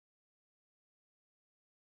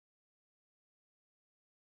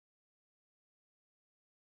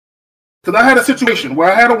Because I had a situation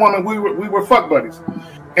where I had a woman, we were fuck buddies.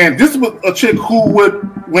 And this was a chick who would,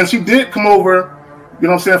 when she did come over, you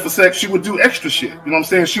know what I'm saying, for sex, she would do extra shit. You know what I'm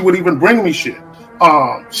saying? She would even bring me shit.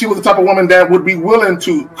 She was the type of woman that would be willing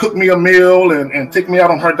to cook me a meal and take me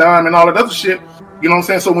out on her dime and all that other shit. You know what I'm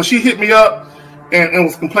saying? So when she hit me up and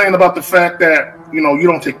was complaining about the fact that, you know, you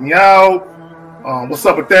don't take me out, what's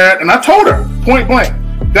up with that? And I told her, point blank,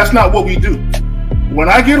 that's not what we do. When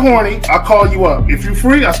I get horny, I call you up. If you're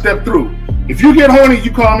free, I step through. If you get horny, you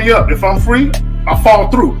call me up. If I'm free, I fall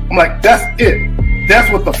through. I'm like, that's it. That's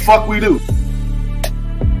what the fuck we do.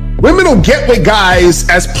 Women don't get with guys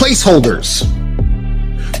as placeholders.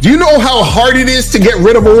 Do you know how hard it is to get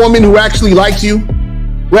rid of a woman who actually likes you,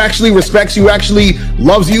 who actually respects you, who actually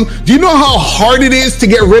loves you? Do you know how hard it is to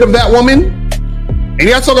get rid of that woman? And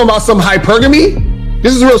you're not talking about some hypergamy?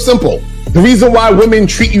 This is real simple. The reason why women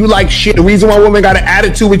treat you like shit, the reason why women got an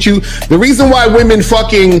attitude with you, the reason why women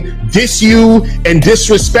fucking diss you and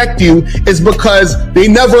disrespect you is because they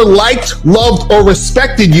never liked, loved, or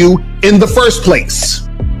respected you in the first place.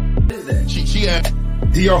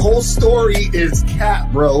 Your whole story is cap,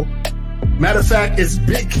 bro. Matter of fact, it's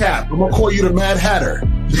big cap. I'm gonna call you the Mad Hatter.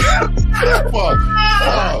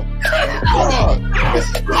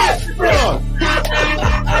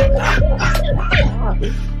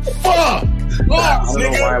 Fuck! I don't know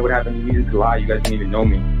why it would happen to me to lie. You guys didn't even know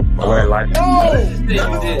me. Why would I lie to you?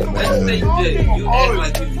 Let's say you did. You act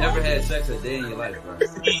like you've never had sex a day in your life, bro.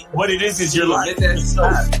 What it is you're lying to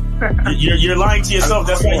yourself. You're lying to yourself.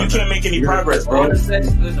 That's why you can't make any progress, bro. All the sex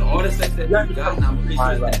that you've gotten, I'm pretty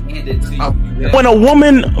sure it's been handed to you. When a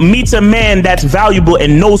woman meets a man that's valuable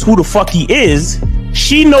and knows who the fuck he is,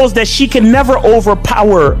 she knows that she can never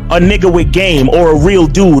overpower a nigga with game or a real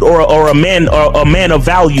dude or a man of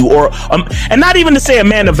value and not even to say a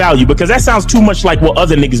man of value, because that sounds too much like what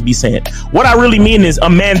other niggas be saying. What I really mean is a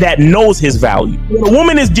man that knows his value. When a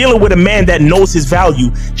woman is dealing with a man that knows his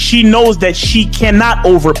value, she knows that she cannot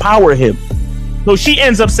overpower him. So she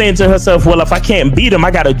ends up saying to herself, well, if I can't beat him,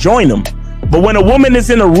 I gotta join him. But when a woman is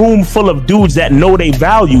in a room full of dudes that know they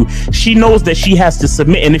value, she knows that she has to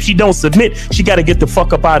submit. And if she don't submit, she got to get the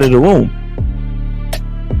fuck up out of the room.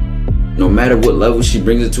 No matter what level she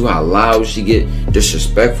brings it to, how loud she get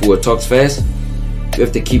disrespectful or talks fast, you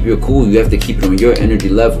have to keep your cool. You have to keep it on your energy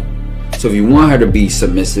level. So if you want her to be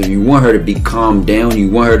submissive, you want her to be calmed down,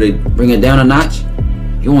 you want her to bring it down a notch,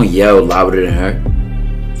 you won't yell louder than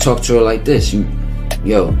her. Talk to her like this.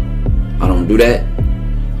 Yo, I don't do that.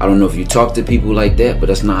 I don't know if you talk to people like that, but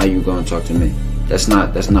that's not how you're gonna talk to me. That's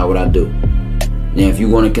not what I do. Now, if you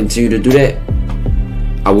want to continue to do that,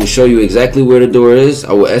 I will show you exactly where the door is.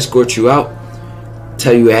 I will escort you out,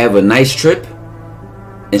 tell you have a nice trip,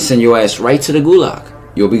 and send your ass right to the gulag.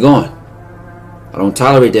 You'll be gone. I don't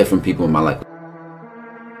tolerate that from people in my life.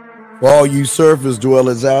 For all you surface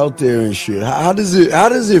dwellers out there and shit, how does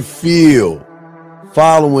it feel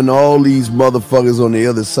following all these motherfuckers on the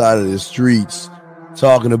other side of the streets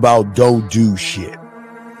talking about don't do shit?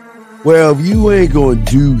 Well, if you ain't gonna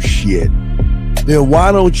do shit, then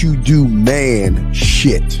why don't you do man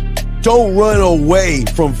shit? Don't run away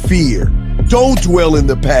from fear. Don't dwell in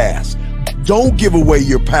the past. Don't give away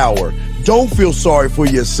your power. Don't feel sorry for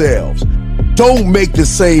yourselves. Don't make the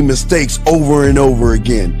same mistakes over and over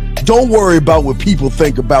again. Don't worry about what people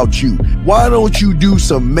think about you. Why don't you do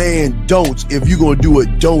some man don'ts if you're gonna do a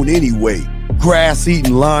don't anyway? Grass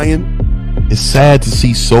eating lion. It's sad to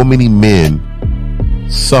see so many men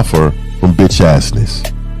suffer from bitch assness,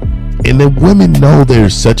 and the women know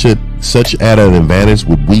there's such at an advantage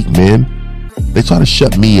with weak men. They try to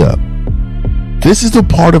shut me up. This is the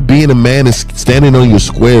part of being a man, is standing on your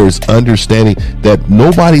squares, understanding that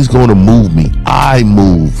nobody's going to move me. I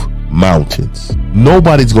move mountains.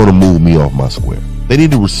 Nobody's going to move me off my square. They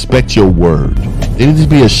need to respect your word. There needs to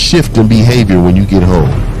be a shift in behavior when you get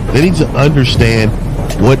home. They need to understand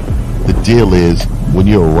what the deal is when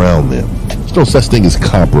you're around them. There's no such thing as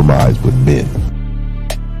compromise with men.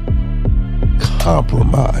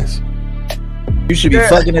 Compromise. You should be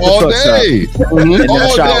fucking at the all truck day. stop.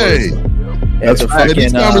 All day. That's right.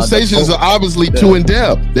 These conversations are obviously too in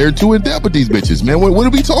depth. They're too in depth with these bitches, man. What are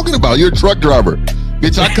we talking about? You're a truck driver.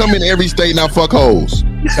 Bitch, I come in every state and I fuck hoes.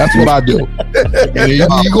 That's what I do. And you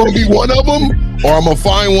gonna be one of them, or I'm gonna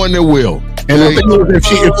find one that will. And the thing is,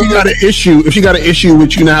 if she got an issue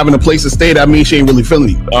with you not having a place to stay, that means she ain't really feeling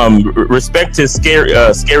you. Respect to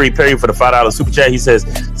Scary Perry for the $5 super chat. He says,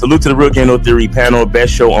 salute to the Real Game No Theory panel,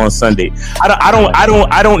 best show on Sunday.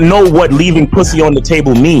 I don't know what leaving pussy on the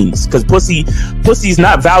table means, because pussy's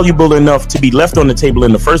not valuable enough to be left on the table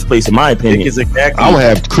in the first place, in my opinion. I'll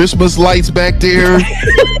have Christmas lights back there,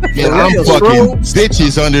 and I'm fucking bitches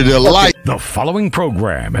always under the light. The following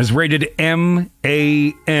program is rated MAN.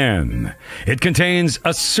 It contains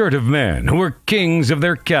assertive men who are kings of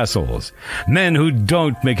their castles, men who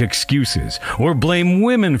don't make excuses or blame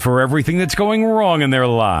women for everything that's going wrong in their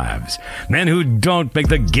lives, men who don't make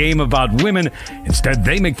the game about women, instead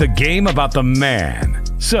they make the game about the man.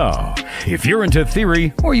 So, if you're into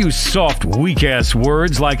theory or use soft, weak-ass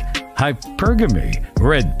words like hypergamy,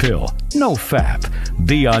 red pill, no fap,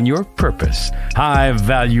 be on your purpose, high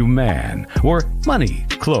value man, or money,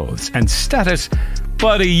 clothes, and status,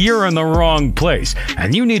 buddy, you're in the wrong place,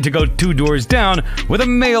 and you need to go 2 doors down where the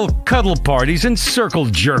male cuddle parties and circle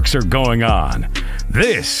jerks are going on.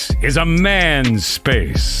 This is a man's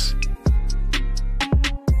space.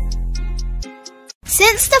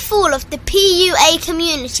 Since the fall of the PUA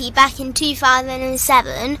community back in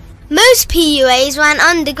 2007, most PUAs ran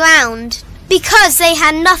underground because they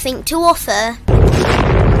had nothing to offer.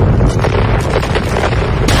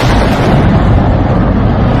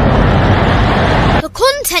 The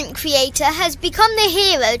content creator has become the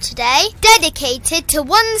hero today, dedicated to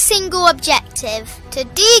one single objective: to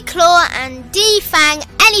declaw and defang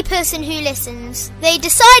any person who listens. They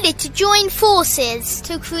decided to join forces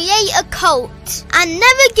to create a cult, and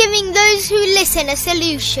never giving those who listen a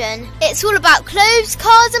solution. It's all about clothes,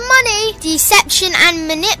 cars and money, deception and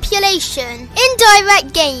manipulation,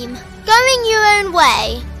 indirect game, going your own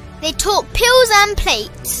way. They talk pills and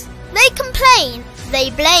plates. They complain. They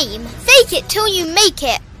blame. Fake it till you make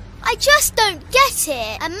it. I just don't get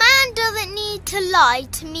it. A man doesn't need to lie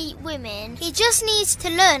to meet women. He just needs to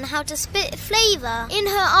learn how to spit flavour in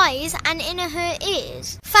her eyes and in her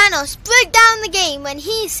ears. Thanos broke down the game when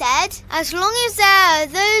he said, as long as there are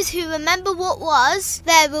those who remember what was,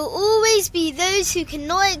 there will always be those who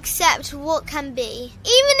cannot accept what can be.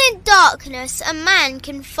 Even in darkness, a man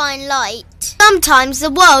can find light. Sometimes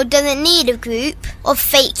the world doesn't need a group of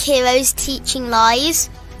fake heroes teaching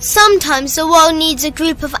lies. Sometimes the world needs a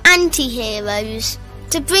group of anti-heroes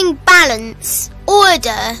to bring balance,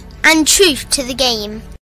 order, and truth to the game.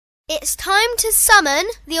 It's time to summon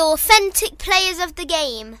the authentic players of the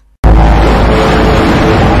game.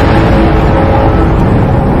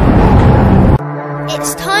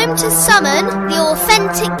 It's time to summon the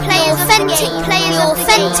authentic players of the game. The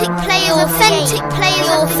authentic players of the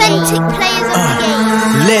game.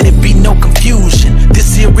 Let it be no confusion.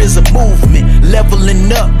 This here is a movement.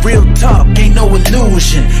 Leveling up, real talk, ain't no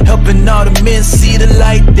illusion. Helping all the men see the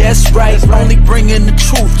light, that's right. Only bringing the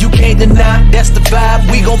truth, you can't deny, that's the vibe.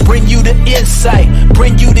 We gon' bring you the insight,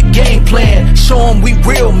 bring you the game plan. Show them we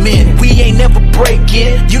real men, we ain't never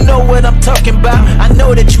breaking. You know what I'm talking about, I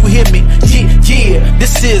know that you hear me. Yeah,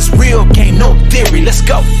 this is real game, no theory. Let's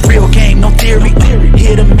go, real game, no theory.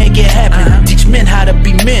 Here to make it happen, teach men how to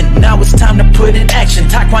be men. Now it's time to put in action.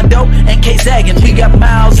 Taekwondo and K-Zagging, we got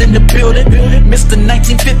Miles in the building. Mr.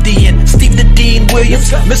 1950 and Steve the Dean Williams,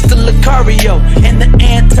 Mr. Lucario and the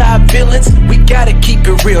anti-villains. We gotta keep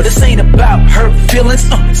it real, this ain't about hurt feelings.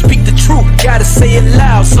 Speak the truth, gotta say it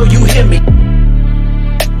loud so you hear me.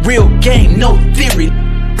 Real game, no theory.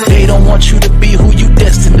 They don't want you to be who you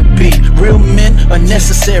destined to be. Real men are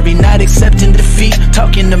necessary, not accepting defeat.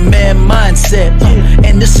 Talking the man mindset,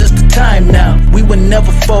 and this is the time now. We will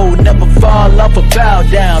never fold, never fall off or bow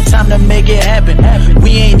down. Time to make it happen.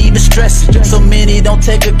 We ain't even stressing. So many don't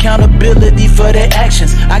take accountability for their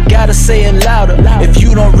actions. I gotta say it louder if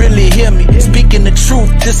you don't really hear me. Speaking the truth,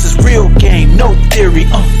 this is real game, no theory.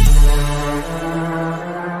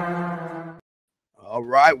 All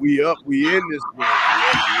right, we up. We in this one.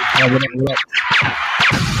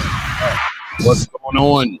 What's going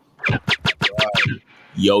on?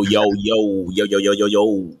 Yo.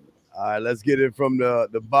 All right, let's get it from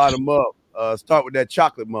the bottom up. Start with that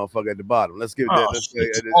chocolate motherfucker at the bottom. Let's get that. Let's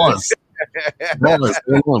Pause.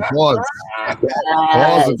 Pause.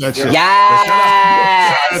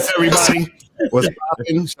 Yeah. Shout out to everybody. What's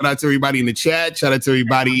poppin'? Shout out to everybody in the chat. Shout out to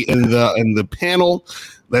everybody in the panel.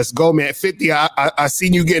 Let's go, man. 50. I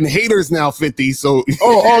seen you getting haters now, 50. So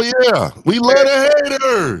Oh yeah. We love the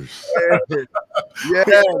haters. Yeah,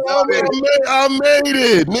 I made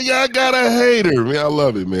it. Nigga, I got a hater. Man, I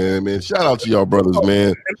love it, man. Shout out to y'all brothers,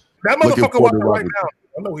 man. That motherfucker watching right now.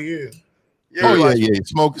 I know he is. Yeah.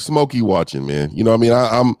 Smokey watching, man. You know what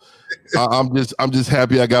I mean? I'm just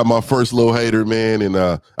happy I got my first little hater, man. And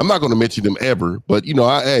I'm not gonna mention them ever, but you know,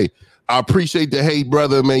 I appreciate the hate,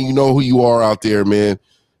 brother, man. You know who you are out there, man.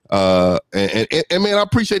 And man, I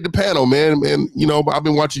appreciate the panel, man. And you know, I've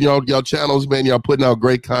been watching y'all channels, man. Y'all putting out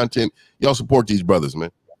great content. Y'all support these brothers,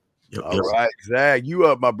 man. All right, Zach, you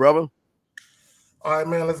up, my brother. All right,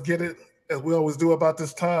 man, let's get it as we always do about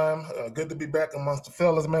this time. Good to be back amongst the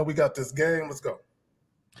fellas, man. We got this game. Let's go.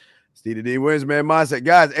 Stevie D Wins, man. Mindset.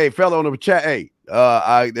 Guys, hey, fella on the chat, hey,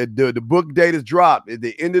 the book date is dropped. At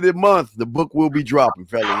the end of the month, the book will be dropping,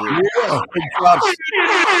 fella. Yeah.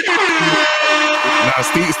 Nah,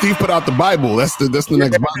 Steve put out the Bible. That's the next Bible.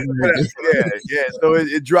 Yeah. So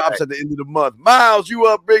it drops at the end of the month. Miles, you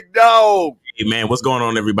up, big dog? Hey man, what's going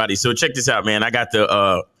on, everybody? So check this out, man. I got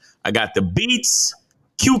the beets,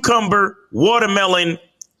 cucumber, watermelon,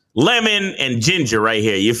 lemon, and ginger right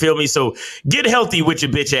here. You feel me? So get healthy with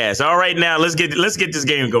your bitch ass. All right, now let's get this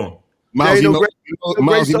game going. Miles, you know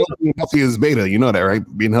being healthy is beta. You know that, right?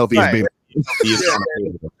 Being healthy is beta.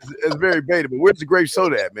 It's very beta, but where's the grape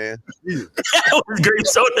soda at, man? Grape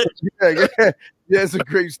soda? Yeah, it's a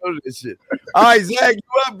grape soda and shit. All right, Zach, you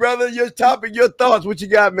up, brother? Your topic, your thoughts. What you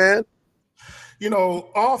got, man? You know,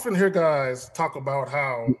 I often hear guys talk about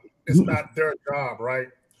how it's not their job, right,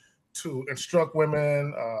 to instruct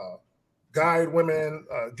women, guide women,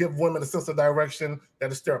 give women a sense of direction,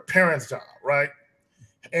 that it's their parents' job, right?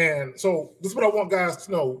 And so this is what I want guys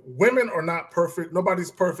to know. Women are not perfect.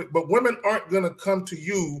 Nobody's perfect, but women aren't going to come to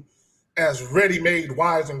you as ready-made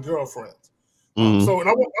wives and girlfriends. So and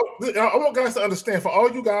I want guys to understand, for all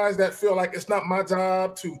you guys that feel like it's not my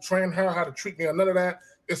job to train her how to treat me or none of that,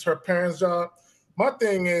 it's her parents' job. My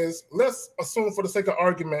thing is, let's assume for the sake of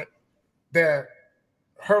argument that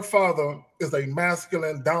her father is a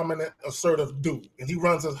masculine, dominant, assertive dude, and he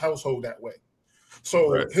runs his household that way.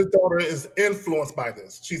 So his daughter is influenced by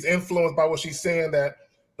this. She's influenced by what she's saying, that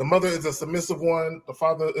the mother is a submissive one, the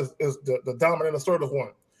father is the dominant, assertive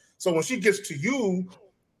one. So when she gets to you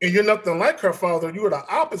and you're nothing like her father, you're the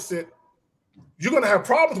opposite, you're going to have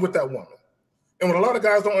problems with that woman. And what a lot of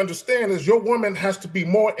guys don't understand is your woman has to be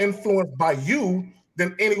more influenced by you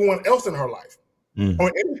than anyone else in her life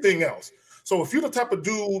or anything else. So if you're the type of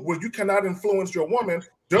dude where you cannot influence your woman,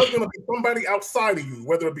 there's going to be somebody outside of you,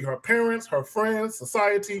 whether it be her parents, her friends,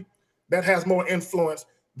 society, that has more influence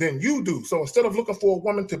than you do. So instead of looking for a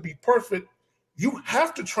woman to be perfect, you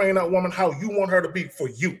have to train that woman how you want her to be for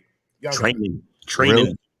you. Training.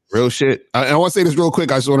 Real shit. I want to say this real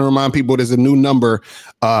quick. I just want to remind people there's a new number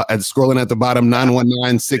scrolling at the bottom,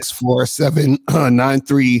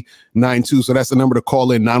 919-647-9392. So that's the number to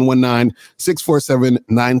call in,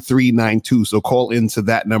 919-647-9392. So call into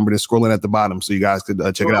that number that's scrolling at the bottom so you guys could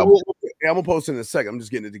check it out. I'm going to post it in a second. I'm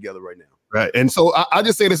just getting it together right now. Right. And so I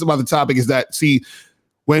just say this about the topic is that, see,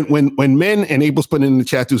 when men, and April's putting in the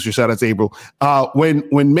chat too, so shout out to April,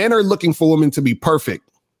 when men are looking for women to be perfect,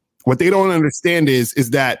 what they don't understand is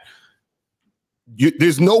that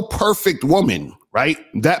there's no perfect woman, right?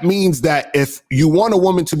 That means that if you want a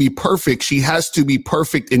woman to be perfect, she has to be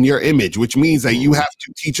perfect in your image, which means that you have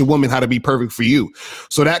to teach a woman how to be perfect for you.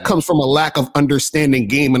 So that comes from a lack of understanding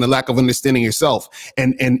game and a lack of understanding yourself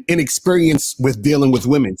and inexperience with dealing with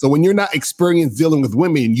women. So when you're not experienced dealing with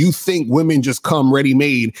women, you think women just come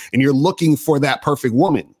ready-made and you're looking for that perfect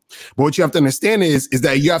woman. But what you have to understand is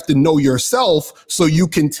that you have to know yourself so you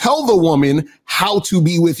can tell the woman how to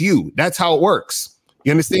be with you. That's how it works.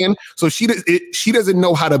 You understand? So she doesn't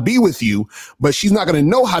know how to be with you, but she's not going to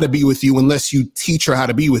know how to be with you unless you teach her how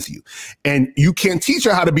to be with you. And you can't teach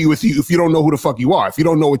her how to be with you if you don't know who the fuck you are. If you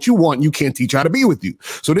don't know what you want, you can't teach her how to be with you.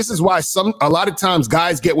 So this is why a lot of times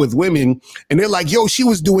guys get with women and they're like, yo, she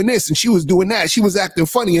was doing this and she was doing that. She was acting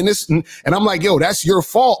funny and this. And I'm like, yo, that's your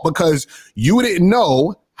fault because you didn't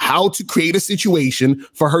know how to create a situation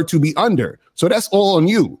for her to be under. So that's all on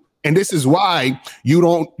you. And this is why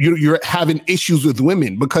you're having issues with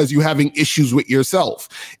women, because you're having issues with yourself.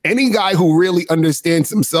 Any guy who really understands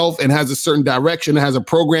himself and has a certain direction, and has a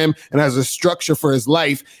program and has a structure for his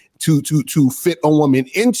life to fit a woman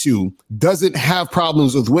into doesn't have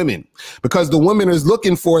problems with women, because the woman is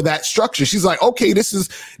looking for that structure. She's like, okay, this is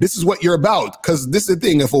what you're about. Because this is the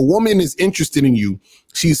thing. If a woman is interested in you,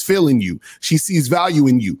 she's feeling you. She sees value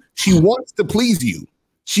in you. She wants to please you.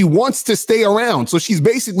 She wants to stay around. So she's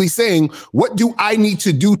basically saying, what do I need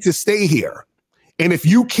to do to stay here? And if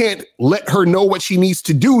you can't let her know what she needs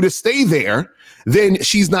to do to stay there, then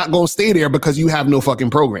she's not going to stay there because you have no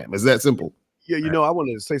fucking program. It's that simple. Yeah, you know, I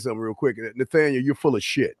wanted to say something real quick. Nathaniel, you're full of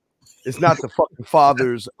shit. It's not the fucking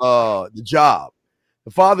father's the job.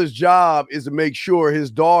 The father's job is to make sure his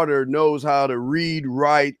daughter knows how to read,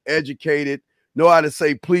 write, educated, know how to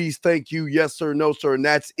say please, thank you, yes, sir, no, sir, and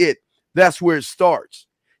that's it. That's where it starts.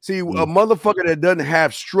 See, a motherfucker that doesn't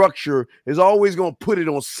have structure is always going to put it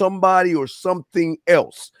on somebody or something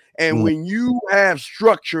else. And when you have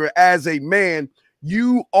structure as a man,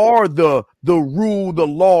 you are the rule, the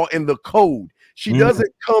law, and the code. She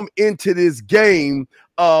doesn't come into this game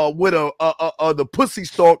with the pussy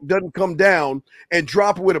stalk doesn't come down and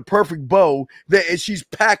drop it with a perfect bow and she's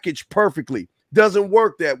packaged perfectly. Doesn't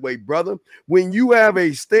work that way, brother. When you have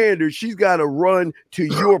a standard, she's got to run to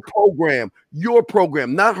your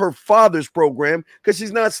program, not her father's program, because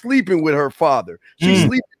she's not sleeping with her father. She's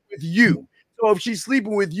sleeping with you. So if she's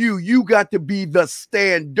sleeping with you, you got to be the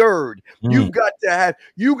standard. You got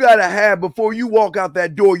to have before you walk out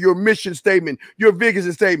that door, your mission statement, your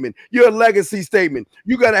vision statement, your legacy statement.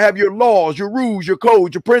 You got to have your laws, your rules, your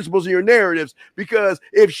codes, your principles, and your narratives. Because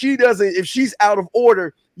if she's out of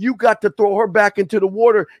order, you got to throw her back into the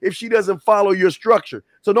water if she doesn't follow your structure.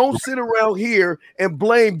 So don't sit around here and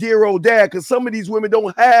blame dear old dad, because some of these women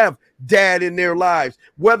don't have dad in their lives,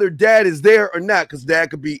 whether dad is there or not, because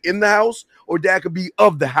dad could be in the house or dad could be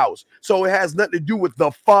of the house. So it has nothing to do with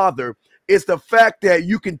the father. It's the fact that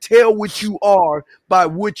you can tell what you are by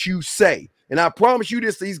what you say. And I promise you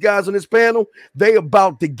this, these guys on this panel, they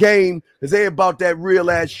about the game, because they about that real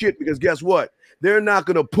ass shit, because guess what? They're not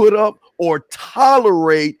going to put up or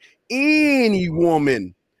tolerate any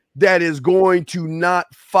woman that is going to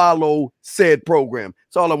not follow said program.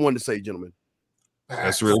 That's all I wanted to say, gentlemen.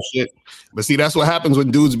 That's real shit. But see, that's what happens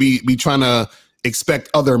when dudes be trying to expect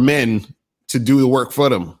other men to do the work for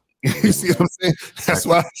them. You see what I'm saying?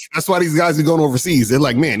 That's why these guys are going overseas. They're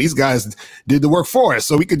like, man, these guys did the work for us,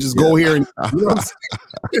 so we could just go here and you know what I'm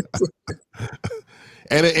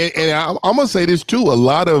saying? And I'm gonna say this too. A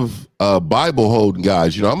lot of Bible holding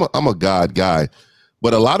guys, you know, I'm a God guy,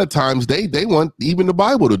 but a lot of times they want even the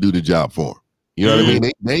Bible to do the job for them. You know what I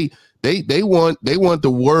mean? They want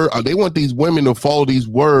the word. They want these women to follow these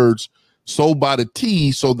words so by the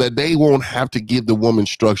T, so that they won't have to give the woman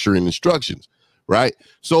structure and instructions, right?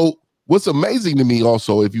 So what's amazing to me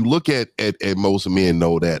also, if you look at most men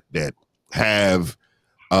know that have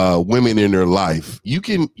women in their life, you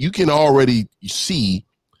can already see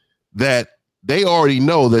that they already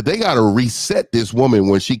know that they got to reset this woman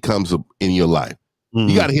when she comes up in your life.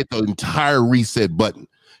 You got to hit the entire reset button.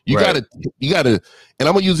 You got to, and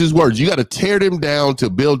I'm gonna use his words. You got to tear them down to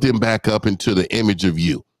build them back up into the image of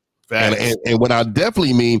you. And what I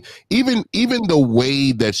definitely mean, even the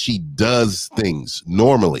way that she does things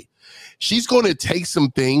normally, she's going to take some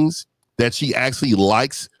things that she actually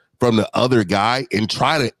likes from the other guy and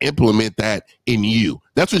try to implement that in you.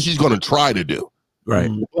 That's what she's going to try to do. Right.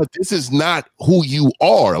 But this is not who you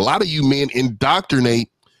are. A lot of you men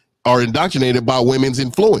are indoctrinated by women's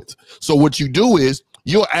influence. So what you do is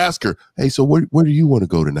you'll ask her, hey, so where do you want to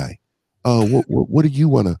go tonight? What do you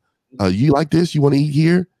want to, you like this? You want to eat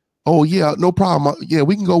here? Oh yeah, no problem. Yeah,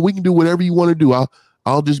 we can go. We can do whatever you want to do.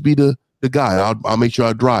 I'll just be the guy. I'll make sure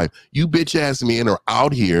I drive. You bitch ass men are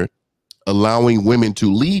out here allowing women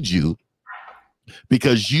to lead you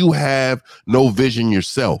because you have no vision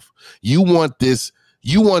yourself. You want this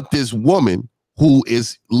woman who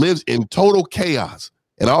lives in total chaos.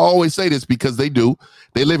 And I always say this because they do.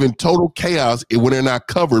 They live in total chaos when they're not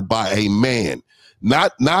covered by a man.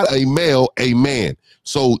 Not a male, a man.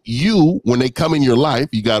 So when they come in your life,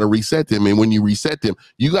 you got to reset them. And when you reset them,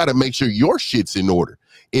 you got to make sure your shit's in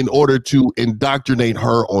order to indoctrinate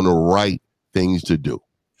her on the right things to do.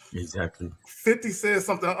 Exactly. 50 says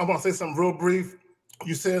something. I'm going to say something real brief.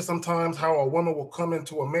 You said sometimes how a woman will come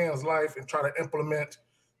into a man's life and try to implement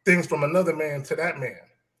things from another man to that man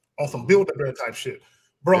on some Build-A-Bear type shit.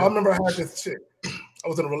 Bro, I remember I had this chick I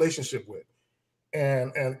was in a relationship with.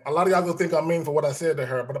 And a lot of y'all gonna think I'm mean for what I said to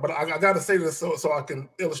her, but I gotta say this so I can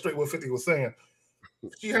illustrate what 50 was saying.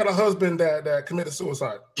 She had a husband that committed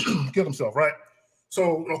suicide, killed himself, right?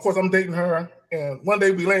 So of course I'm dating her, and one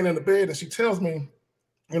day we laying in the bed, and she tells me,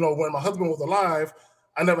 you know, when my husband was alive,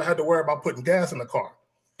 I never had to worry about putting gas in the car.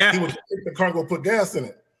 He would take the car and go put gas in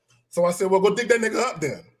it. So I said, well, go dig that nigga up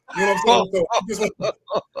then. You know what I'm saying? So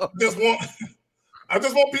I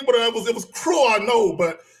just want people to, it was cruel, I know,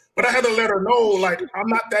 but I had to let her know, like, I'm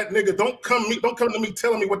not that nigga. Don't come to me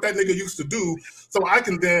telling me what that nigga used to do, so I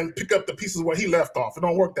can then pick up the pieces where he left off. It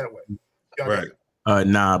don't work that way. Right.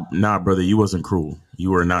 Nah, brother, you wasn't cruel.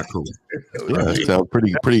 You were not cruel. Yeah, that sounds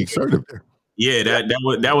pretty assertive there. Yeah,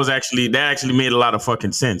 that actually made a lot of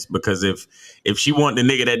fucking sense, because if she wanted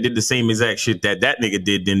the nigga that did the same exact shit that nigga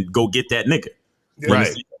did, then go get that nigga. Yeah.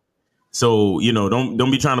 Right. So, you know,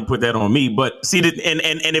 don't be trying to put that on me. But see, and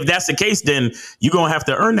if that's the case, then you're going to have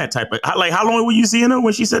to earn that type of, like, how long were you seeing her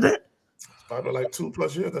when she said that? Probably like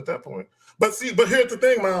 2+ years at that point. But here's the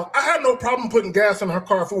thing, man. I had no problem putting gas in her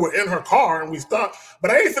car if we were in her car and we stopped.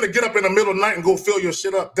 But I ain't finna get up in the middle of the night and go fill your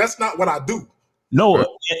shit up. That's not what I do. No,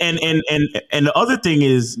 and the other thing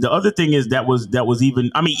is that was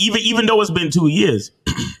even, I mean, even though it's been 2 years,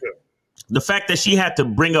 the fact that she had to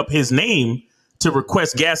bring up his name to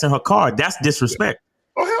request gas in her car, that's disrespect.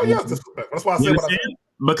 Oh, hell yeah, disrespect. That's why I said what I said.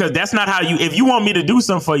 Because that's not how you. If you want me to do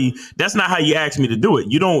something for you, that's not how you ask me to do it.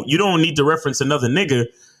 You don't need to reference another nigga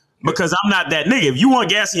because I'm not that nigga. If you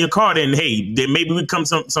want gas in your car, then hey, then maybe we come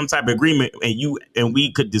some type of agreement and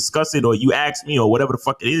we could discuss it, or you ask me, or whatever the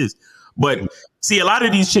fuck it is. But see, a lot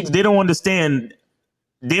of these chicks, they don't understand.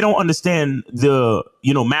 They don't understand the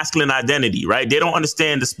masculine identity, right? They don't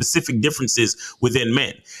understand the specific differences within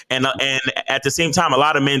men, and at the same time, a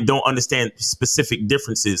lot of men don't understand specific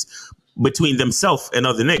differences between themselves and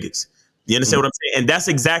other niggas. You understand what I'm saying? And that's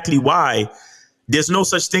exactly why there's no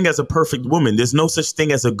such thing as a perfect woman. There's no such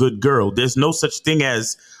thing as a good girl. There's no such thing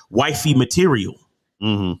as wifey material.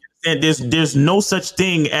 And there's no such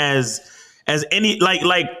thing as any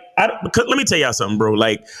because let me tell y'all something, bro.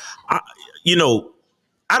 Like, I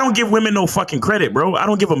don't give women no fucking credit, bro. I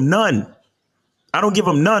don't give them none. I don't give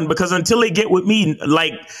them none because until they get with me,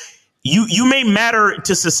 like, you may matter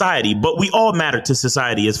to society, but we all matter to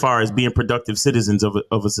society as far as being productive citizens of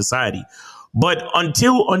a society. But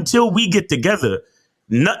until we get together,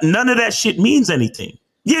 none of that shit means anything.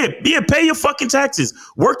 Yeah, pay your fucking taxes,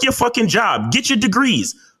 work your fucking job, get your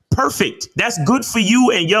degrees. Perfect. That's good for you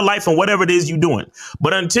and your life and whatever it is you're doing.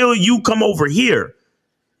 But until you come over here,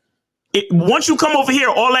 once you come over here,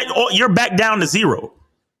 you're back down to zero.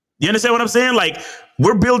 You understand what I'm saying? Like,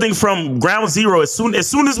 we're building from ground zero. As soon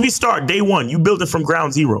as we start day one, you build it from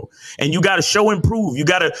ground zero, and you got to show and prove. You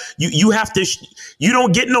have to. You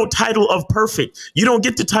don't get no title of perfect. You don't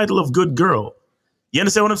get the title of good girl. You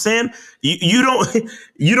understand what I'm saying? You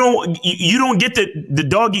don't get the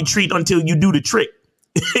doggy treat until you do the trick.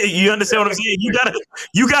 You understand what I'm saying?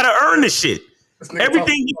 You gotta earn the shit.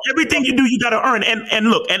 Everything you do, you gotta earn. And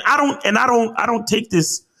look, and I don't take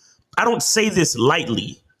this. I don't say this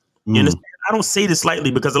lightly. You understand? I don't say this lightly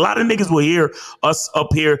because a lot of niggas will hear us up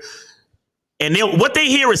here and what they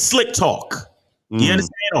hear is slick talk. You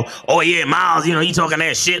understand? Oh yeah, Miles, he talking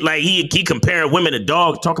that shit like he comparing women to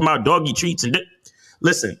dogs, talking about doggy treats and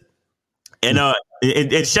listen. And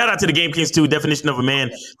shout out to the Game Kings too. Definition of a man.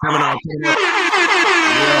 Yeah.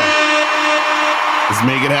 Let's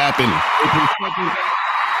make it happen.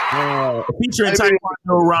 Featuring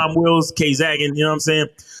Taekwondo, Ron Wills, K Zaggin, you know what I'm saying?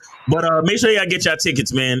 But make sure y'all get y'all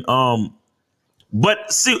tickets, man.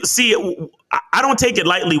 But see, I don't take it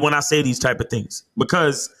lightly when I say these type of things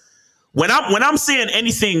because when I'm saying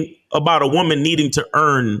anything about a woman needing to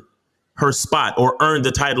earn her spot or earn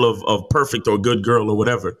the title of perfect or good girl or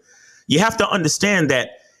whatever, you have to understand that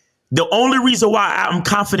the only reason why I'm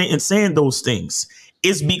confident in saying those things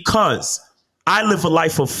is because I live a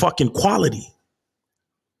life of fucking quality.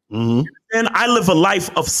 And I live a life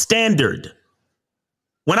of standard.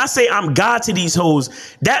 When I say I'm God to these hoes,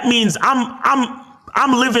 that means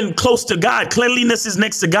I'm living close to God. Cleanliness is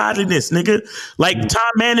next to godliness, nigga. Like time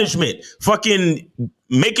management, fucking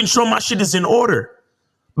making sure my shit is in order.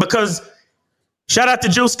 Because shout out to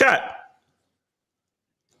Joe Scott.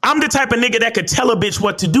 I'm the type of nigga that could tell a bitch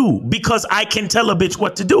what to do because I can tell a bitch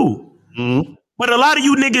what to do. But a lot of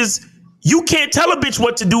you niggas, you can't tell a bitch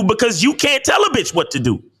what to do because you can't tell a bitch what to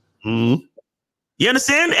do. You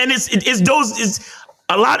understand? And it's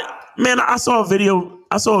a lot. Man, I saw a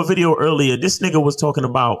video earlier. This nigga was talking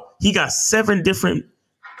about he got 7 different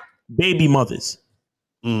baby mothers.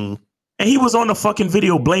 And he was on the fucking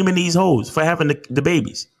video blaming these hoes for having the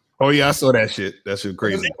babies. Oh yeah, I saw that shit. That shit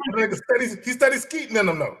crazy. He started skeeting in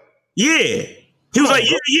them though. Yeah. He was like,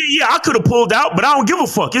 yeah, I could have pulled out, but I don't give a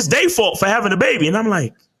fuck. It's their fault for having a baby. And I'm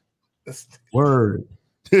like, word.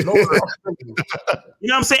 You know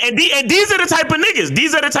what I'm saying? And these are the type of niggas.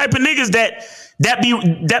 These are the type of niggas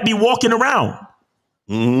that be walking around.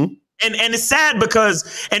 And it's sad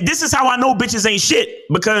because, and this is how I know bitches ain't shit,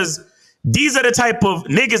 because these are the type of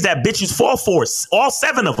niggas that bitches fall for, all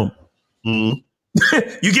 7 of them.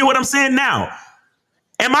 You get what I'm saying now?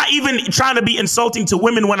 Am I even trying to be insulting to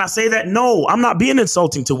women when I say that? No, I'm not being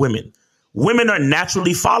insulting to women. Women are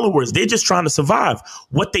naturally followers. They're just trying to survive.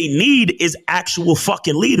 What they need is actual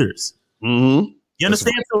fucking leaders. You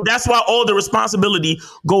understand? So that's why all the responsibility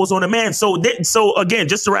goes on a man. So again,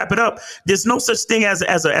 just to wrap it up, there's no such thing as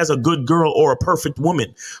a good girl or a perfect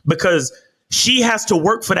woman, because she has to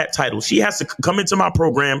work for that title. She has to come into my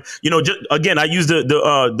program. Again, I use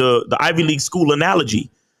the Ivy League school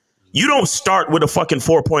analogy. You don't start with a fucking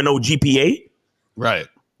 4.0 GPA. Right.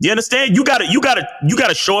 You understand? You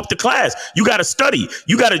gotta show up to class. You gotta study.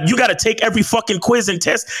 You gotta take every fucking quiz and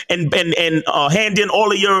test and hand in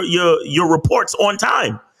all of your reports on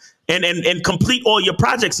time and complete all your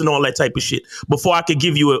projects and all that type of shit before I could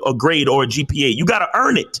give you a grade or a GPA. You gotta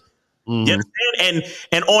earn it. You understand?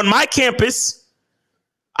 And on my campus,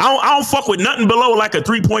 I don't fuck with nothing below like a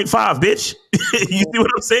 3.5, bitch. You see what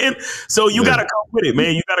I'm saying? So you gotta come with it,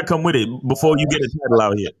 man. You gotta come with it before you get a title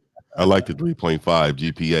out here. I like the 3.5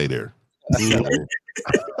 GPA there.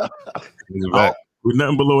 With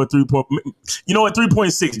nothing below a 3. You know what?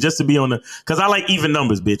 3.6 just to be on the, because I like even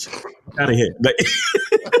numbers, bitch. Out of here.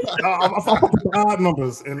 I'm fucking with the odd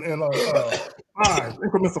numbers and five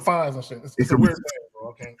increments of fives and shit. It's a weird thing, bro.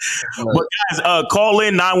 Okay. But guys, call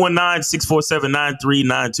in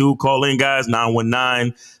 919-647-9392. Call in, guys,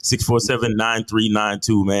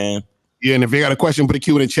 919-647-9392, man. Yeah, and if you got a question, put a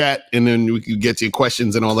Q in the chat, and then we can get to your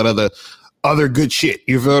questions and all that other good shit.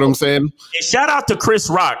 You feel what I'm saying? And shout out to Chris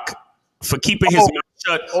Rock for keeping his mouth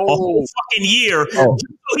shut a whole fucking year. So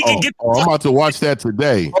he can get I'm about to watch that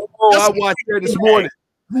today. I watched that this morning.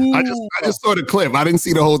 I just saw the clip. I didn't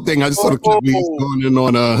see the whole thing. I just saw the clip. He's going in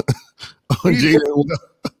on Jada.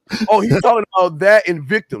 He's talking about that and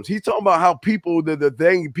victims. He's talking about how people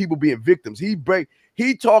people being victims. He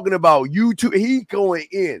talking about you too. He going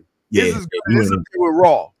in. Yeah, this is with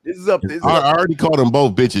Raw. This is up. I already called them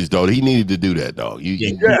both bitches, though. He needed to do that, dog.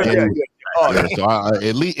 So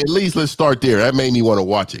at least let's start there. That made me want to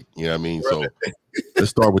watch it. You know what I mean? So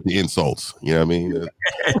let's start with the insults. You know what I mean?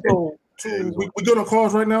 We good on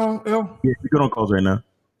calls right now, El? Yeah, we good on calls right now.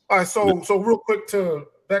 All right, so real quick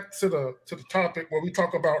back to the topic where we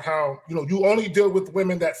talk about how you only deal with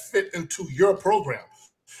women that fit into your program.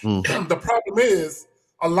 The problem is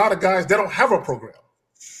a lot of guys, they don't have a program.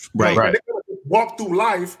 Right. They walk through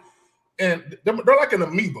life and they're like an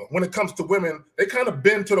amoeba when it comes to women. They kind of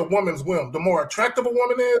bend to the woman's whim. The more attractive a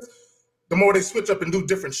woman is, the more they switch up and do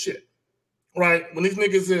different shit. Right? When these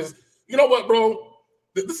niggas is, you know what, bro?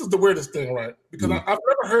 This is the weirdest thing, right? Because I've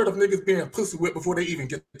never heard of niggas being pussy whipped before they even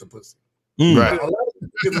get the pussy. Right. A lot of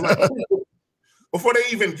niggas are like, before they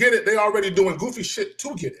even get it, they already doing goofy shit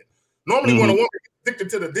to get it. Normally when a woman gets addicted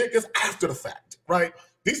to the dick, it's after the fact, right?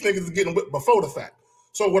 These niggas are getting whipped before the fact.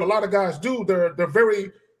 So what a lot of guys do, they're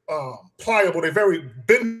very pliable, they're very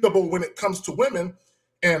bendable when it comes to women.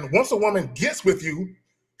 And once a woman gets with you,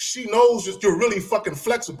 she knows that you're really fucking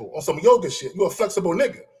flexible on some yoga shit. You're a flexible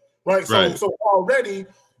nigga, right? So already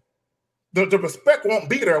the respect won't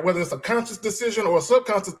be there, whether it's a conscious decision or a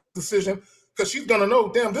subconscious decision, because she's gonna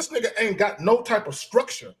know, damn, this nigga ain't got no type of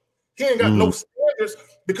structure. He ain't got no standards,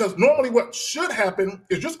 because normally what should happen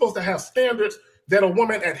is you're supposed to have standards that a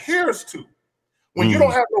woman adheres to. When you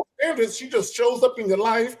don't have no standards, she just shows up in your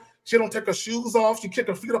life. She don't take her shoes off. She kick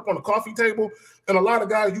her feet up on the coffee table. And a lot of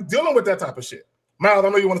guys, you dealing with that type of shit. Miles, I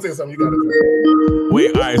know you want to say something. You got it.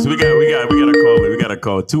 Wait, all right. So we got a call. We got a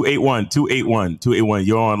call. 281.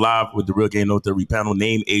 You're on live with the Real Game No Theory panel.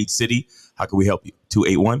 Name, age, city. How can we help you?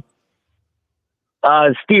 281.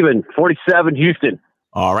 Steven, 47, Houston.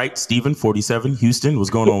 All right, Steven, 47, Houston. What's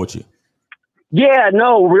going on with you? Yeah,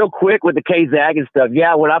 no, real quick with the K-Zag and stuff.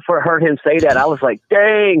 Yeah, when I first heard him say that, I was like,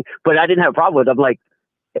 dang, but I didn't have a problem with it. I'm like,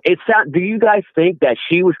 do you guys think that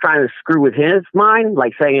she was trying to screw with his mind?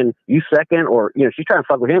 Like saying, you second, or, she's trying to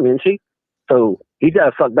fuck with him, isn't she? So he got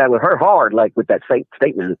to fuck back with her hard, like with that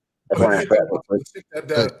statement. That's why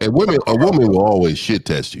a woman will always shit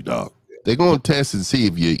test you, dog. They're going to test and see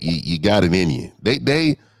if you got it in you.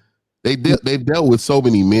 They've dealt with so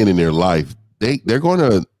many men in their life. They're going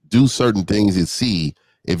to do certain things and see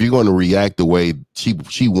if you're going to react the way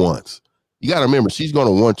she wants. You got to remember, she's going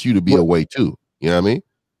to want you to be a way too. You know what I mean?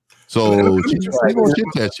 So she's going to shit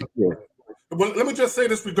test you. Well, let me just say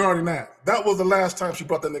this regarding that. That was the last time she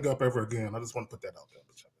brought that nigga up ever again. I just want to put that out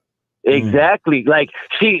there. Exactly. Like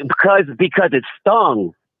because it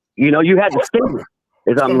stung. You had to sting her.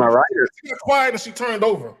 Is that my right? She got quiet and she turned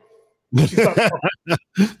over. She stopped talking.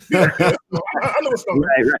 I know it's something.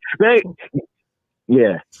 Right.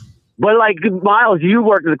 Yeah. But like Miles, you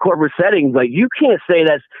work in the corporate setting, like you can't say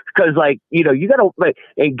that's because you gotta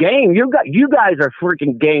in game, you guys are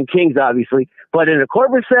freaking game kings, obviously. But in a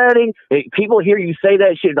corporate setting, people hear you say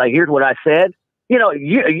that shit, like here's what I said. You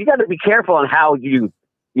gotta be careful on how you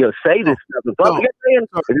say this stuff.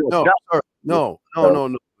 No.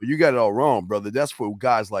 You got it all wrong, brother. That's for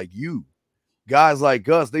guys like you. Guys like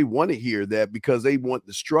us, they want to hear that because they want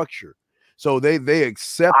the structure. So they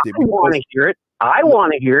accept it. I want to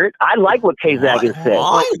hear it. I like what K-Zagan said.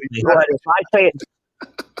 But if I say it,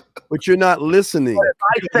 but you're not listening. If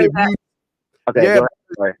I say that, okay,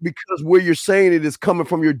 because where you're saying it is coming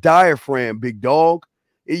from your diaphragm, big dog.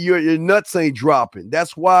 Your nuts ain't dropping.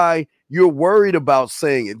 That's why you're worried about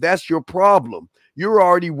saying it. That's your problem. You're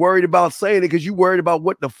already worried about saying it because you're worried about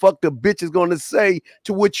what the fuck the bitch is going to say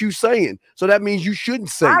to what you saying. So that means you shouldn't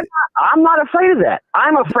say it. I'm not afraid of that.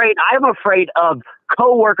 I'm afraid of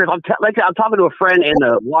coworkers. I'm talking to a friend in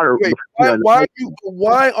the water. Wait,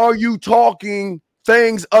 why are you talking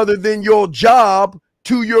things other than your job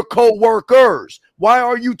to your coworkers? Why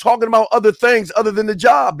are you talking about other things other than the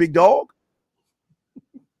job, big dog?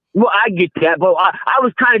 Well, I get that, but I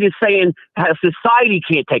was kind of just saying how society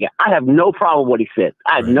can't take it. I have no problem with what he said.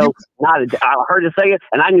 I had I heard him say it,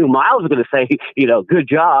 and I knew Miles was going to say, good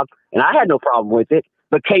job, and I had no problem with it.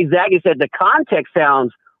 But Kay Zaggy said the context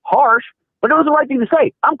sounds harsh, but it was the right thing to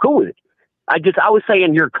say. I'm cool with it. I was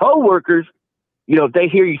saying your coworkers, if they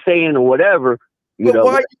hear you saying or whatever,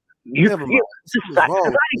 why?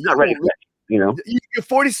 Society's not ready for that. You're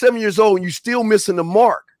 47 years old and you're still missing the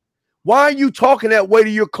mark. Why are you talking that way to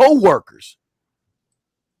your coworkers?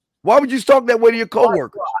 Why would you talk that way to your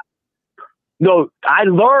coworkers? No, I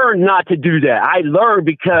learned not to do that. I learned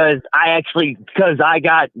because I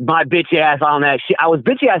got my bitch ass on that shit. I was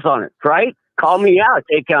bitch ass on it, right? Call me out,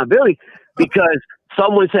 take accountability, because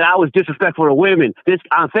someone said I was disrespectful to women.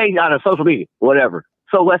 I'm saying on social media, whatever.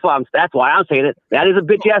 So that's why I'm saying it. That is a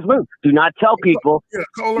bitch ass move. Do not tell people. Yeah,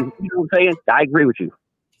 caller. You know what I'm saying? I agree with you.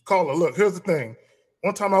 Caller, look, here's the thing.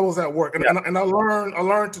 One time I was at work, and I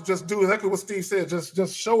learned to just do exactly what Steve said.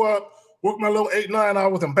 Just show up, work my little 8-9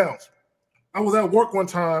 hours, and bounce. I was at work one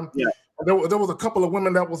time. Yeah. There was a couple of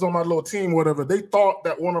women that was on my little team, whatever. They thought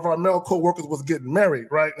that one of our male co-workers was getting married,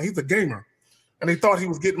 right? And he's a gamer, and they thought he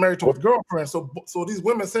was getting married to his girlfriend. So these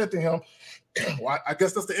women said to him, "Well, I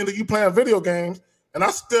guess that's the end of you playing video games." And I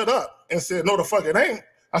stood up and said, "No, the fuck it ain't."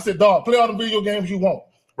 I said, "Dog, play all the video games you want,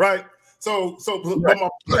 right?" So but my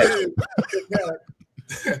point is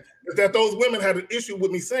that those women had an issue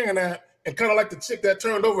with me saying that, and kind of like the chick that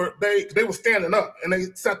turned over, they were standing up and they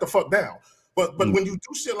sat the fuck down. But when you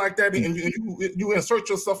do shit like that and you insert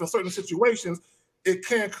yourself in certain situations, it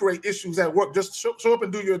can create issues at work. Just show up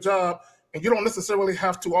and do your job, and you don't necessarily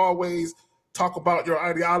have to always talk about your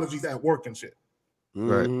ideologies at work and shit.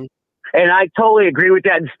 Right. And I totally agree with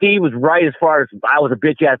that. And Steve was right as far as I was a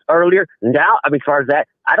bitch ass earlier. Now, as far as that,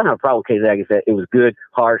 I don't have a problem with K-Zag said it was good,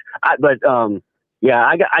 harsh. I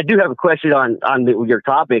do have a question on your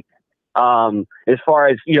topic. As far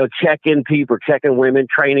as, checking people, checking women,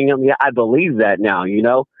 training them. Yeah, I believe that now,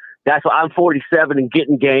 That's why I'm 47 and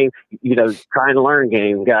getting game, trying to learn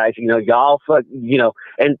game, guys. Y'all fuck,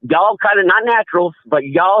 and y'all kind of not naturals, but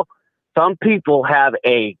y'all, some people have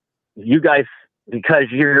you guys,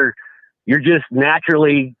 because you're just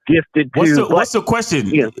naturally gifted to. What's the question?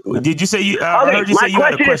 Did you say you? I heard you say you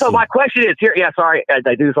had a question. So my question is here. Yeah, sorry, I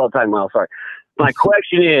do this all the time, Miles. Sorry. My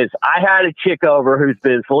question is: I had a chick over who's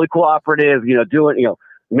been fully cooperative. Doing,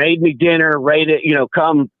 made me dinner, rated,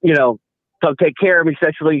 come take care of me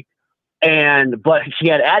sexually, but she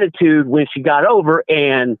had attitude when she got over,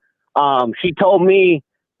 and she told me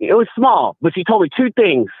it was small, but she told me two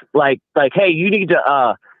things, like, hey, you need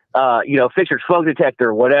to fix your smoke detector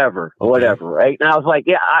or whatever, right? And I was like,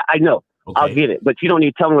 yeah, I know. Okay. I'll get it. But you don't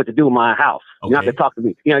need to tell me what to do in my house. Okay. You're not going to talk to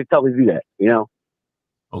me. You tell me to do that,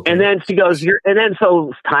 Okay. And then she goes,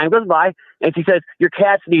 so time goes by, and she says, your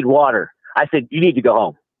cats need water. I said, you need to go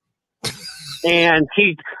home. And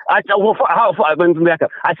I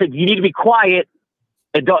said, you need to be quiet.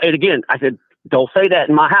 And again, I said, don't say that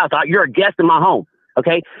in my house. You're a guest in my home.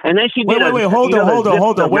 Okay. And then she did. Wait, hold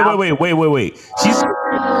on. Wait.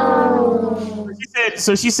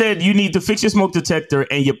 She said you need to fix your smoke detector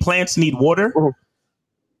and your plants need water.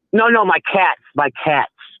 No, my cats.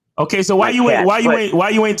 Okay, so why you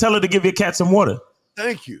ain't tell her to give your cat some water?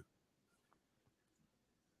 Thank you.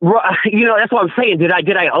 That's what I'm saying. Did I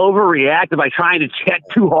overreact? Am I trying to check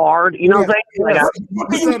too hard? You know what I'm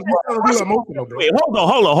saying? Wait, hold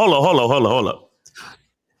on.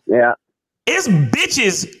 Yeah. It's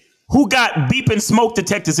bitches who got beeping smoke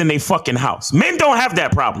detectors in their fucking house. Men don't have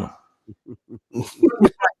that problem.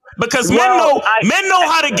 Because men know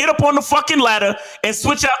how to get up on the fucking ladder and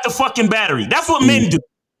switch out the fucking battery. That's what men do.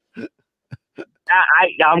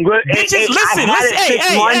 I'm good. Bitches, listen.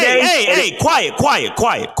 Hey, quiet.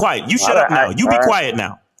 You shut up now. You be quiet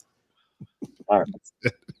now. All right.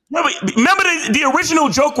 Remember the original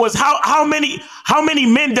joke was how many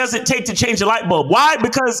men does it take to change a light bulb? Why?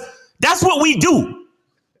 Because that's what we do.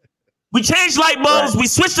 We change light bulbs. Right. We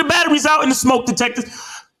switch the batteries out in the smoke detectors.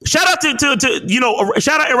 Shout out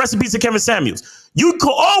shout out and rest in peace to Kevin Samuels. You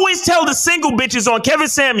could always tell the single bitches on Kevin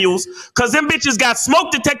Samuels because them bitches got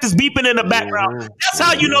smoke detectors beeping in the background. That's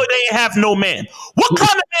how you know they ain't have no man. What kind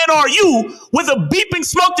of man are you with a beeping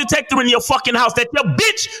smoke detector in your fucking house that your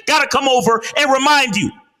bitch gotta come over and remind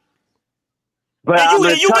you? But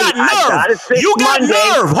you got nerve. You got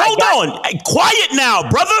nerve. Hold on. Hey, quiet now,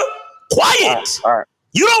 brother. Quiet. All right.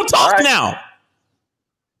 You don't talk now.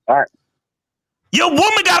 All right. Your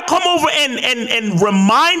woman got to come over and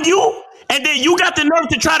remind you, and then you got the nerve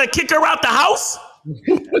to try to kick her out the house?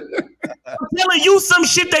 I'm telling you some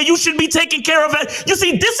shit that you should be taking care of. You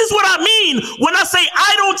see, this is what I mean when I say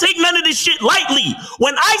I don't take none of this shit lightly.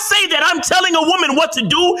 When I say that I'm telling a woman what to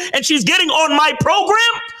do and she's getting on my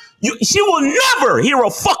program, she will never hear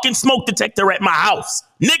a fucking smoke detector at my house.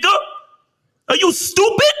 Nigga, are you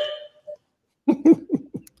stupid?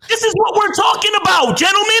 This is what we're talking about,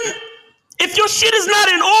 gentlemen. If your shit is not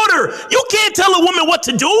in order, you can't tell a woman what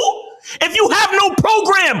to do. If you have no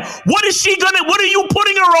program, what are you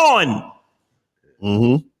putting her on?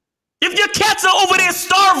 Mm-hmm. If your cats are over there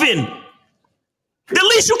starving, the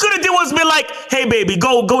least you could have done was be like, hey baby,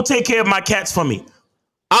 go take care of my cats for me.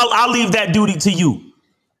 I'll leave that duty to you.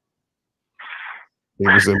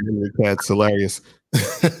 It was a million cats, hilarious.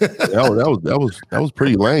 that was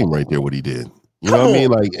pretty lame right there, what he did. You know what I mean?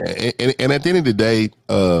 Like, and at the end of the day,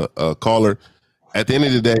 caller, at the end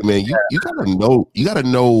of the day, man, you gotta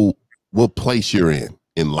know what place you're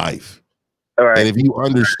in life. All right. And if you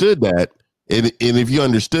understood that, and if you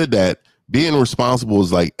understood that, being responsible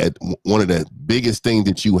is like one of the biggest things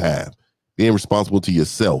that you have. Being responsible to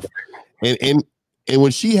yourself. And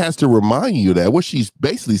when she has to remind you of that, what she's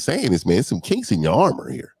basically saying is, man, some kinks in your armor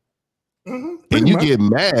here. Mm-hmm. And you got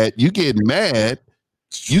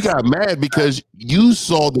mad because you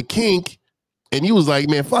saw the kink and you was like,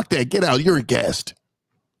 man, fuck that. Get out. You're a guest.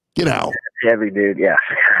 Get out. Heavy dude. Yeah.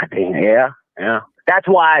 Yeah. That's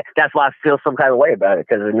why I feel some kind of way about it.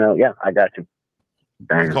 Because I got you.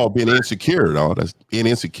 It's called being insecure, though. That's being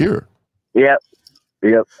insecure. Yep.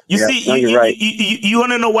 You see, you're right. You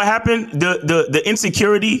want to know what happened? The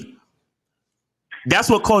insecurity. That's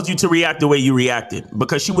what caused you to react the way you reacted,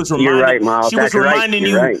 because she was reminding. You're right, Miles. She was reminding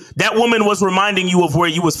you. Right. That woman was reminding you of where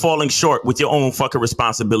you was falling short with your own fucking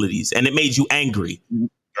responsibilities, and it made you angry.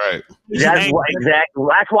 Right. That's exactly.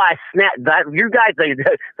 That's why I snapped. You guys,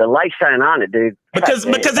 the light shine on it, dude. Because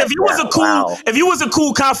if you was a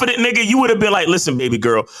cool, confident nigga, you would have been like, listen, baby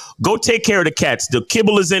girl, go take care of the cats. The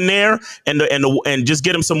kibble is in there, and just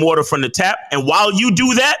get them some water from the tap. And while you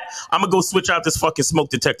do that, I'm gonna go switch out this fucking smoke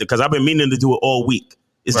detector because I've been meaning to do it all week.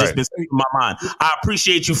 It's just been in my mind. I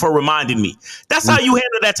appreciate you for reminding me. That's how you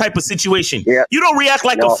handle that type of situation. Yeah. You don't react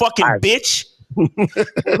like a fucking bitch. Let me say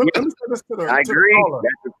this to the I agree.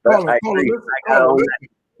 Caller,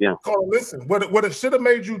 Caller, listen. What it should have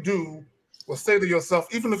made you do was say to yourself,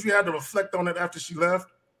 even if you had to reflect on it after she left,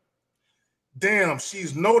 damn,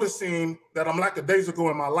 she's noticing that I'm lackadaisical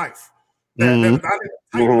in my life. That I didn't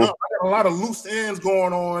tighten up. I got a lot of loose ends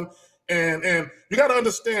going on. And you got to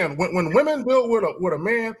understand, when women deal with a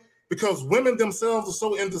man, because women themselves are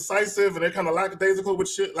so indecisive and they're kind of lackadaisical with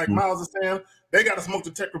shit, like Miles is saying, they got a smoke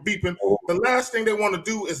detector beeping. The last thing they want to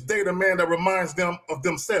do is date a man that reminds them of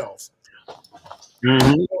themselves.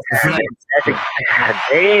 Damn.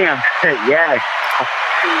 Yes.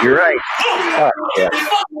 You're right.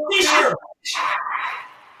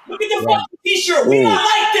 Look at the fucking t-shirt. We not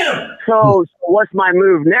like them. So what's my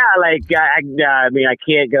move now? Like, I mean, I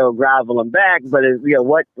can't go groveling back, but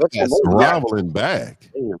what's the move? Groveling back?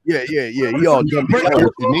 Yeah. Y'all you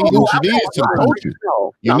need some coaching.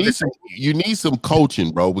 You need some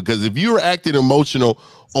coaching, bro. Because if you're acting emotional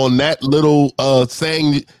on that little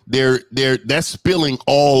saying, that's spilling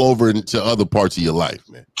all over into other parts of your life,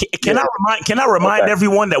 man. Can I remind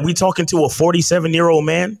everyone that we talking to a 47-year-old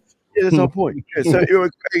man? Yeah, that's our point. Yeah, so,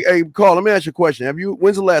 hey, Carl, let me ask you a question.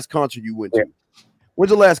 When's the last concert you went to?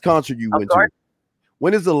 When's the last concert you went to?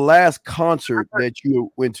 When is the last concert that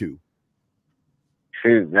you went to?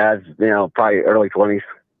 Shoot, that's probably early 20s.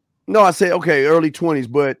 No, I say okay, early 20s.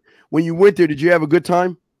 But when you went there, did you have a good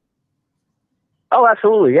time? Oh,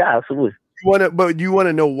 absolutely, yeah, absolutely. You want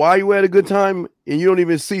to know why you had a good time, and you don't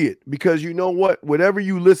even see it, because you know what? Whatever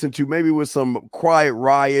you listen to, maybe with some Quiet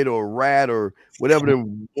Riot or Rat or whatever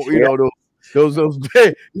them, those White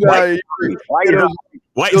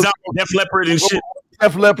Zombie, Def Leppard and shit,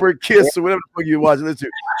 Def Leppard, Kiss, or whatever the fuck you watching. Listen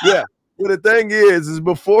to. Yeah. But the thing is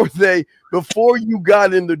before you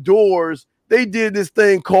got in the doors, they did this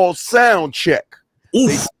thing called sound check. Oof.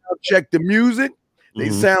 They sound check the music. They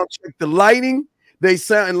sound check the lighting. They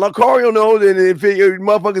sound, and Lucario knows that if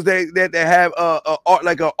motherfuckers that have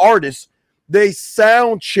like an artist, they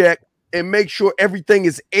sound check and make sure everything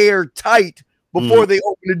is airtight before they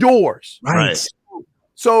open the doors. Right.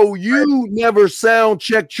 So you never sound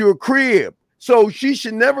checked your crib. So she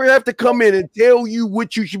should never have to come in and tell you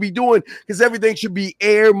what you should be doing, because everything should be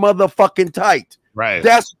air motherfucking tight. Right.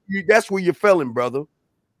 That's where you're feeling, brother.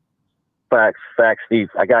 Facts, Steve.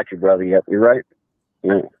 I got you, brother. Yep, you're right.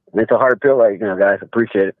 Yeah. It's a hard pill right now, guys.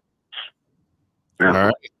 Appreciate it. Yeah. All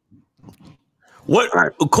right. What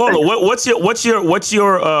caller? What's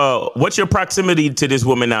your proximity to this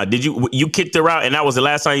woman now? Did you kicked her out and that was the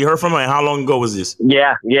last time you heard from her? And how long ago was this?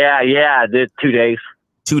 Yeah. 2 days.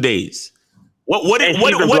 2 days. What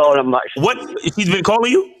she's been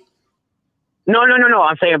calling you? No.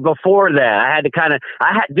 I'm saying before that,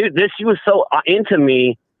 she was so into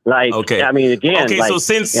me. Like, okay. I mean, again. Okay, like, so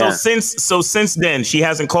since then, she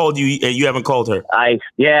hasn't called you and you haven't called her.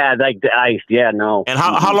 No. And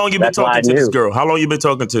how long you been talking to this girl? How long you been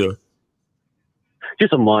talking to her?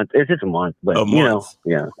 Just a month. It's just a month, but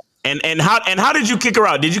yeah. And how did you kick her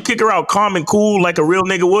out? Did you kick her out calm and cool like a real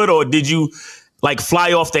nigga would, or did you like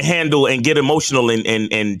fly off the handle and get emotional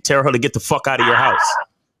and tell her to get the fuck out of your house?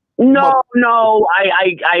 No. I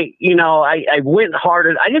went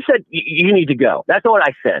harder. I just said you need to go. That's what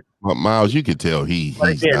I said. Well, Miles, you could tell he's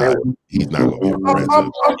not going to be aggressive.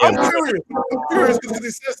 I'm curious because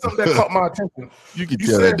he said something that caught my attention. You can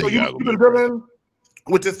tell that nigga. You've been dealing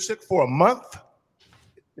with this chick for a month.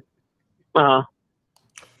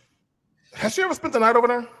 Has she ever spent the night over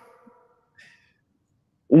there?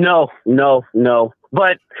 No.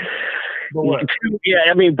 But yeah,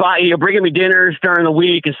 I mean, you're bringing me dinners during the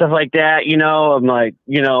week and stuff like that. I'm like,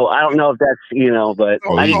 I don't know if that's, but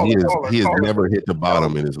he has never hit the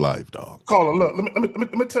bottom in his life, dog. Caller, look,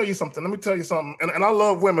 let me tell you something. And I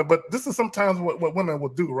love women, but this is sometimes what women will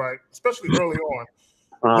do, right? Especially early on.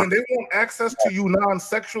 When they want access to you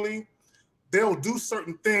non-sexually, they'll do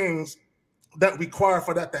certain things that require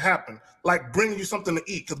for that to happen. Like bring you something to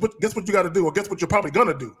eat. Because guess what you got to do, or guess what you're probably going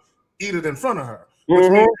to do? Eat it in front of her. Which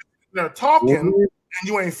means they're talking and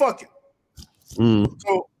you ain't fucking.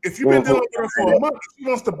 So if you've been dealing with her for a month, if she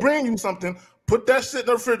wants to bring you something, put that shit in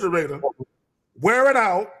the refrigerator, wear it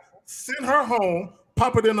out, send her home,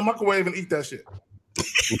 pop it in the microwave, and eat that shit.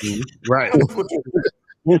 Right.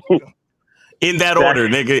 In that order,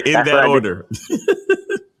 nigga. In that order.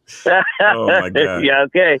 Oh my god. Yeah.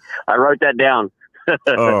 Okay. I wrote that down.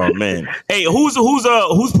 Oh man. Hey, who's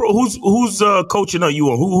coaching are you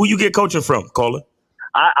on? Who you get coaching from, caller?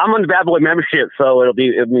 I'm on the Bad Boy membership, so it'll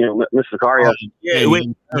be Mr. Sicario.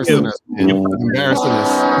 Embarrassing us.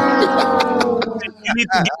 You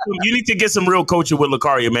need to get some real coaching with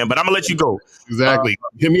Lucario, man. But I'm gonna let you go. Exactly.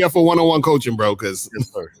 Hit me up for one-on-one coaching, bro. Because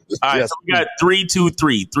all right, so we got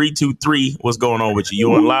 323. What's going on with you?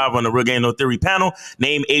 You on live on the Real Game No Theory panel.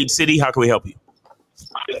 Name, age, city. How can we help you?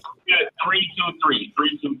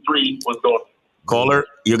 323. What's going on? Caller,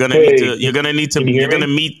 you're gonna need to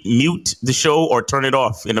mute the show or turn it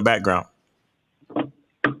off in the background.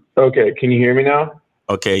 Okay, can you hear me now?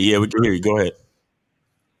 Okay, yeah, we can hear you. Go ahead.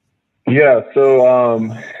 Yeah, so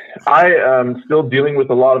I am still dealing with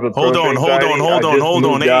a lot of approach anxiety. Hold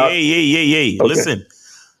on. Hey. Okay. Listen.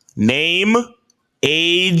 Name,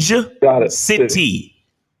 age, city.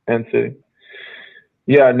 And city.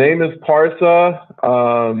 Yeah, name is Parsa,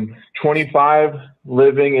 25,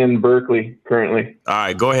 living in Berkeley currently. All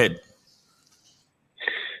right, go ahead.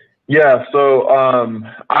 Yeah, so I'm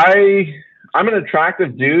an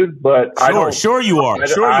attractive dude, but sure you are. I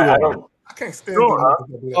can't stand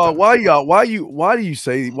it. Why do you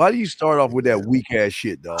start off with that weak ass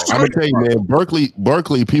shit, dog? I'm gonna tell you, man,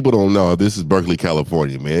 Berkeley, people don't know this is Berkeley,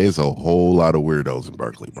 California, man. There's a whole lot of weirdos in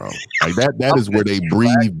Berkeley, bro. Like that is where they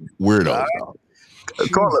breed weirdos, dog.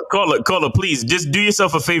 Caller, please just do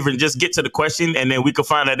yourself a favor and just get to the question, and then we can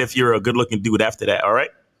find out if you're a good-looking dude after that. All right?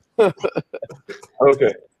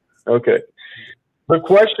 Okay. The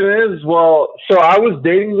question is, so I was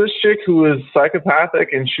dating this chick who was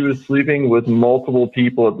psychopathic, and she was sleeping with multiple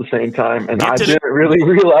people at the same time, and I didn't really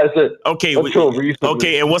realize it until recently.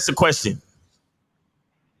 Okay, and what's the question?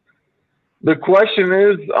 The question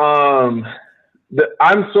is,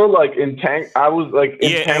 I'm so like entangled. I was like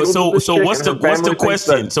entangled. Yeah. So what's the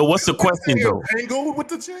question? So what's the question though? Entangled with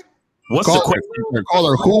the chick. What's the question?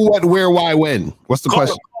 Caller, who, what, where, why, when? What's the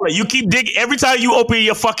question? You keep digging. Every time you open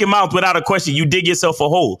your fucking mouth without a question, you dig yourself a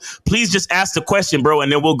hole. Please just ask the question, bro,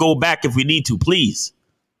 and then we'll go back if we need to. Please.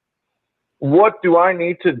 What do I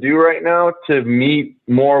need to do right now to meet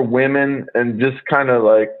more women and just kind of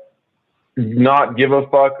like not give a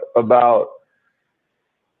fuck about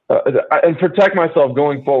and protect myself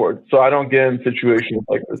going forward, so I don't get in situations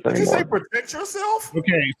like this anymore? Did you say protect yourself?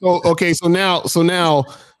 So now,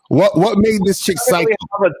 what made this chick psycho? I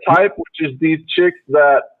have a type, which is these chicks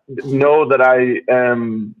that know that I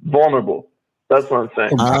am vulnerable. That's what I'm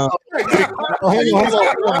saying. Hold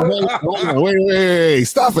on. Wait.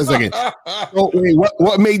 Stop for a second. Wait,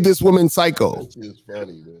 what made this woman psycho? It's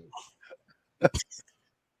funny, man.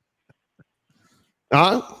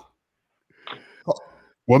 Huh?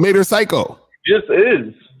 What made her psycho? Just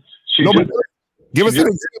is. Give us an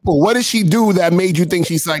example. What did she do that made you think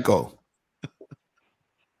she's psycho?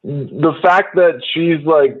 The fact that she's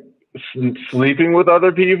like sleeping with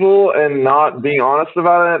other people and not being honest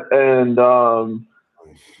about it, and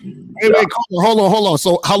wait, hold on.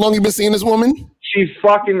 So how long you been seeing this woman? She's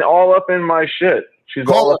fucking all up in my shit. She's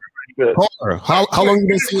all up in my shit. Call her. How long you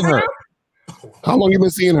been seeing her? How long you been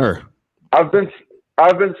seeing her? I've been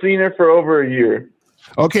seeing her for over a year.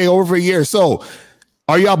 Okay, over a year. So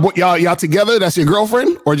are y'all together? That's your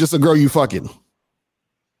girlfriend, or just a girl you fucking?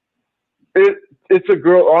 It's a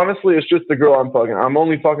girl. Honestly, it's just the girl I'm fucking. I'm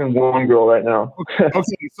only fucking one girl right now.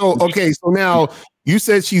 Okay. So now you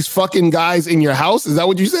said she's fucking guys in your house. Is that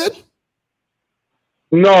what you said?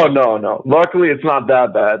 No. Luckily, it's not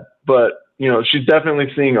that bad. But she's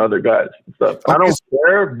definitely seeing other guys and stuff. Okay. I don't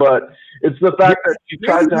care, but it's the fact that she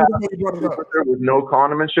tried to have with no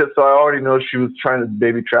condom and shit. So I already know she was trying to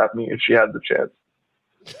baby trap me if she had the chance.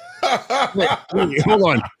 Wait, hold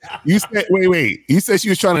on. You said wait. You said she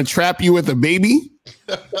was trying to trap you with a baby?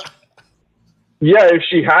 Yeah, if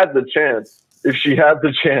she had the chance. She would have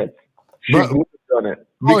done it.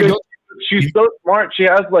 Because she's so smart. She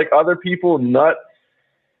has like other people nut.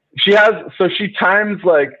 She times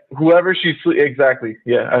like whoever exactly.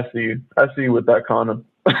 Yeah, I see you with that condom.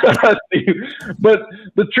 I see you. But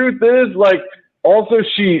the truth is, like, also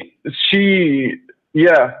she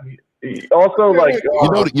also, like,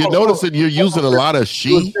 you're noticing you're using a lot of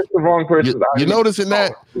she. The wrong person. You're noticing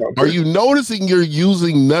that? Are you noticing you're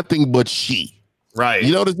using nothing but she? Right.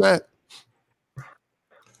 You notice that?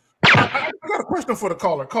 I got a question for the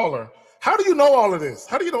caller. Caller, how do you know all of this?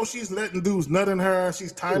 How do you know she's letting dudes nut in her?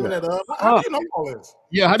 She's timing it up. How do you know all this?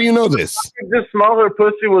 Yeah, how do you know this? I could just smell her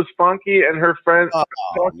pussy was funky, and her friend,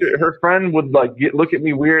 her friend would like look at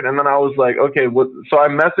me weird, and then I was like, okay, what? So I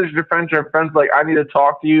messaged her friend. Her friend's like, I need to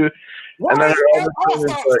talk to you. What? And then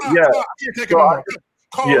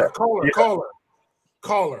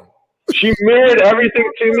Caller. She mirrored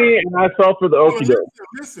everything to me, and I fell for the okie doke.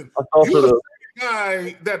 Listen, I fell for the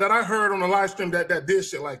guy that I heard on the live stream that did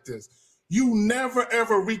shit like this. You never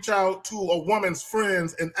ever reach out to a woman's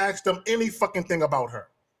friends and ask them any fucking thing about her.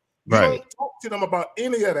 You don't talk to them about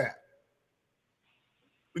any of that.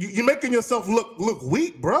 You're making yourself look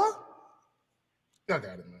weak, bruh. I got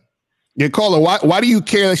it, man. Yeah, caller, why do you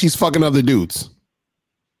care that she's fucking other dudes?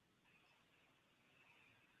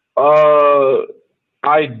 I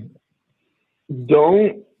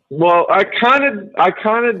don't. Well, I kind of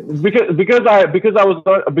because I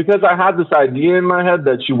had this idea in my head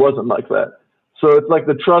that she wasn't like that. So it's like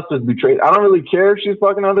the trust is betrayed. I don't really care if she's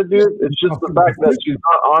fucking other dudes. It's just the fact that she's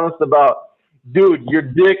not honest about, dude, your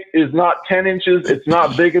dick is not 10 inches. It's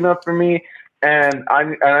not big enough for me. And I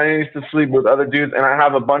need to sleep with other dudes, and I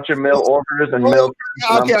have a bunch of mail orders and mail.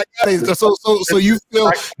 Okay, I got it. So you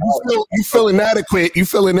feel inadequate. You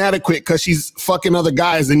feel inadequate because she's fucking other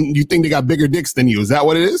guys, and you think they got bigger dicks than you. Is that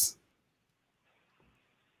what it is?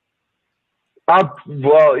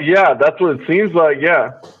 Well, yeah, that's what it seems like.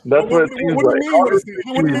 Yeah, that's what it seems like. What do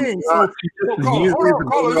you mean?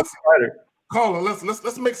 Caller,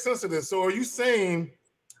 let's make sense of this. So, are you saying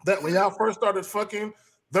that when y'all first started fucking,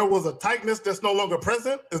 there was a tightness that's no longer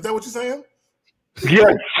present? Is that what you're saying?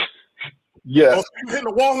 Yes. Yes. Oh, so you hitting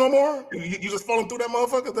the wall no more? You just falling through that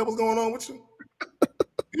motherfucker? Is that what's going on with you?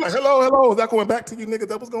 You're like, hello. Is that going back to you, nigga?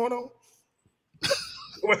 That what's going on?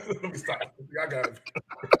 Let me stop. I got it.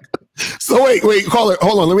 So wait, caller,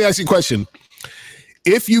 hold on. Let me ask you a question.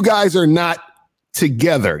 If you guys are not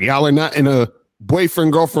together, y'all are not in a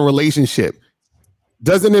boyfriend-girlfriend relationship,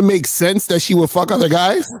 doesn't it make sense that she would fuck other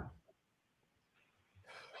guys?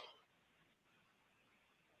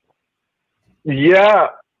 Yeah.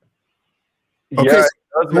 Okay, yeah, it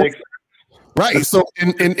does make sense. Right. So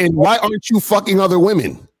and why aren't you fucking other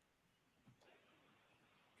women?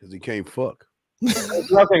 Because he can't fuck.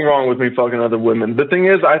 There's nothing wrong with me fucking other women. The thing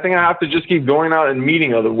is, I think I have to just keep going out and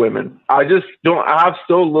meeting other women. I just don't. I have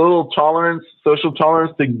so little social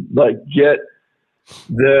tolerance to like get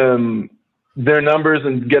them their numbers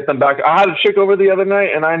and get them back. I had a chick over the other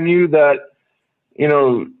night, and I knew that,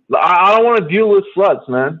 I don't want to deal with sluts,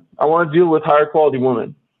 man. I want to deal with higher quality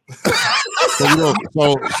women.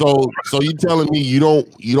 So you telling me you don't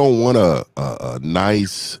want a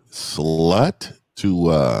nice slut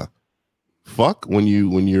to fuck when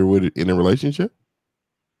you're in a relationship?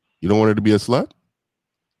 You don't want her to be a slut?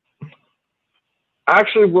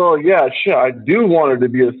 Actually, well, yeah, shit, I do want her to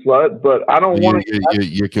be a slut, but I don't want to.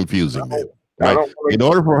 You're confusing, man. Right? In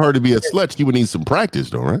order for her to be a slut, she would need some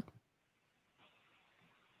practice, though, right?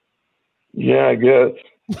 Yeah, I guess.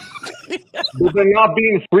 But they're not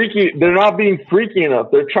being freaky. They're not being freaky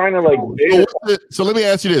enough. They're trying to like. So let me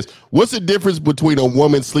ask you this: what's the difference between a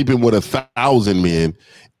woman sleeping with 1,000 men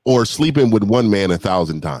or sleeping with one man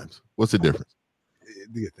 1,000 times? What's the difference?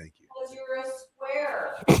 Thank you. Because you're a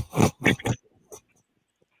square.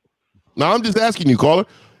 No, I'm just asking you, caller.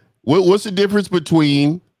 What's the difference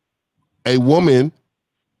between a woman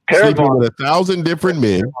sleeping with 1,000 different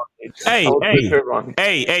men? Hey,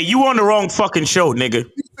 you on the wrong fucking show, nigga.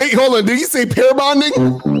 Hey, hold on. Did you say pair bonding?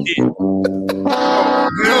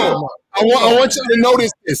 No. I want you to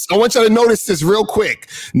notice this. I want you to notice this real quick.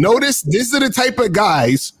 Notice these are the type of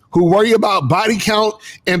guys who worry about body count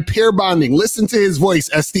and pair bonding. Listen to his voice,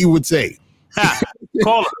 as Steve would say.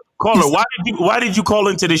 Caller, why did you call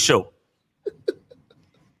into this show?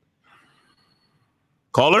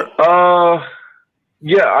 Caller?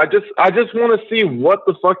 Yeah, I just want to see what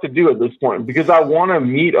the fuck to do at this point, because I want to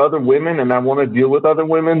meet other women and I want to deal with other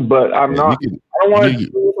women, but I don't want to deal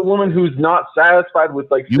with a woman who's not satisfied with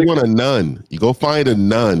like. You want a nun? You go find a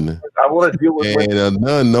nun. I want to deal with. And a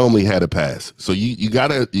nun normally had a pass, so you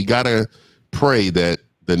gotta pray that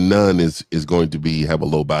the nun is going to have a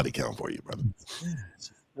low body count for you, brother.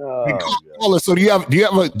 So do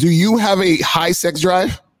you have a high sex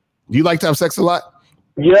drive? Do you like to have sex a lot?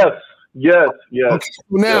 Yes. Okay,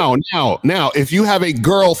 now, if you have a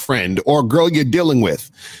girlfriend or a girl you're dealing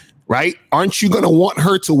with, right? Aren't you going to want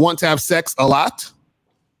her to want to have sex a lot?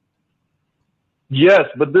 Yes,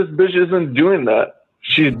 but this bitch isn't doing that.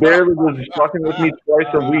 She's barely was fucking with me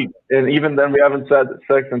twice a week, and even then we haven't had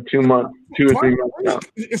sex in 2 months, 2 or 3 months now.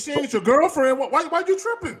 If she ain't your girlfriend, why you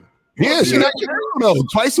tripping? Yeah, she's not your girl though.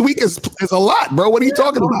 Twice a week is a lot, bro. What are you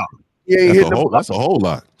talking about? That's a whole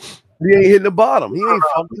lot. He ain't hitting the bottom. He ain't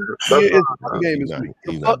fucking. His game is weak.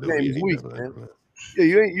 The fuck game is weak, man. Yeah,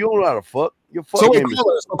 you don't know how to fuck. Your fuck game is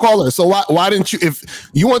weak. Caller. So why didn't you? If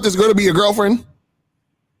you want this girl to be your girlfriend,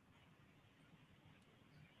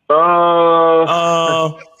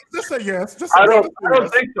 just say yes. I don't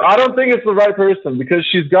think so. I don't think it's the right person because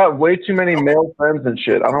she's got way too many male friends and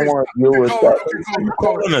shit. I don't want to deal with that.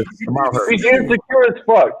 She's insecure as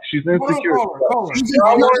fuck. She's insecure.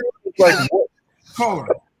 Caller.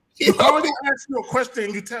 You already asked you a question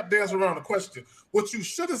and you tap dance around the question. What you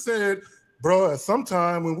should have said, bro, at some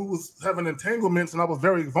time when we was having entanglements and I was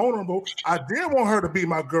very vulnerable, I did want her to be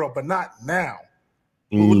my girl, but not now.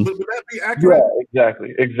 Would that be accurate? Yeah,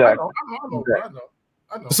 exactly. I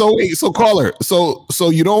know. So caller. So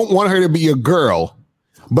you don't want her to be your girl,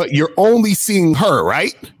 but you're only seeing her,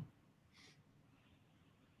 right?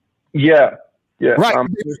 Yeah. Right. I'm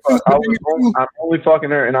only fucking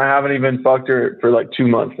her, and I haven't even fucked her for like 2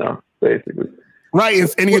 months now, basically. Right,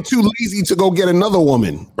 and you're too lazy to go get another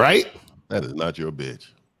woman, right? That is not your bitch.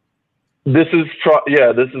 This is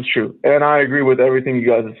true, and I agree with everything you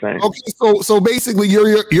guys are saying. Okay, so basically,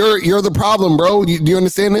 you're the problem, bro. Do you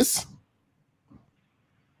understand this?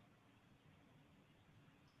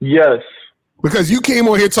 Yes. Because you came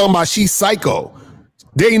on here talking about she's psycho.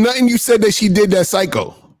 There ain't nothing you said that she did that's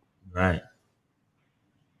psycho. Right.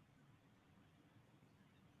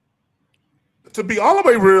 To be all the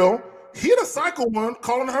way real, he the psycho one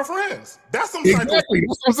calling her friends. That's some psycho. Exactly. That's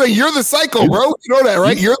what I'm saying. You're the psycho, bro. You know that,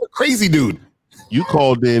 right? You're the crazy dude. You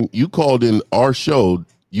called in our show.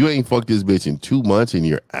 You ain't fucked this bitch in 2 months, and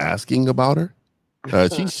you're asking about her.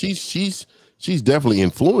 She's definitely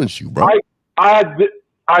influenced you, bro. I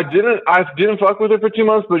didn't fuck with her for 2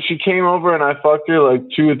 months, but she came over and I fucked her like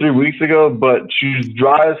 2 or 3 weeks ago. But she's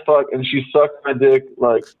dry as fuck, and she sucked my dick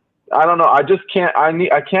like. I don't know. I just can't.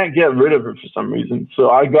 I can't get rid of her for some reason. So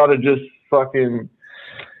I gotta just fucking.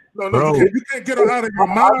 No. You can't get her out of your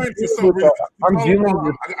mind for some reason. I'm dealing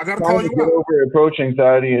with. I gotta call you out. Get over approach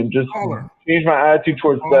anxiety and just change my attitude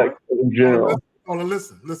towards sex in general.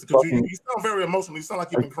 Listen, because you sound very emotional. You sound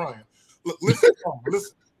like you've been crying. Look, listen.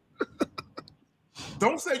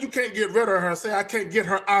 Don't say you can't get rid of her. Say I can't get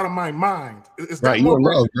her out of my mind. Is right. You in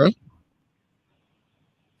love, bro.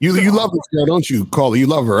 You love this girl, don't you, Caller? You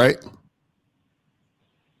love her, right?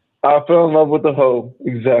 I fell in love with the hoe.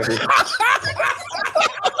 Exactly.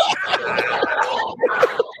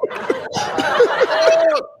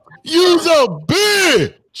 You's a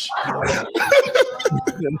bitch.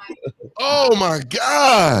 Oh my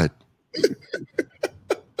God.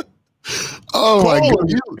 Oh my God.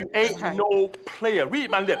 You ain't no player. Read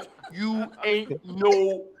my lips. You ain't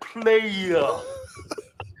no player.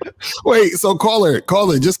 Wait, so caller,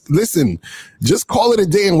 just listen. Just call it a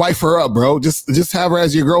day and wife her up, bro. Just have her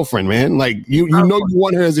as your girlfriend, man. Like you know you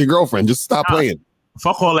want her as your girlfriend. Just stop playing.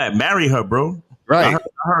 Fuck all that. Marry her, bro. Right.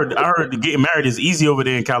 I heard getting married is easy over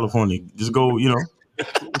there in California. Just go, It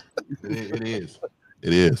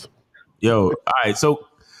is. Yo, all right. So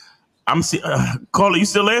I'm Caller, you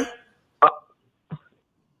still there? All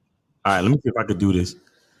right, let me see if I could do this.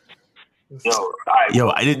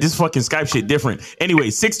 Yo, this fucking Skype shit different. Anyway,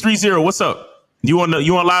 630, what's up? You on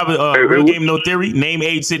live Real Game No Theory? Name,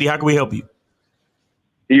 age, city. How can we help you?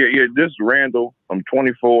 Yeah. This is Randall. I'm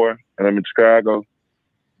 24 and I'm in Chicago.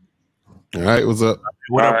 All right, what's up?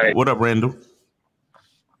 What up, Randall?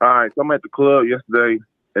 All right, so I'm at the club yesterday,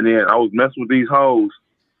 and then I was messing with these hoes,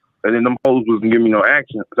 and then them hoes wasn't giving me no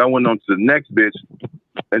action. So I went on to the next bitch,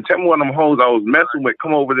 and tell me one of them hoes I was messing with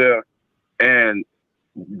come over there and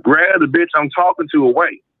grab the bitch I'm talking to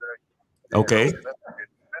away. Okay.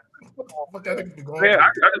 Man, I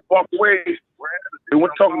just walked away and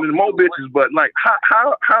went talking to the more bitches, but like,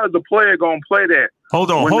 how is the player gonna play that? Hold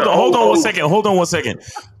on one second.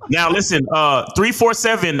 Now listen,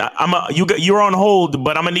 347. You're on hold,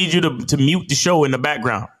 but I'm gonna need you to mute the show in the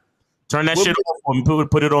background. Turn that shit off and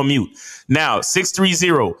put it on mute. Now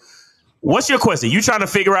 630. What's your question? You trying to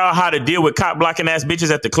figure out how to deal with cop blocking ass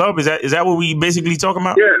bitches at the club? Is that what we basically talking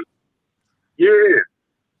about? Yeah.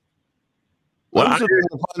 Well, I'm just trying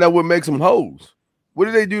to find out what makes them hoes. What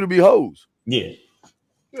do they do to be hoes? Yeah,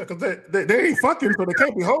 because they ain't fucking, so they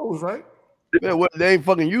can't be hoes, right? Yeah, well, they ain't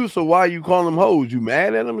fucking you, so why are you calling them hoes? You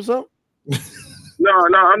mad at them or something? No,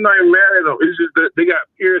 I'm not even mad at them. It's just that they got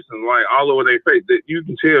piercings like all over their face. That you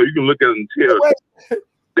can tell. You can look at them and tell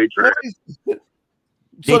they trash.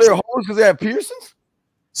 So they're hoes because they have piercings?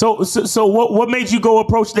 So what made you go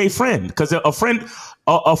approach their friend? Because a friend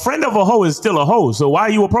of a hoe is still a hoe. So why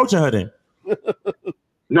are you approaching her then?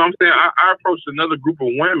 No, I'm saying I approached another group of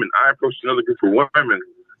women.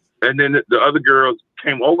 And then the other girls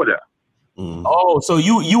came over there. Oh, so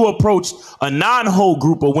you approached a non-hoe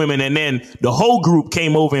group of women, and then the whole group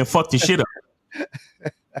came over and fucked the shit up.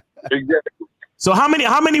 Exactly. So how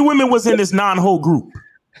many women was in this non-hoe group?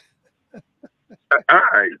 All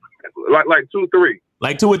right, like 2 or 3.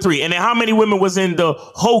 Like 2 or 3, and then how many women was in the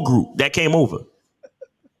whole group that came over?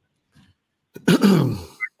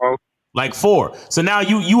 Like 4. So now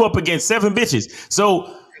you up against 7 bitches. So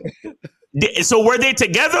were they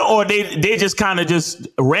together, or they just kind of just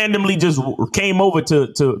randomly just came over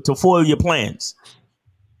to foil your plans?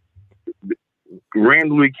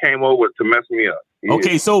 Randomly came over to mess me up. Yeah.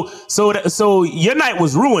 Okay, so your night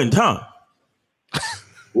was ruined, huh?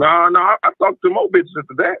 No, I talked to more bitches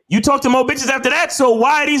after that. You talked to more bitches after that? So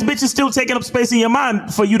why are these bitches still taking up space in your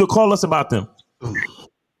mind for you to call us about them?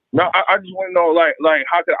 No, I just want to know, like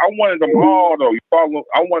how could I wanted them all though? You follow?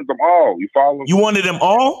 I wanted them all. You follow? You wanted them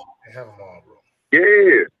all? I have them all, bro.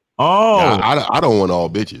 Yeah. Oh, I don't want all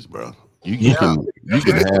bitches, bro. You can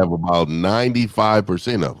have about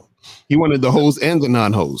 95% of them. He wanted the hoes and the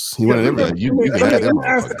non-hoes. He wanted everything. Let me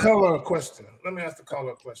ask the caller a question.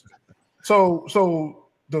 So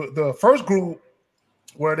the first group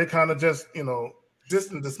where they kind of just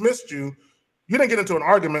dismissed you, you didn't get into an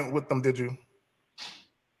argument with them, did you?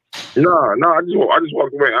 No, I just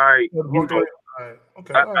walked away. I offered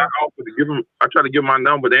to give them. I tried to give my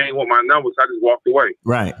number. They ain't want my number, so I just walked away.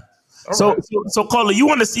 Right. So caller, you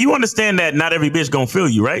understand that not every bitch gonna feel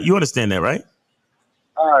you, right? You understand that, right?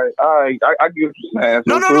 All right. I get what you're saying.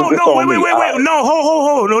 No, wait. No,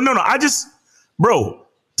 hold. No. Bro,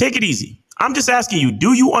 take it easy. I'm just asking you,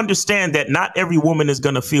 do you understand that not every woman is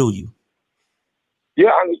gonna feel you? Yeah,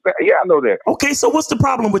 I understand. Yeah, I know that. Okay, so what's the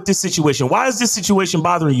problem with this situation? Why is this situation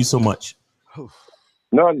bothering you so much?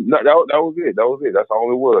 No, that was it. That's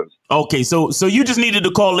all it was. Okay, so you just needed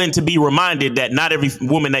to call in to be reminded that not every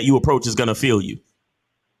woman that you approach is gonna feel you.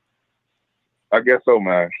 I guess so,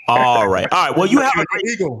 man. All right. Well, you have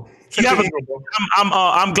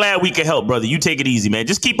I'm glad we can help, brother. You take it easy, man.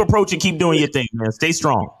 Just keep approaching, keep doing your thing, man. Stay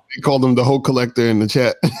strong. They called him the hoe collector in the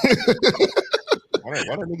chat. Why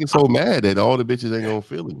that nigga so mad that all the bitches ain't gonna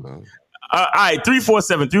feel him, man? All right,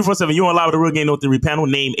 347. You on live with the Real Game No Theory panel.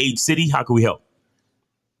 Name, age, city. How can we help?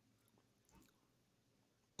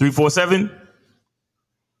 347.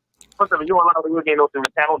 You on live with the Real Game No Theory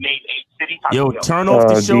panel. Name, age, city. Yo, turn off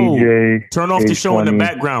the show. DJ, turn off the show in the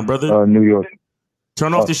background, brother. New York.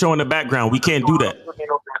 Turn off the show in the background. We can't do that.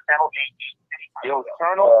 Yo,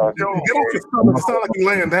 turn off the show. Get off your stomach. It sounds like you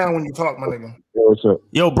laying down when you talk, my nigga. Yo, what's up?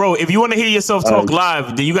 Yo, bro, if you want to hear yourself talk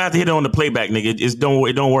live, then you got to hit it on the playback, nigga. It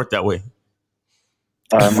don't work that way.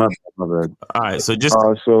 All right, my bad. All right, so just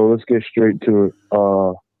so let's get straight to it.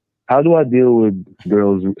 How do I deal with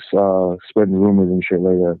girls spreading rumors and shit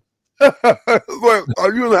like that? Wait,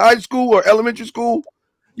 are you in high school or elementary school?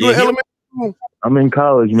 Elementary school? I'm in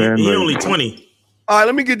college, man. You're only 20. All right,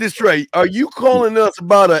 let me get this straight. Are you calling us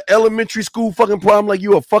about an elementary school fucking problem like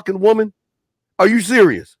you a fucking woman? Are you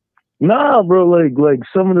serious? Nah, bro. Like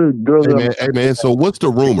some of the girls. Hey man. So what's the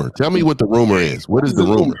rumor? Tell me what the rumor is. What is the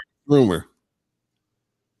rumor? Rumor.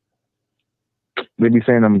 They be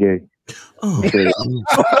saying I'm gay. Oh. Okay.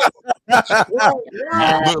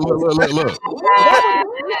 Look.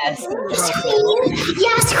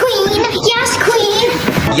 Yes, queen. Yes, queen.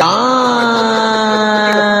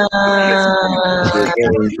 You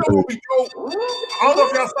know what we do? I don't know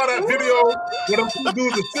if y'all saw that video where them two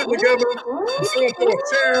dudes are sitting together and someone throw a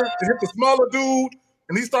chair and hit the smaller dude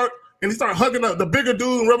and he start hugging the bigger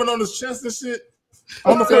dude and rubbing on his chest and shit. I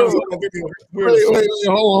don't know if y'all saw that video. Wait,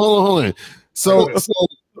 hold on. So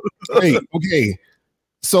hey, okay.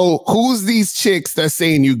 So who's these chicks that's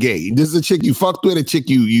saying you gay? This is a chick you fucked with, a chick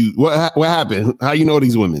you what happened? How you know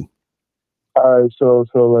these women? All right, so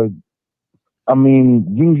like, I mean,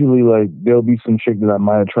 usually like there'll be some chick that I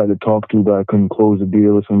might have tried to talk to, but I couldn't close a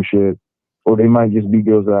deal or some shit, or they might just be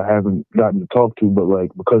girls that I haven't gotten to talk to, but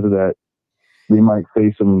like because of that, they might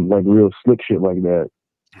say some like real slick shit like that.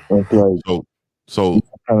 And it's like so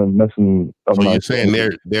kind of messing up. So you're saying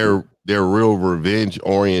they're real revenge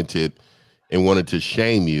oriented and wanted to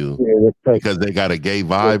shame you because they got a gay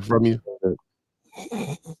vibe from you.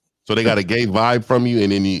 So they got a gay vibe from you,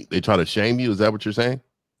 and then they try to shame you. Is that what you're saying?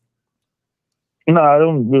 No, I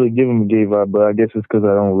don't really give them a gay vibe, but I guess it's because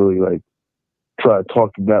I don't really like try to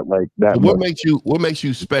talk to that like that. So what makes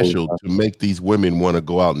you special to make these women want to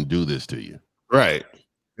go out and do this to you? Right.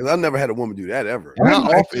 Because I never had a woman do that ever. How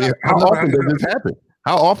often does this happen?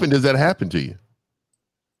 How often does that happen to you?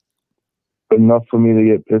 Enough for me to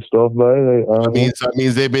get pissed off by it. That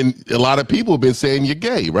means a lot of people have been saying you're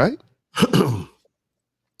gay, right?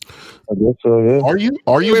 I guess so, yeah. Are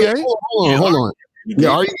you gay? Hold on. Yeah,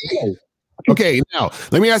 are you gay? Okay, now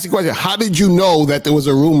let me ask you a question. How did you know that there was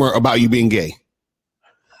a rumor about you being gay?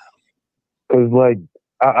 Because like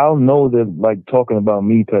I'll know that like talking about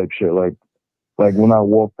me type shit. Like when I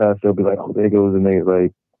walk past, they'll be like, "Oh, there goes a nigga."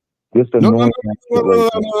 Like just annoying.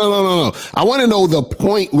 No. I want to know the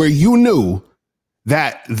point where you knew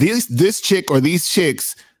that this chick or these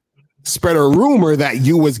chicks spread a rumor that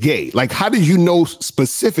you was gay. Like, how did you know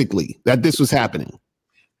specifically that this was happening?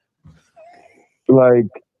 Like,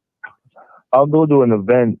 I'll go to an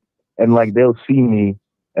event and like they'll see me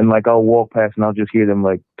and like I'll walk past and I'll just hear them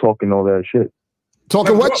like talking all that shit.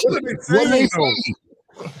 Talking what? What they say?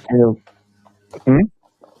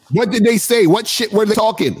 What did they say? What shit were they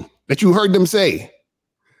talking that you heard them say?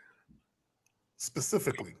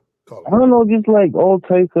 Specifically. I don't know, just like all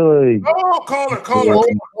types of like. Oh, caller.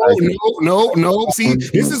 No. See,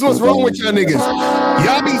 this is what's wrong with y'all niggas.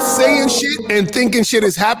 Y'all be saying shit and thinking shit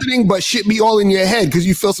is happening, but shit be all in your head because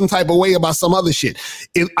you feel some type of way about some other shit.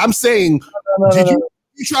 I'm saying, did you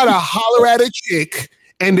try to holler at a chick?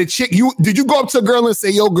 And the chick, did you go up to a girl and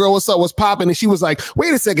say, "Yo, girl, what's up? What's popping?" And she was like,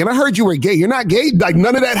 "Wait a second, I heard you were gay. You're not gay." Like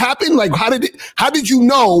none of that happened. Like how did you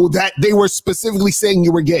know that they were specifically saying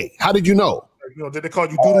you were gay? How did you know? You know, did they call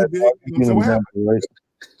you doodle dick? You know what happened? Right?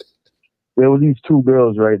 There were these two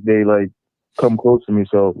girls, right? They like come close to me,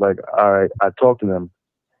 so like, all right, I talk to them,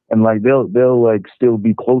 and like they'll like still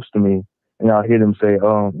be close to me, and I'll hear them say,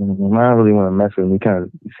 "Oh, I don't really want to mess with him.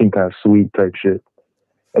 You seem kind of sweet type shit."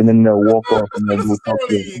 And then they'll walk off and they'll go talk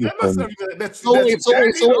to them. So wait.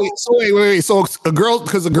 So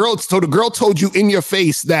the girl told you in your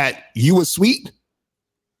face that you were sweet?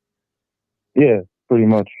 Yeah, pretty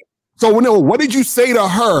much. So what did you say to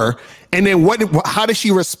her? And then how did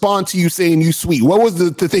she respond to you saying you sweet? What was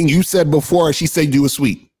the thing you said before she said you were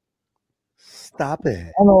sweet? Stop it.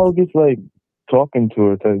 I don't know, just like talking to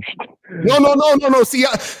her type shit. No. See,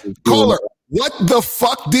 caller, what the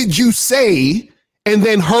fuck did you say? And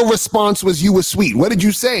then her response was you were sweet. What did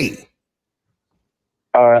you say?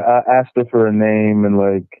 I asked her for a name and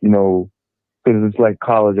like, you know, because it's like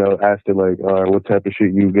college, I asked her like, all right, what type of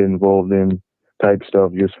shit you get involved in type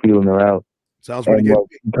stuff, just feeling her out. Sounds pretty good.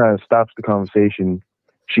 She kind of stops the conversation.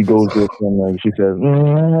 She goes to it and like, she says, I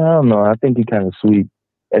don't know, I think he kind of sweet.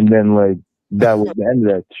 And then like, that was the end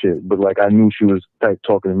of that shit. But like, I knew she was like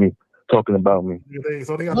talking about me.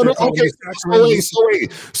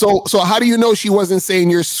 So how do you know she wasn't saying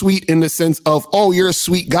you're sweet in the sense of, oh, you're a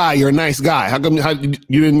sweet guy, you're a nice guy? How come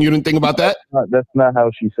you didn't think about that? That's not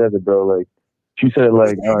how she said it, bro. Like she said it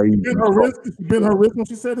like she been her wrist when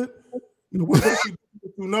she said it. You know, what she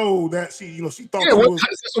to know that she thought that's what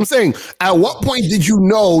I'm saying. At what point did you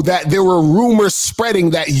know that there were rumors spreading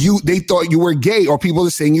that they thought you were gay or people are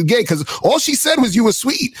saying you gay? Because all she said was you were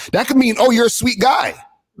sweet. That could mean, oh, you're a sweet guy.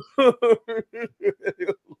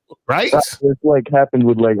 Right? It's like happened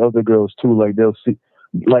with like other girls too. Like they'll see,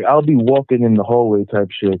 like I'll be walking in the hallway type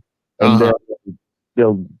shit, and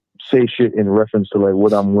they'll say shit in reference to like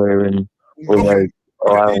what I'm wearing or like,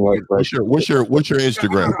 oh, I don't like. What's your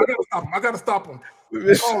Instagram? I gotta stop him.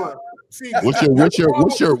 See, What's your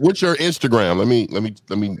Instagram?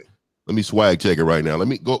 Let me swag check it right now. Let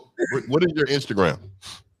me go. What is your Instagram?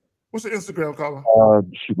 What's your Instagram, Colin?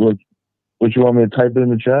 What you want me to type it in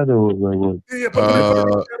the chat or like what?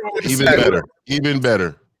 Even better. Even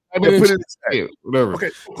better. Put it in the chat. Whatever. Okay,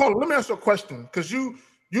 Colin, let me ask you a question because you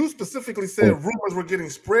specifically said rumors were getting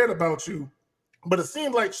spread about you, but it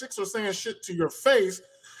seemed like chicks are saying shit to your face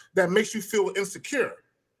that makes you feel insecure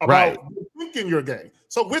about thinking you're gay.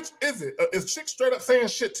 So which is it? Is chicks straight up saying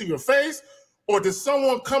shit to your face, or does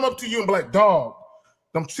someone come up to you and be like, "Dog,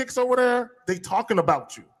 them chicks over there, they talking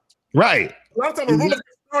about you"? Right. A lot of times when rumors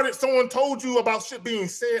started, someone told you about shit being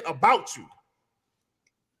said about you.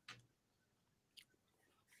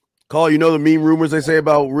 Call, you know the meme rumors they say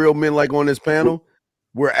about real men like on this panel?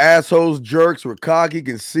 We're assholes, jerks, we're cocky,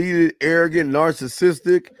 conceited, arrogant,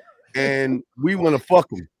 narcissistic, and we want to fuck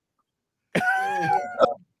them.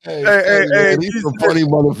 Hey, these some funny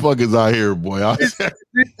motherfuckers out here, boy.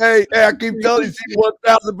 Hey, I keep telling you,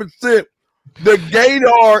 1000%. The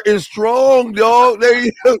gaydar is strong, dog.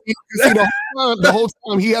 The whole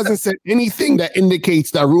time he hasn't said anything that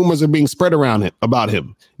indicates that rumors are being spread around about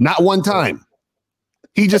him. Not one time.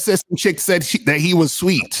 He just said some chick said that he was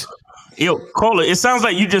sweet. Yo, Cola, it sounds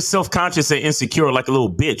like you just self-conscious and insecure like a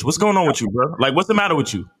little bitch. What's going on with you, bro? Like, what's the matter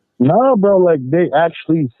with you? No, bro, like they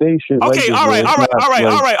actually say shit. Okay, like all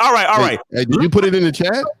right. Hey, did you put it in the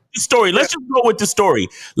chat? The story. Let's just go with the story.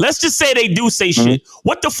 Let's just say they do say shit.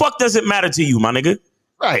 What the fuck does it matter to you, my nigga?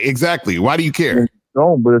 Right, exactly. Why do you care?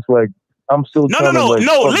 No, but it's like I'm still No.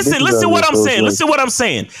 Listen what I'm saying. Listen what I'm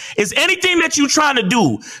saying. Is anything that you trying to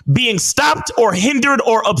do being stopped or hindered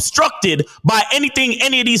or obstructed by anything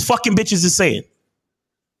any of these fucking bitches is saying?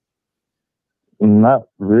 Not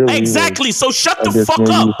really. Exactly. So shut the fuck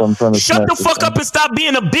up. Shut the fuck up and stop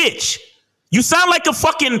being a bitch. You sound like a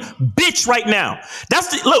fucking bitch right now.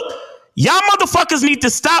 Look, y'all motherfuckers need to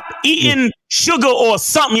stop eating sugar or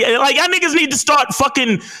something. Like y'all niggas need to start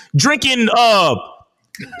fucking drinking cider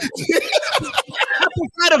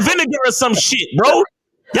vinegar or some shit, bro.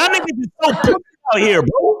 Y'all niggas is so pussy out here,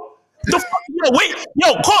 bro. The fuck,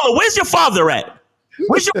 yo, caller, where's your father at?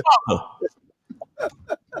 Where's your father?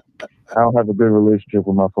 I don't have a good relationship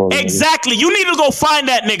with my father. Exactly. You need to go find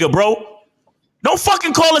that nigga, bro. Don't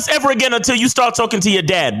fucking call us ever again until you start talking to your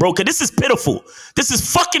dad, bro. Cause this is pitiful. This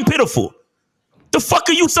is fucking pitiful. The fuck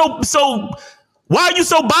are you so? Why are you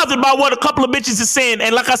so bothered by what a couple of bitches is saying?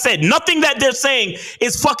 And like I said, nothing that they're saying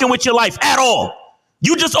is fucking with your life at all.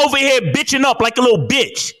 You just over here bitching up like a little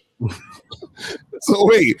bitch. So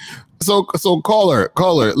wait, so caller,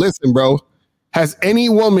 listen, bro. Has any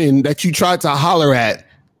woman that you tried to holler at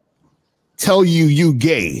tell you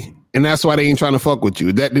gay, and that's why they ain't trying to fuck with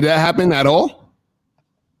you? Did that happen at all?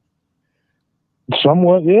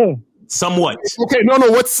 Somewhat, yeah. Somewhat. Okay, no.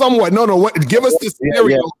 What's somewhat? No. What? Give us the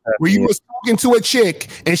scenario where you was talking to a chick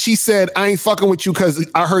and she said, "I ain't fucking with you because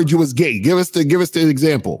I heard you was gay." Give us the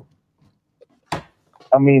example.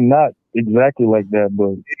 I mean, not exactly like that,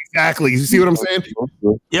 but exactly. You see what I'm saying?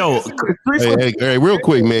 Yo, hey, real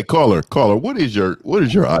quick, man. Caller. What is your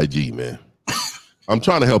IG, man? I'm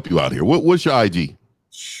trying to help you out here. What's your IG?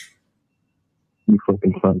 You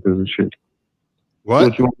fucking cunt piece of shit.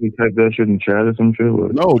 What? You want me to type that shit in chat or some shit?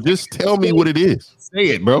 What? No, just tell me what it is. Say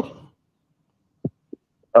it, bro.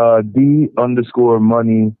 D_money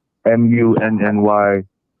MUNNY _1.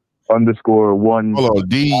 Hold on.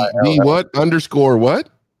 D what? Underscore what?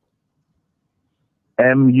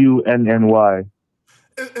 MUNNY.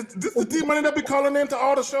 Is this the D Money that be calling into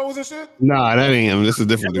all the shows and shit? Nah, that ain't him. This is a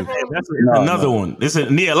different dude. That's another one.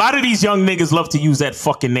 A lot of these young niggas love to use that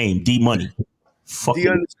fucking name, D Money.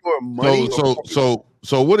 D_money.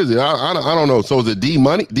 So what is it? I don't know. So is it D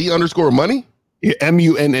money? D_money? Yeah,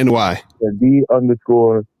 MUNNY. D_MUNNY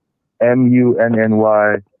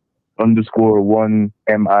 _1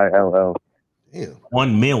 MILL. Yeah.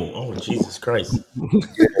 1 mil. Oh, Jesus Christ.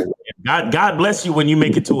 God bless you when you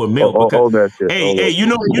make it to a mil. Hey, you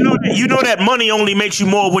know that money only makes you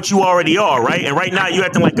more of what you already are, right? And right now you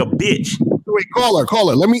acting like a bitch. Wait,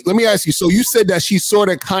 caller. Let me ask you. So you said that she sort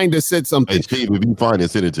of kind of said something. Hey, Steve, if you find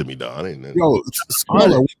it, send it to me, dog. Yo,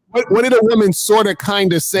 caller, what did a woman sort of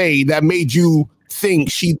kind of say that made you think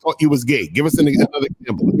she thought you was gay? Give us another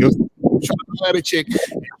example. Trying to let a chick.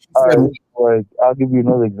 Like, I'll give you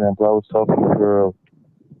another example. I was talking to a girl,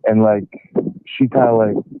 and like she kind of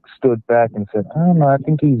like stood back and said, "I don't know. I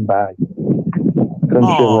think he's bi." Some shit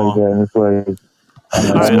like that. And it's like.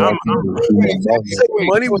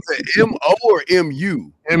 Money was an MO or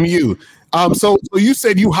MU? MU. So you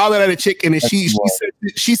said you hollered at a chick, and she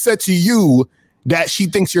said to you that she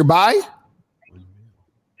thinks you're bi?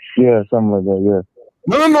 Yeah, something like that. Yeah.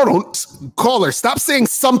 No. Caller, stop saying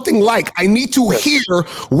something like. I need to hear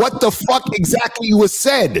what the fuck exactly was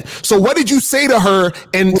said. So what did you say to her?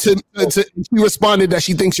 And she responded that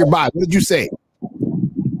she thinks you're bi. What did you say?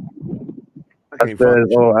 I said,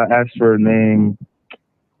 I asked for her name.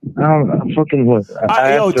 I fucking what?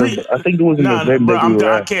 I think it was an event that we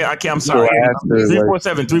were at. I can't. I'm sorry.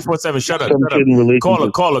 347. Shut up.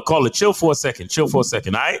 Caller. Chill for a second.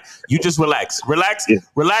 All right. You just relax.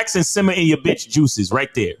 Relax and simmer in your bitch juices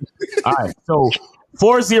right there. All right. So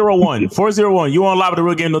 401. You on live with the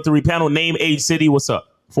Real Game No 3 panel. Name, age, city. What's up?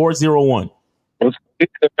 401.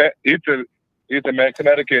 It's man,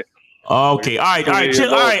 Connecticut. Okay. All right.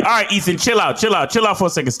 Chill. All right, Ethan. Chill out for a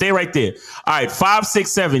second. Stay right there. All right.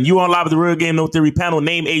 567. You on live with the Real Game No Theory panel.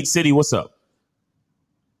 Name, age, city. What's up?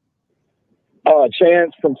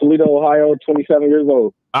 Chance from Toledo, Ohio. 27 years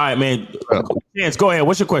old. All right, man. Chance, go ahead.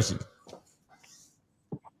 What's your question?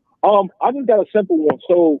 I just got a simple one.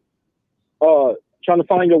 So, trying to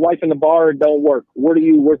find your wife in the bar don't work.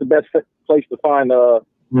 Where's the best place to find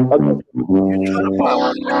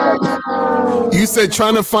You said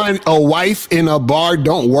trying to find a wife in a bar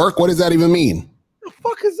don't work. What does that even mean? The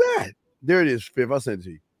fuck is that? There it is, Fifth. I'll send it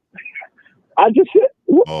to you. I just said.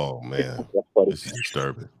 Oh man, this is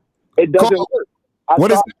disturbing. It doesn't work. I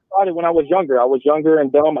tried it when I was younger. I was younger and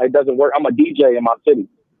dumb. It doesn't work. I'm a DJ in my city,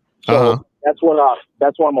 so that's when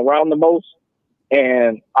I'm around the most.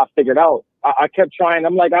 And I figured out. I kept trying.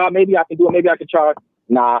 I'm like, maybe I can do it. Maybe I can try.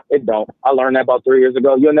 Nah, it don't. I learned that about 3 years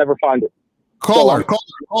ago. You'll never find it. Caller.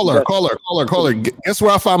 Guess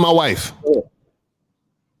where I found my wife?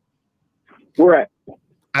 Where at?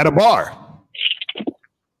 At a bar.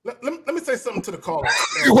 Let me say something to the caller.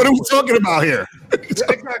 What are we talking about here?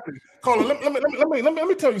 Exactly. Caller, let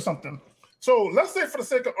me tell you something. So let's say for the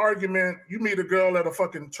sake of argument, you meet a girl at a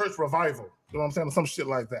fucking church revival. You know what I'm saying? Or some shit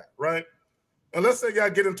like that, right? And let's say y'all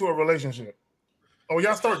get into a relationship. Or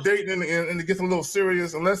y'all start dating and it gets a little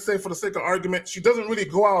serious. And let's say for the sake of argument, she doesn't really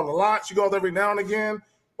go out a lot. She goes every now and again.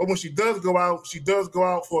 But when she does go out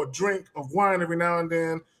for a drink of wine every now and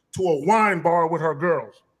then to a wine bar with her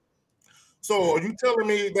girls. So are you telling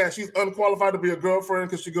me that she's unqualified to be a girlfriend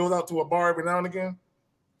because she goes out to a bar every now and again?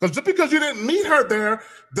 Because just because you didn't meet her there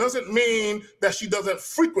doesn't mean that she doesn't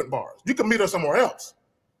frequent bars. You can meet her somewhere else.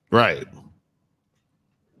 Right.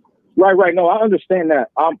 Right. No, I understand that.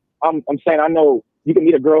 I'm saying I know you can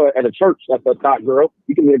meet a girl at a church that's a thought girl.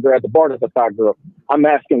 You can meet a girl at the bar that's a thought girl. I'm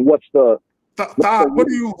asking what's the thought? What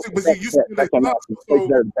do you?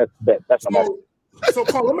 So,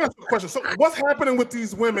 Paul, let me ask you a question. So, what's happening with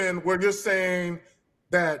these women where you're saying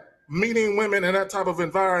that meeting women in that type of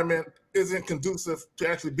environment isn't conducive to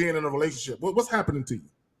actually being in a relationship? What's happening to you?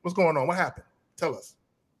 What's going on? What happened? Tell us.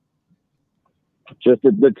 Just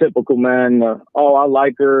the typical man. I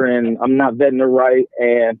like her, and I'm not vetting her right.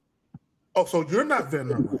 And so you're not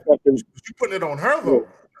vetting her right. You're putting it on her though,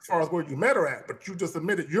 as far as where you met her at. But you just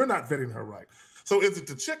admitted you're not vetting her right. So is it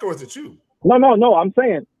the chick or is it you? No. I'm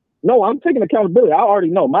saying. No, I'm taking accountability. I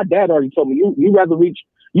already know. My dad already told me you're gonna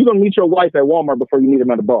meet your wife at Walmart before you meet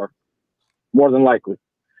him at a bar. More than likely.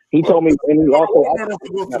 He told me, and he also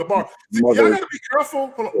go to the bar. Y'all gotta be careful.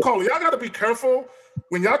 Hold on, Caller, y'all gotta be careful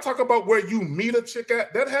when y'all talk about where you meet a chick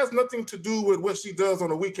at. That has nothing to do with what she does on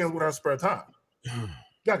the weekends with her spare time.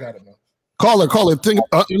 Y'all got it, man. Caller.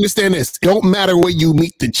 Understand this. It don't matter where you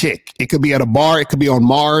meet the chick. It could be at a bar. It could be on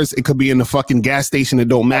Mars. It could be in the fucking gas station. It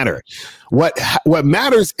don't matter. What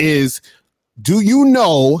matters is, do you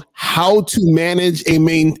know how to manage and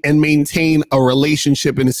maintain a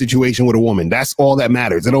relationship in a situation with a woman? That's all that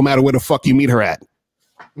matters. It don't matter where the fuck you meet her at.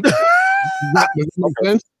 Does that make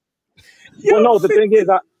sense? Well, no. The thing is,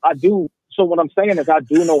 I do. So what I'm saying is, I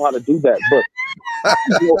do know how to do that, but.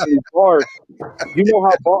 Bars, we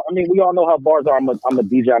all know how bars are. I'm a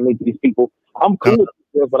DJ. I meet these people. I'm cool with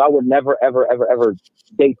these girls, but I would never, ever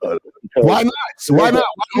date them. Why not?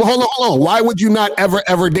 Hold on. Why would you not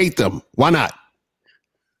ever date them? Why not?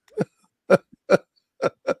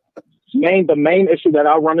 The main issue that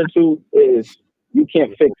I run into is you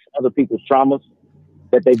can't fix other people's traumas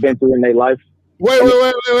that they've been through in their life. Wait.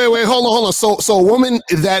 Hold on. So a woman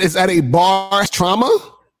that is at a bar trauma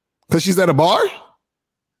because she's at a bar?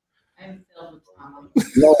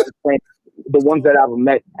 No, the ones that I've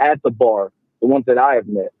met at the bar, the ones that I have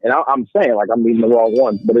met, and I'm saying like I'm meeting the wrong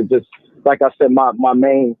ones, but it's just like I said, my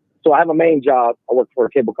main. So I have a main job. I work for a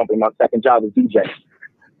cable company. My second job is DJ.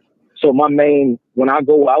 So my main, when I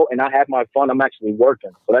go out and I have my fun, I'm actually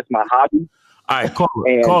working. So that's my hobby. All right,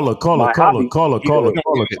 And caller. my hobby-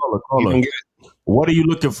 What are you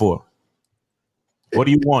looking for? What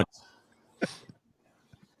do you want?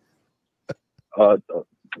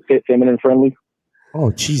 Feminine friendly. Oh,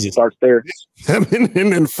 Jesus. Starts there.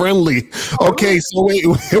 Feminine and friendly. Okay, so wait.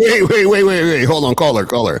 Hold on,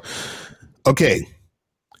 caller. Okay.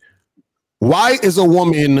 Why is a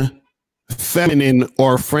woman feminine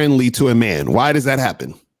or friendly to a man? Why does that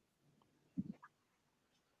happen?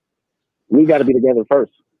 We got to be together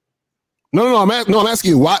first. No, I'm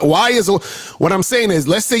asking you why is what I'm saying is,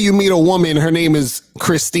 let's say you meet a woman, her name is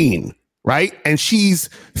Christine, right? And she's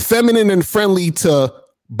feminine and friendly to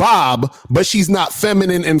Bob, but she's not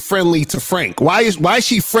feminine and friendly to Frank. Why is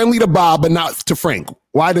she friendly to Bob but not to Frank?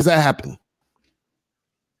 Why does that happen?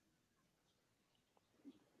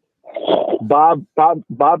 Bob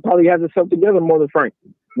probably has himself together more than Frank.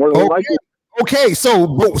 More than likely. Okay,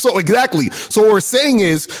 so exactly. So what we're saying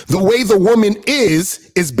is the way the woman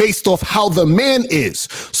is based off how the man is.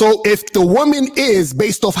 So if the woman is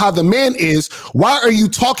based off how the man is, why are you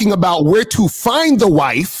talking about where to find the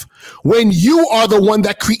wife when you are the one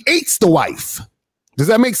that creates the wife? Does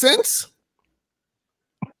that make sense?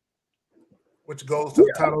 Which goes to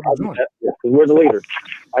the title of the joint. We're the leader.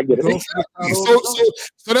 I get it.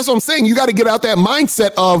 So that's what I'm saying. You got to get out that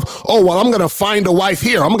mindset of, oh, well, I'm going to find a wife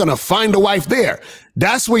here. I'm going to find a wife there.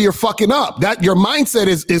 That's where you're fucking up. That your mindset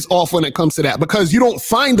is off when it comes to that, because you don't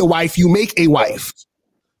find a wife, you make a wife.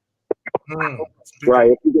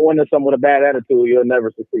 Right. If you go into something with a bad attitude, you'll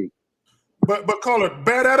never succeed. But caller,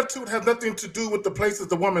 bad attitude has nothing to do with the places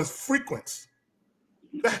the woman frequents.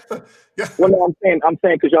 Well, no, I'm saying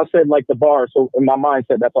because y'all said like the bar, so in my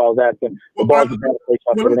mindset, that's all I was asking. The bar's a better place.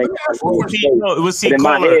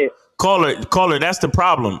 Caller. That's the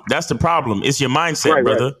problem. It's your mindset, Right,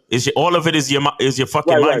 brother. right. All of it is your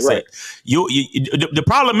fucking mindset. Right. The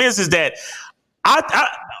problem is that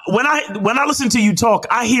when I listen to you talk,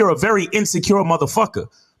 I hear a very insecure motherfucker.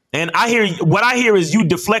 And what I hear is you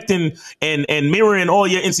deflecting and mirroring all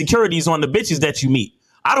your insecurities on the bitches that you meet.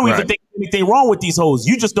 I don't even think there's anything wrong with these hoes.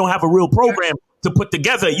 You just don't have a real program to put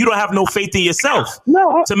together. You don't have no faith in yourself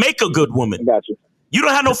to make a good woman. You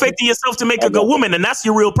don't have no faith in yourself to make a good woman, and that's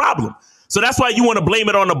your real problem. So that's why you want to blame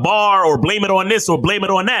it on the bar or blame it on this or blame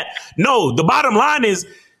it on that. No, the bottom line is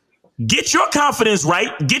get your confidence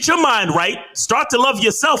right, get your mind right, start to love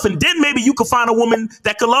yourself, and then maybe you can find a woman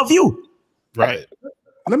that can love you. Right.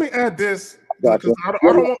 Let me add this, because I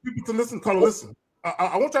don't want people to listen. Listen.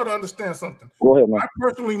 I want y'all to understand something. Go ahead, man. I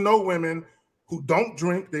personally know women who don't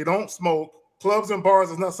drink, they don't smoke. Clubs and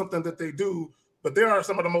bars is not something that they do, but they are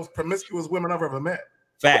some of the most promiscuous women I've ever met.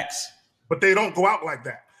 Facts. But they don't go out like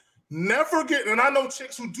that. Never get, and I know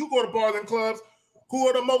chicks who do go to bars and clubs who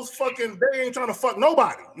are the most fucking, they ain't trying to fuck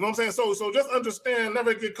nobody. You know what I'm saying? So just understand,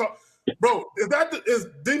 never get caught. Bro, is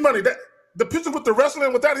D-Money, that the picture with the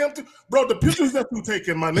wrestling without him too? Bro, the pictures that you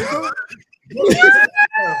taking, my nigga.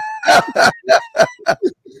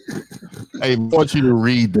 I want you to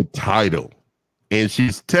read the title. And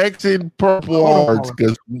she's texting Purple Hearts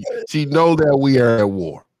because she know that we are at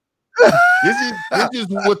war. This is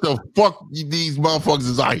what the fuck these motherfuckers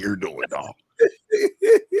is out here doing, dog.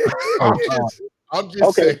 I'm just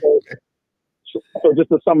okay. saying. So just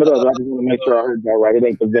to sum it up, I just want to make sure I heard that right. It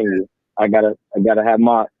ain't the venue. I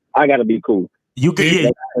gotta be cool. You gotta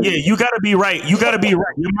be right. You gotta be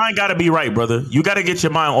right. Your mind gotta be right, brother. You gotta get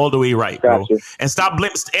your mind all the way right, bro. And stop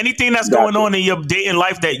blaming anything that's going on in your dating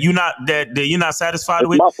life that you're not satisfied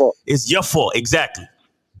with. It's your fault. Exactly.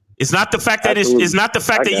 It's not the fact that it's not the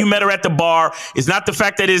fact that you met her at the bar. It's not the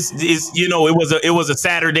fact that it was a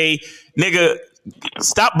Saturday, nigga.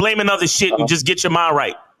 Stop blaming other shit and just get your mind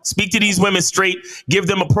right. Speak to these women straight, give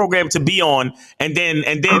them a program to be on, and then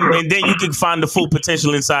you can find the full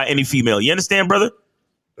potential inside any female. You understand, brother?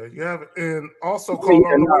 There you have it. And also call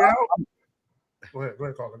on the way out. Go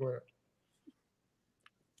ahead, caller. Go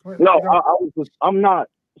ahead. No, I'm not.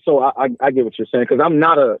 So I get what you're saying, because I'm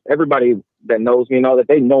not everybody that knows me know that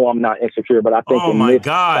they know I'm not insecure, but I think oh my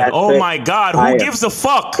god, who gives a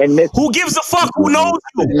fuck? Who gives a fuck? Who knows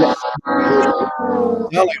you?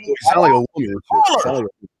 Sound like a woman.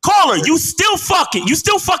 Caller, you still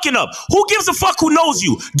fucking up. Who gives a fuck? Who knows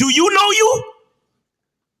you? Do you know you?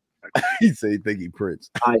 He say think he Prince.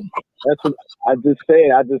 That's what I just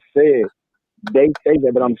said. They say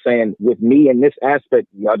that, but I'm saying with me in this aspect,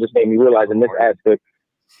 y'all just made me realize in this aspect,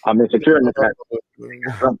 I'm insecure in this aspect.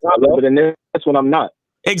 But in this one, I'm not.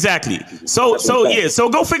 Exactly. So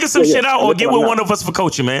go figure some shit out or get with one of us for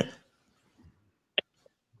coaching, man.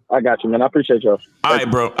 I got you, man. I appreciate y'all. All right,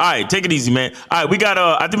 bro. All right, take it easy, man. All right, we got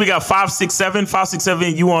I think we got 567.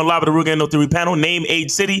 567. You on live at the Real Game No 3 panel. Name,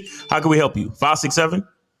 age, city. How can we help you? 567.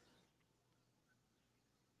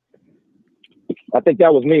 I think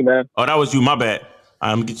that was me, man. Oh, that was you. My bad.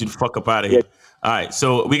 I'm gonna get you the fuck up out of here. All right,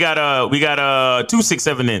 so we got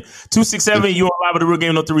 267 in. 267. You on live at the Real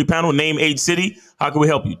Game No 3 panel. Name, age, city. How can we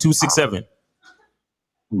help you? 267.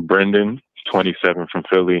 Brendan, 27 from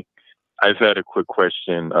Philly. I just had a quick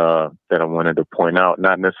question that I wanted to point out,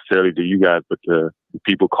 not necessarily to you guys, but to the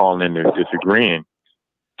people calling in and disagreeing.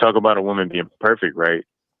 Talk about a woman being perfect, right?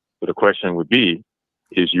 But the question would be,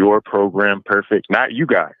 is your program perfect? Not you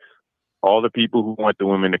guys. All the people who want the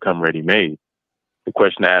women to come ready-made. The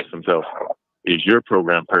question to ask themselves, is your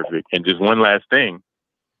program perfect? And just one last thing.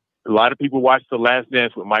 A lot of people watched The Last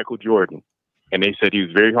Dance with Michael Jordan, and they said he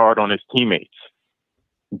was very hard on his teammates.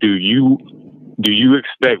 Do you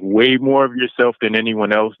expect way more of yourself than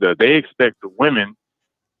anyone else does? They expect the women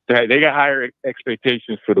to they got higher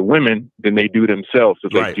expectations for the women than they do themselves. So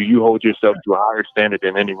like, do you hold yourself to a higher standard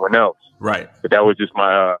than anyone else? Right. But that was just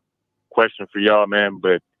my question for y'all, man.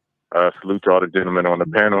 But salute to all the gentlemen on the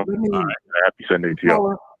panel. Happy Sunday to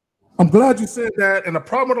y'all. I'm glad you said that. And the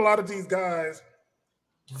problem with a lot of these guys,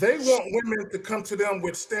 they want women to come to them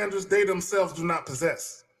with standards they themselves do not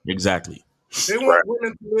possess. Exactly. They want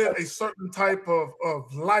women to live a certain type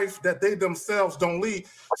of life that they themselves don't lead.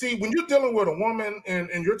 See, when you're dealing with a woman and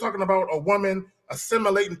you're talking about a woman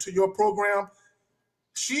assimilating to your program,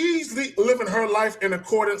 she's living her life in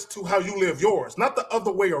accordance to how you live yours, not the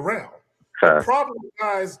other way around. The problem,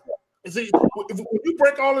 guys, is when you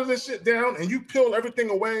break all of this shit down and you peel everything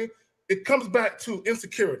away, it comes back to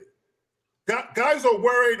insecurity. Guys are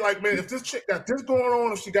worried, like, man, if this chick got this going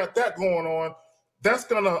on, if she got that going on, that's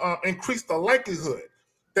gonna increase the likelihood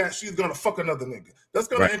that she's gonna fuck another nigga. That's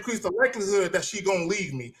gonna increase the likelihood that she gonna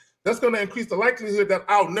leave me. That's gonna increase the likelihood that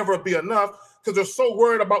I'll never be enough because they're so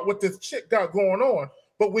worried about what this chick got going on.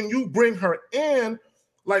 But when you bring her in,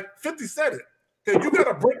 like 50 said it, okay, you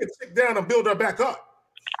gotta break a chick down and build her back up.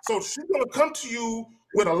 So she's gonna come to you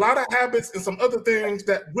with a lot of habits and some other things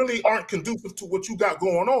that really aren't conducive to what you got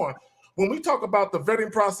going on. When we talk about the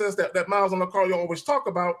vetting process that Miles and Carl always talk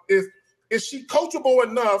about, is she coachable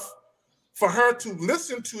enough for her to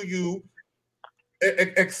listen to you,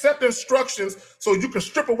 accept instructions so you can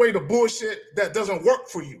strip away the bullshit that doesn't work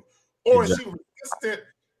for you? Or is she resistant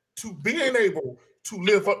to being able to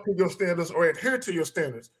live up to your standards or adhere to your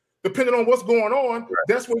standards? Depending on what's going on,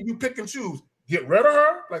 that's where you pick and choose. Get rid of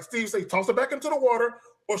her, like Steve said, toss her back into the water,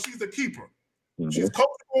 or she's a keeper. She's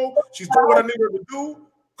coachable, she's doing what I need her to do.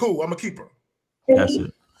 Cool, I'm a keeper. That's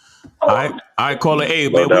it. All right, caller. Hey,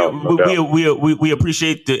 man, we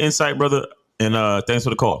appreciate the insight, brother, and thanks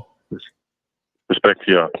for the call. Respect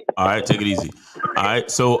to y'all. All right, take it easy. All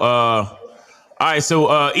right,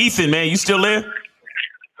 so Ethan, man, you still there?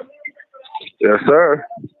 Yes, sir.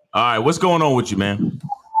 All right, what's going on with you, man?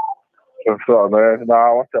 What's up, man? No,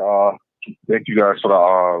 I want to thank you guys for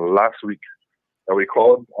the last week that we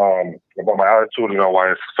called about my attitude,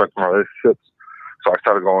 why it's affecting my relationships. So I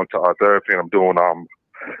started going to therapy, and I'm doing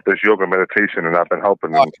this yoga meditation, and I've been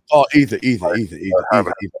helping them. Ethan.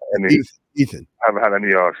 Haven't had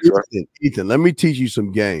any Ethan, let me teach you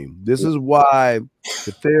some game. This is why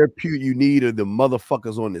the therapeutic you need are the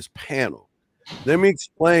motherfuckers on this panel. Let me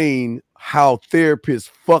explain how therapists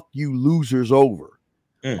fuck you losers over.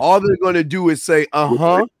 All they're going to do is say,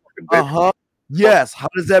 yes. How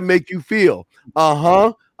does that make you feel?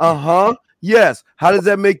 Yes. How does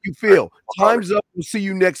that make you feel? Time's up. We'll see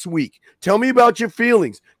you next week. Tell me about your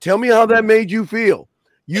feelings. Tell me how that made you feel.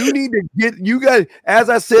 You need to get, you guys, as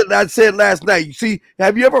I said last night. You see,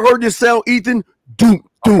 have you ever heard this sound, Ethan? Doom.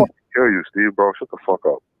 Hear you, Steve, bro. Shut the fuck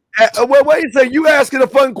up. Wait a second. You asking a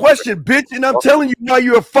fun question, bitch, and I'm telling you now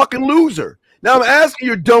you're a fucking loser. Now I'm asking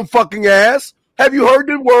your dumb fucking ass. Have you heard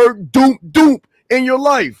the word doom in your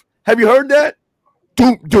life? Have you heard that?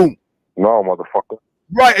 Doom. No, motherfucker.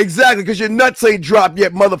 Right, exactly, because your nuts ain't dropped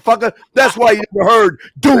yet, motherfucker. That's why you never heard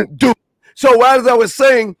doom. So as I was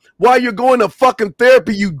saying, while you're going to fucking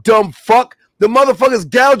therapy, you dumb fuck, the motherfucker's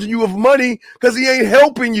gouging you of money because he ain't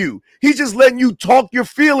helping you. He's just letting you talk your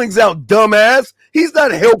feelings out, dumbass. He's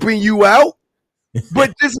not helping you out.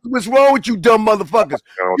 But this is what's wrong with you dumb motherfuckers.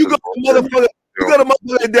 You got a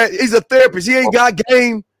motherfucker that he's a therapist. He ain't got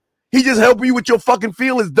game. He just helping you with your fucking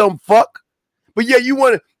feelings, dumb fuck. But yeah, you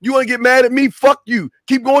want to get mad at me? Fuck you.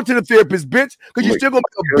 Keep going to the therapist, bitch, because you're still gonna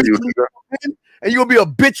be a bitch, and you're gonna be a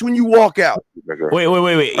bitch when you walk out. Wait,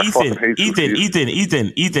 Ethan.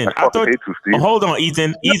 I thought. Hold on,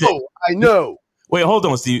 Ethan. No, I know. Wait, hold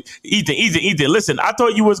on, Steve. Ethan. Listen, I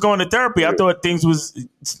thought you was going to therapy. I thought things was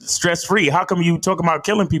stress free. How come you talking about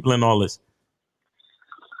killing people and all this?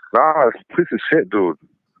 Nah, it's a piece of shit, dude.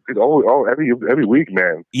 Every week,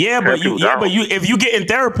 man. Yeah, but if you get in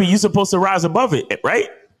therapy, you're supposed to rise above it, right?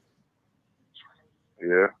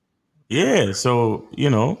 Yeah. Yeah. So you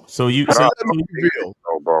know,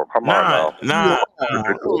 bro, come on now.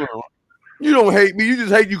 You don't hate me. You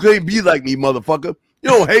just hate you can't be like me, motherfucker. You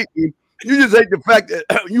don't hate me. You just hate the fact that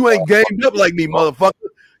you ain't gamed up like me, motherfucker.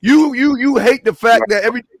 You hate the fact that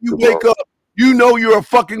every day you wake up, you know you're a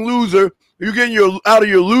fucking loser. You get out of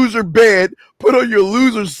your loser bed, put on your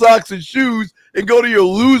loser socks and shoes, and go to your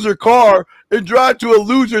loser car and drive to a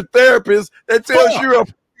loser therapist that tells you're a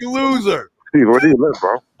fucking loser. Steve, where do you live,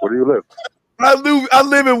 bro? Where do you live? I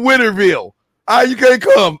live in Winterville. You can't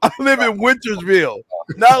come. I live in Wintersville,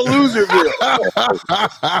 not Loserville.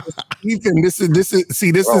 Ethan, this is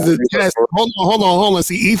a test. Hold on.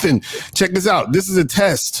 See, Ethan, check this out. This is a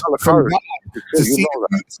test from God to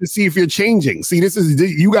see if you're changing. See,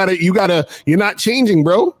 you gotta. You're not changing,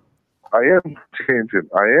 bro. I am changing.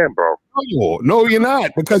 I am, bro. No, you're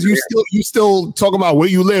not, because you still talk about where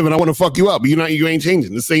you live and I want to fuck you up. But you ain't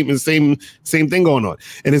changing. The same thing going on.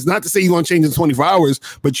 And it's not to say you're gonna change in 24 hours,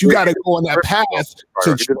 but you gotta go on that path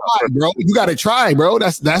to try, bro. You gotta try, bro.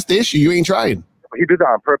 That's the issue. You ain't trying. He did that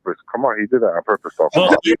on purpose. Come on, he did that on purpose, though.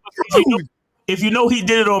 Well, if you know he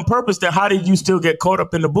did it on purpose, then how did you still get caught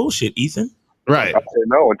up in the bullshit, Ethan? Right. I said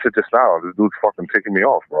no until just now. This dude's fucking taking me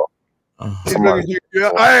off, bro.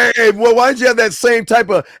 Hey, well, why didn't you have that same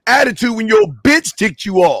type of attitude when your bitch ticked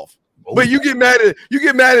you off? But you get mad at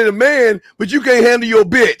a man, but you can't handle your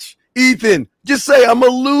bitch. Ethan, just say I'm a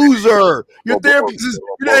loser. Your therapist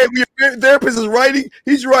is writing.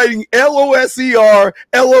 He's writing LOSER,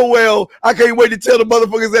 LOL. I can't wait to tell the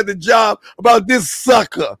motherfuckers at the job about this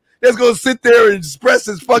sucker that's gonna sit there and express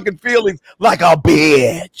his fucking feelings like a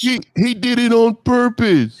bitch. He did it on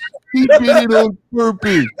purpose. He did it on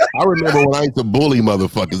purpose. I remember when I used to bully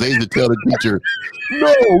motherfuckers. They used to tell the teacher,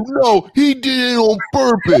 no, he did it on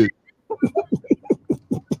purpose.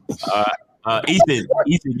 Ethan,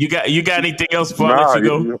 you got anything else before I let you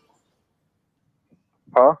go?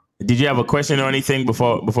 Huh? Did you have a question or anything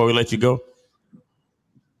before we let you go?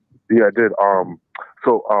 Yeah, I did.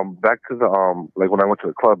 So back to the like when I went to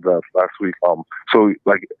the club last week. So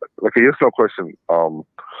like a yes no question.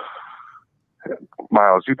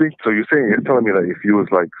 Miles, you think so? You're telling me that if you was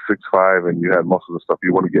like 6'5" and you had muscles and stuff,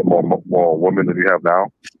 you want to get more women than you have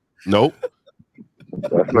now? Nope.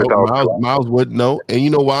 Miles wouldn't know, and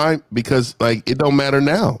you know why? Because like it don't matter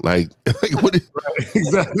now. Like what?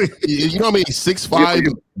 Exactly. You know what I mean?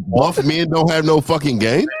 6'5" buff men don't have no fucking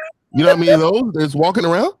game. You know what I mean? Those that's walking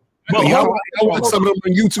around. Well, y'all watch some of them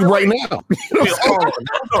on YouTube right now.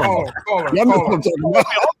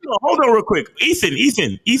 Hold on real quick. Ethan,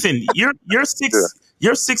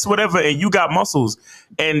 you're six whatever and you got muscles.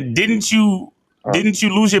 And didn't you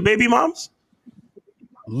lose your baby moms?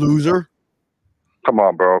 Loser. Come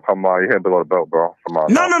on, bro. Come on. You're hitting below the belt, bro. Come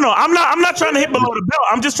on. No. I'm not trying to hit below the belt.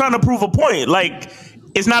 I'm just trying to prove a point. Like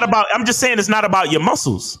I'm just saying it's not about your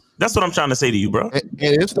muscles. That's what I'm trying to say to you, bro. And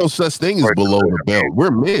there's no such thing as below the belt.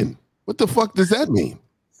 We're men. What the fuck does that mean?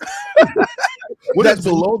 What does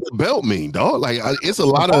below the belt mean, dog? Like it's a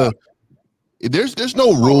lot of there's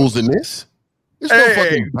no rules in this. There's no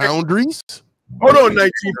fucking boundaries. Hold on,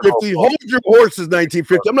 1950. Hold your horses,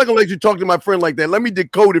 1950. I'm not gonna let you talk to my friend like that. Let me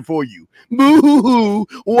decode it for you. Boo hoo hoo,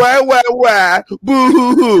 wah, boo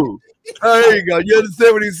hoo hoo. There you go. You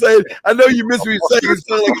understand what he's saying? I know you miss what he's saying.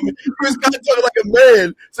 Chris kind of talking like a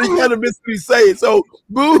man, so you kind of miss what he's saying. So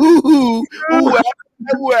boo hoo hoo, wah,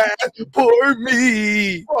 poor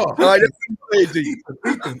me. All right, that's crazy.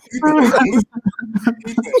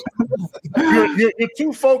 You're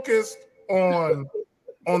too focused on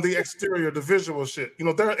the exterior, the visual shit. You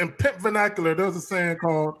know, there in pimp vernacular, there's a saying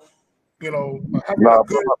called, listen, I'm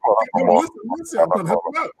trying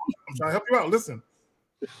to help you out. Listen.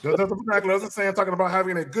 There's a vernacular, there's a saying talking about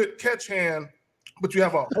having a good catch hand, but you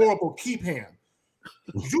have a horrible keep hand.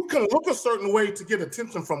 You can look a certain way to get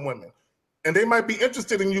attention from women, and they might be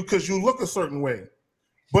interested in you because you look a certain way.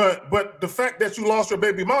 But the fact that you lost your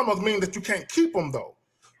baby mamas means that you can't keep them, though.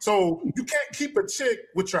 So you can't keep a chick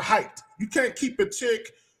with your height. You can't keep a chick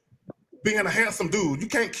being a handsome dude. You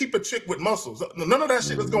can't keep a chick with muscles. None of that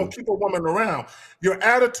shit is going to keep a woman around. Your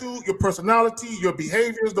attitude, your personality, your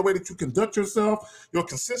behaviors, the way that you conduct yourself, your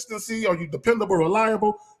consistency, are you dependable,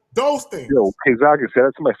 reliable, those things. Yo, exactly. Say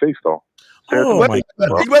that to my face, though. Wait.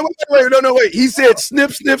 No. He said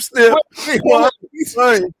snip, snip, snip.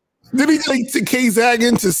 Did he like to K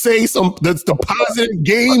Zaggin to say that's the positive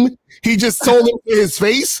game he just told him to his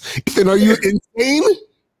face? Ethan, are you insane?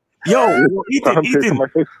 Yo,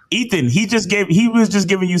 Ethan, he was just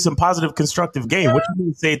giving you some positive constructive game. What do you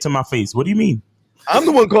mean say it to my face? What do you mean? I'm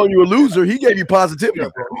the one calling you a loser. He gave you positivity.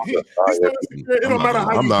 It don't matter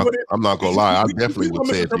how you put it. I'm not gonna lie. I definitely would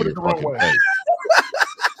say it to your fucking face.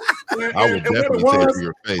 I would definitely say it to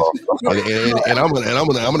your face. And I'm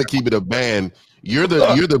gonna keep it a band. You're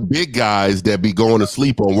the big guys that be going to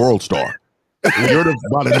sleep on World Star. You're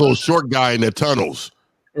about a little short guy in the tunnels.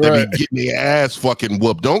 They be getting their ass fucking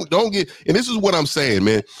whooped. Don't get. And this is what I'm saying,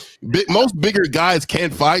 man. Most bigger guys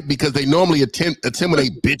can't fight because they normally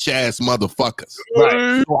intimidate bitch ass motherfuckers.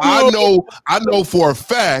 Right. So I know for a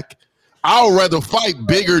fact I'll rather fight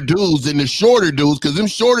bigger dudes than the shorter dudes because them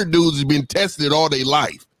shorter dudes have been tested all their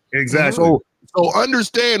life. Exactly. So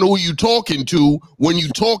understand who you talking to when you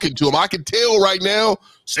talking to them. I can tell right now.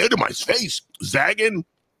 Say to my face, Zaggin.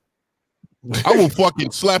 I will fucking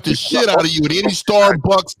slap the shit out of you at any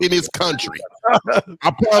Starbucks in this country.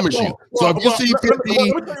 I promise you. So if you see 50,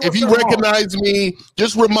 if you recognize me,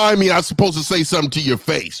 just remind me I'm supposed to say something to your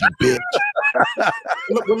face, you bitch.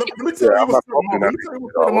 Let me tell you what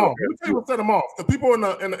set him off. The people in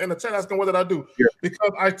the chat asking what did I do?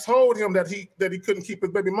 Because I told him that he couldn't keep his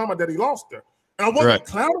baby mama, that he lost her. And I wasn't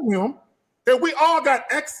clowning him. That we all got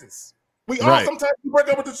exes. We all sometimes you break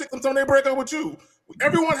up with the chick, sometimes they break up with you.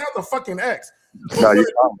 Everyone has a fucking ex. No, you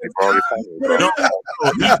found me, bro.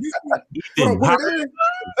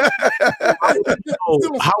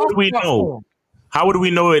 How would we know? How would we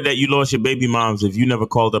know that you lost your baby moms if you never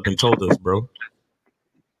called up and told us, bro?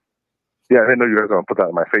 Yeah, I didn't know you guys were gonna put that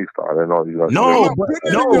in my face, though. I didn't know you guys. No, it's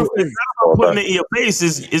not about putting it in your face.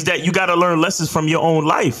 Is that you got to learn lessons from your own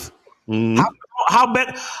life. How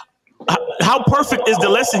perfect is the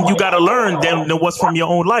lesson you got to learn than what's from your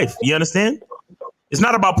own life? You understand? It's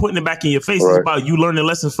not about putting it back in your face. It's about you learning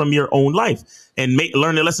lessons from your own life and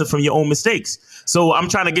learning lessons from your own mistakes. So I'm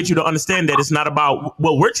trying to get you to understand that it's not about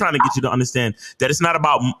what we're trying to get you to understand, that it's not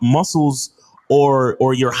about muscles or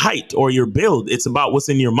your height or your build. It's about what's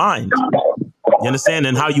in your mind. You understand?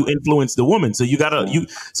 And how you influence the woman. So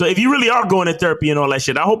so if you really are going to therapy and all that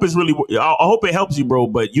shit, I hope it helps you, bro.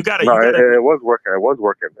 But you gotta. It was working. It was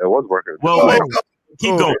working. Well,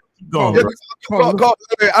 keep going.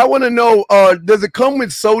 I want to know, does it come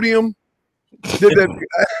with sodium? I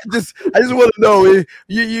just want to know.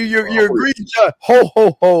 You agree, ho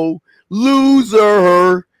ho ho,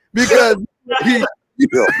 loser, because he.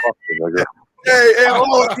 Hey, now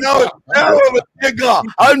I'm a nigga.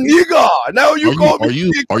 I'm nigga. Now you call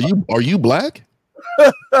me. Are you black?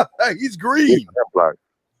 He's green. Black.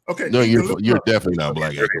 Okay. No, you're definitely not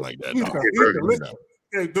black acting like that.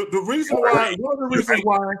 Okay, the reason why, one of the reasons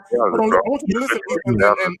why, I want you to listen,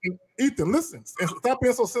 Ethan, listen, and stop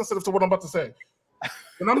being so sensitive to what I'm about to say.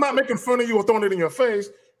 And I'm not making fun of you or throwing it in your face.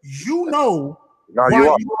 You know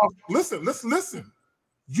why listen.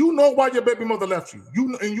 You know why your baby mother left you.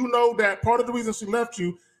 You know that part of the reason she left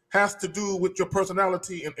you has to do with your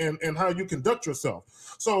personality and how you conduct yourself.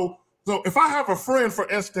 So if I have a friend, for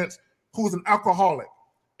instance, who's an alcoholic,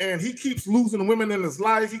 and he keeps losing women in his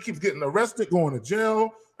life, he keeps getting arrested, going to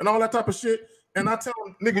jail, and all that type of shit. And I tell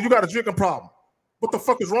him, nigga, you got a drinking problem. What the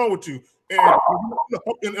fuck is wrong with you? And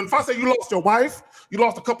if I say you lost your wife, you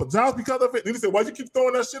lost a couple jobs because of it, then he said, why you keep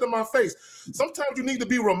throwing that shit in my face? Sometimes you need to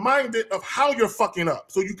be reminded of how you're fucking up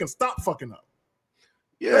so you can stop fucking up.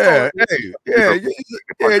 Yeah,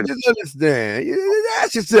 just understand.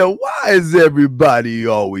 Ask yourself, why is everybody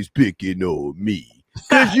always picking on me?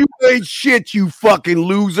 Because you ain't shit, you fucking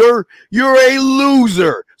loser. You're a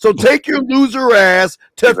loser. So take your loser ass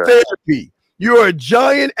to therapy. You're a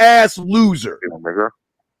giant ass loser.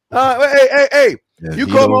 Hey, you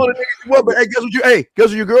come on and what? But hey, guess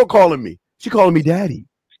what your girl calling me? She calling me daddy.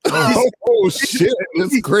 Oh shit,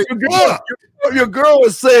 that's great. Your girl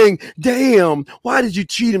is saying, damn, why did you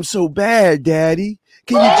cheat him so bad, daddy?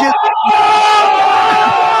 Can you just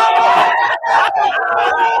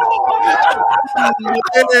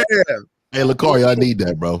Hey, Lacari, I need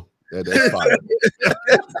that, bro. That's fine.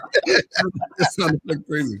 That sounds like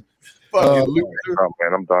crazy. Man,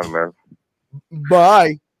 I'm done, man.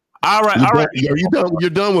 Bye. All right. Are you done? You're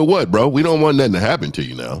done with what, bro? We don't want nothing to happen to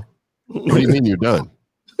you now. What do you mean you're done?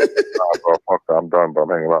 Bro, fuck that. I'm done, bro. I'm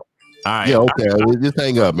hanging up. All right. Yeah, okay. Just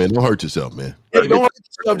hang up, man. Don't hurt yourself, man. Hey, don't hurt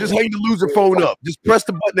yourself. Just hang the loser phone up. Just press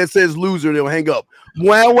the button that says loser and it'll hang up.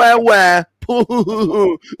 Wah. Why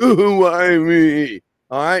me?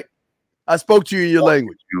 All right. I spoke to you in your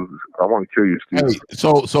language. I want to kill you, Steve. Hey,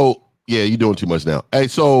 so yeah, you're doing too much now. Hey,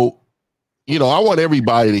 so you know, I want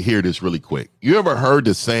everybody to hear this really quick. You ever heard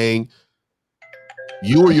the saying,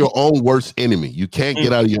 you are your own worst enemy. You can't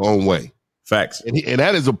get out of your own way. Facts. And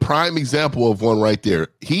that is a prime example of one right there.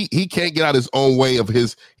 He can't get out his own way of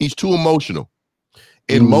his, he's too emotional.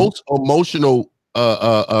 And most emotional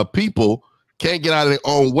people can't get out of their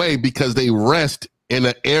own way because they rest in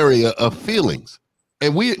an area of feelings.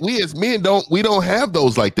 And we as men don't have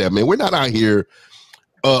those like that, man. We're not out here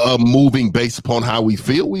moving based upon how we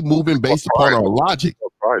feel. We moving based upon our logic.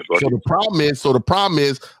 So the problem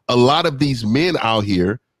is a lot of these men out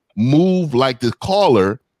here move like the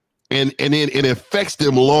caller, and then it affects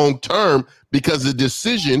them long term because the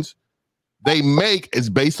decisions they make is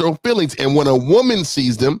based on feelings. And when a woman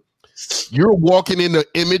sees them, you're walking in the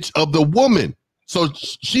image of the woman. So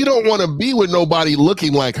she don't want to be with nobody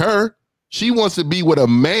looking like her. She wants to be with a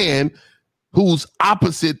man who's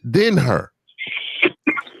opposite than her.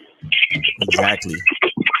 Exactly.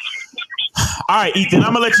 All right, Ethan,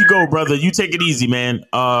 I'm gonna let you go, brother. You take it easy, man.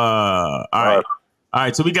 All right.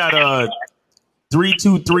 So we got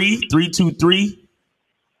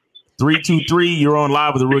 323. You're on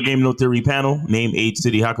live with the Real Game No Theory panel. Name, age,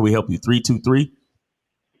 city. How can we help you? 323.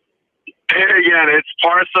 Hey again, it's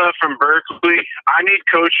Parsa from Berkeley. I need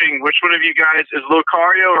coaching. Which one of you guys is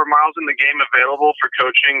Lucario or Miles in the game available for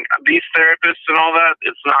coaching? These therapists and all that,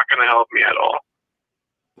 it's not going to help me at all.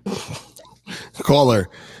 Caller,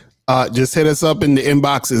 just hit us up in the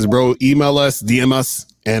inboxes, bro. Email us, DM us,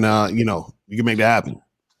 and you know, you can make that happen.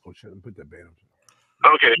 Okay,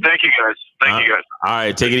 thank you guys. Thank you guys. All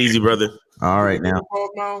right, take it easy, brother. All right now.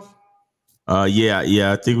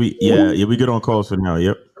 Yeah. I think we good on calls for now.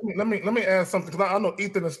 Yep. Let me add something because I know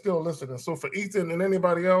Ethan is still listening. So for Ethan and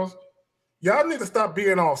anybody else, y'all need to stop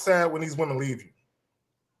being all sad when these women leave you.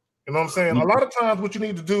 You know what I'm saying? A lot of times what you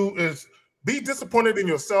need to do is be disappointed in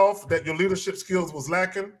yourself that your leadership skills was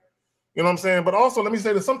lacking. You know what I'm saying? But also let me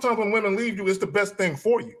say that sometimes when women leave you, it's the best thing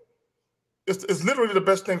for you. It's literally the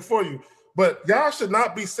best thing for you. But y'all should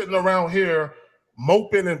not be sitting around here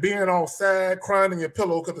moping and being all sad, crying in your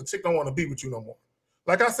pillow because the chick don't want to be with you no more.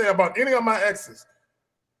 Like I say about any of my exes,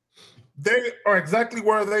 they are exactly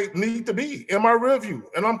where they need to be in my review,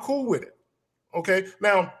 and I'm cool with it. Okay?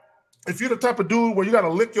 Now, if you're the type of dude where you got to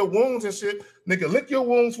lick your wounds and shit, nigga, lick your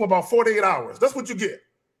wounds for about 48 hours. That's what you get.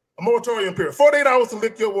 A moratorium period. 48 hours to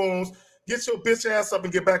lick your wounds, get your bitch ass up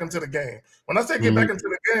and get back into the game. When I say get back into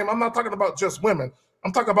the game, I'm not talking about just women.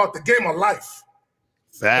 I'm talking about the game of life.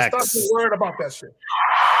 Facts. Stop being worried about that shit.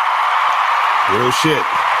 Real shit.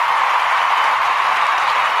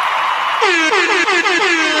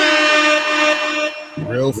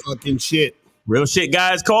 Real fucking shit. Real shit,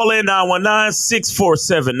 guys. Call in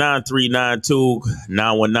 919-647-9392.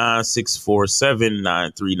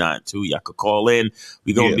 919-647-9392. Y'all could call in.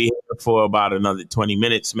 We're going to be here for about another 20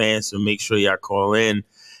 minutes, man. So make sure y'all call in.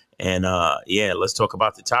 And let's talk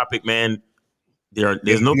about the topic, man.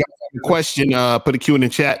 There's no question. Put a Q in the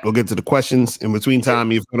chat. We'll get to the questions in between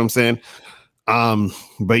time. You know what I'm saying?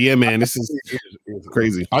 But yeah, man, this is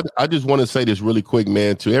crazy. I just want to say this really quick,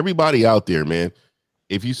 man, to everybody out there, man.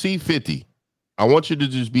 If you see 50, I want you to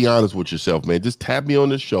just be honest with yourself, man. Just tap me on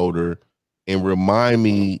the shoulder and remind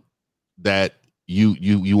me that you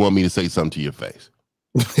want me to say something to your face.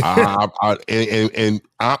 I'm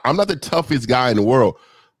not the toughest guy in the world,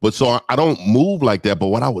 but so I don't move like that. But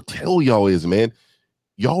what I would tell y'all is, man,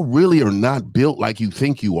 y'all really are not built like you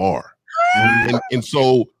think you are. And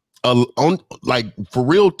so like for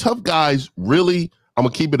real tough guys, really, I'm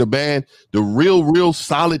gonna keep it a band. The real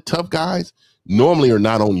solid tough guys normally are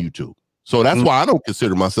not on YouTube. So that's why I don't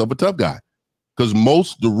consider myself a tough guy. Because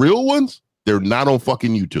the real ones, they're not on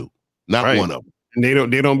fucking YouTube. Not one of them.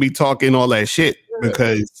 And they don't be talking all that shit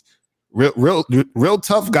because real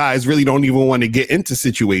tough guys really don't even want to get into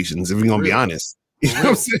situations, if we're gonna be honest. You know what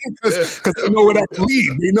I'm saying? Because they know where that can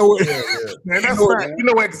lead. They know what man, that's right. You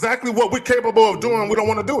know exactly what we're capable of doing. We don't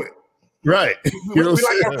want to do it. Right. We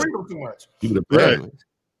like our freedom too much. Right.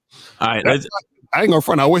 All right. I ain't gonna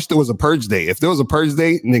front. I wish there was a purge day. If there was a purge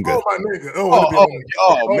day, nigga. Oh my nigga.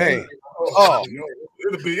 Man.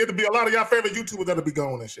 It'll be a lot of y'all favorite YouTubers that'll be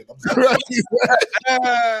going and shit. Right.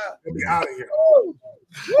 They'll be out of here.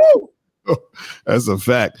 That's a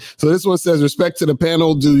fact. So this one says, respect to the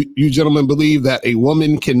panel. Do you gentlemen believe that a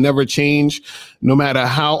woman can never change no matter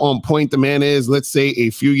how on point the man is? Let's say a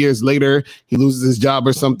few years later, he loses his job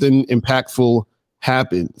or something impactful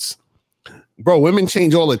happens. Bro, women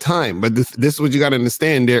change all the time, but this is what you got to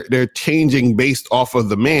understand. They're changing based off of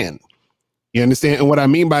the man. You understand? And what I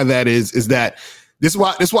mean by that is that this is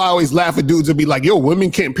why I always laugh at dudes and be like, yo,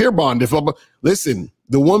 women can't peer bond. Listen,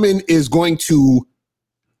 the woman is going to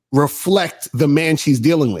reflect the man she's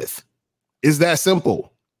dealing with. It's that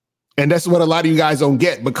simple. And that's what a lot of you guys don't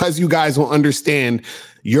get. Because you guys don't understand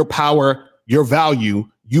your power, your value,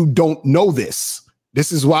 you don't know this.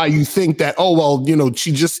 This is why you think that, oh, well, you know,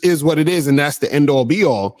 she just is what it is, and that's the end all be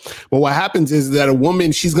all. But what happens is that a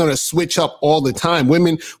woman, she's going to switch up all the time.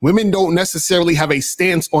 Women don't necessarily have a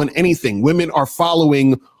stance on anything. Women are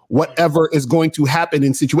following whatever is going to happen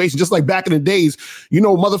in situations. Just like back in the days, you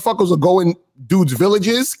know, motherfuckers will go in dudes'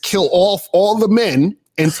 villages, kill off all the men,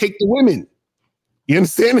 and take the women. You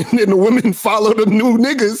understand? And then the women follow the new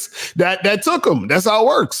niggas that took them. That's how it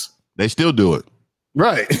works. They still do it.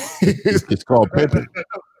 Right. It's called pimping.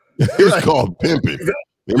 It's called pimping.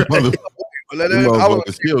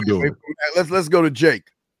 Still do it. Let's go to Jake.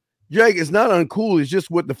 Jake, it's not uncool. It's just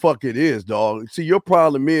what the fuck it is, dog. See, your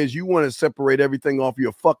problem is you want to separate everything off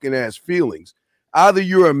your fucking ass feelings. Either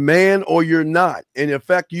you're a man or you're not. And in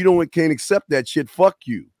fact, can't accept that shit. Fuck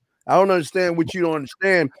you. I don't understand what you don't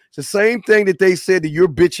understand. It's the same thing that they said to your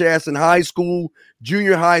bitch ass in high school,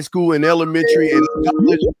 junior high school, and elementary, and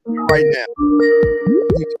college right now.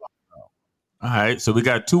 All right, so we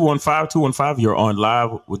got 215. You're on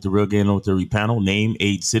live with the Real Game No Theory panel. Name,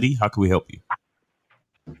 age, city. How can we help you?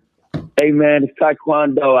 Hey, man, it's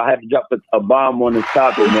Taekwondo. I had to drop a bomb on this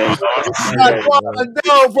topic, man.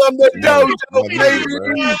 Taekwondo from the dojo, baby.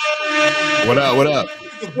 What up? What up?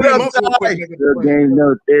 Real Game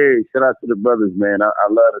No Theory. Shout out to the brothers, man. I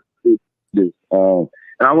love to speak this. And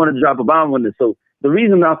I wanted to drop a bomb on this. So the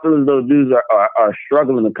reason I feel as though dudes are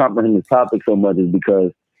struggling to comprehend this topic so much is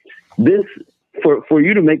because this, for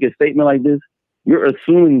you to make a statement like this, you're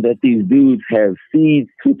assuming that these dudes have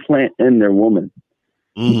seeds to plant in their woman.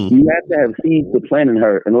 Mm-hmm. You have to have seeds to plant in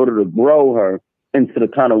her in order to grow her into the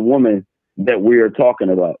kind of woman that we are talking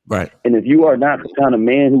about. Right. And if you are not the kind of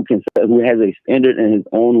man who has a standard in his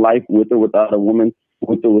own life, with or without a woman,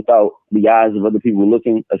 with or without the eyes of other people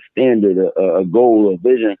looking, a standard, a goal, a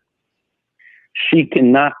vision, she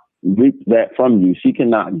cannot reap that from you. She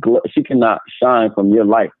cannot shine from your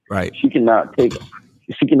life. Right. She cannot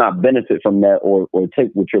benefit from that or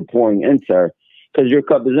take what you're pouring into her because your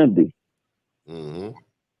cup is empty. Mm-hmm.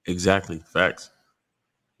 Exactly. Facts.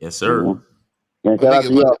 Yes, sir. Mm-hmm.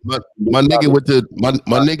 My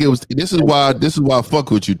nigga was. This is why I fuck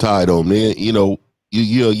with you, Tido, man. You know,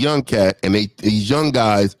 you're a young cat, and these young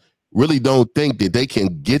guys really don't think that they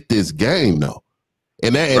can get this game though.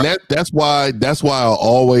 And that's why I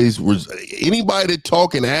always anybody that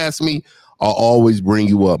talk and ask me, I'll always bring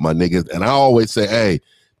you up, my nigga. And I always say, hey,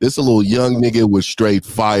 this a little young nigga with straight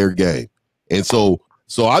fire game. And so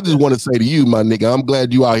I just want to say to you, my nigga, I'm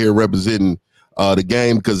glad you out here representing the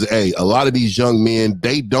game because, hey, a lot of these young men,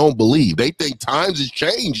 they don't believe. They think times has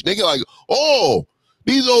changed. Nigga, like, oh,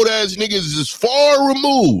 these old ass niggas is far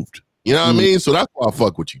removed. You know what I mean? So that's why I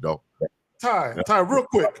fuck with you, though. Ty, real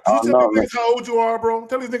quick. Can you tell these niggas how old you are, bro?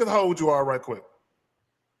 Tell these niggas how old you are right quick.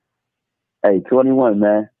 Hey, 21,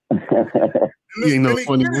 man. You ain't no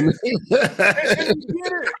 21.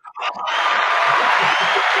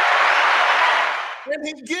 And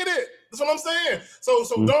he get it. That's what I'm saying. So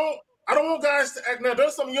I don't want guys to act now.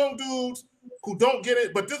 There's some young dudes who don't get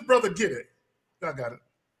it, but this brother get it. I got it.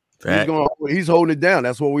 He's holding it down.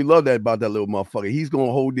 That's what we love about that little motherfucker. He's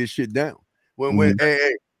gonna hold this shit down.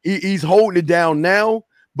 He's holding it down now,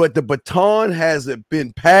 but the baton hasn't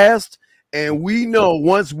been passed. And we know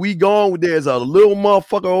once we gone, there's a little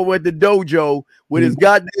motherfucker over at the dojo with his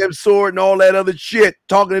goddamn sword and all that other shit,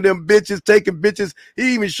 talking to them bitches, taking bitches.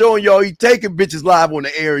 He even showing y'all he taking bitches live on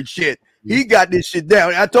the air and shit. He got this shit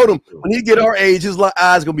down. I told him when he get our age, his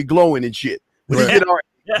eyes gonna be glowing and shit. When he get our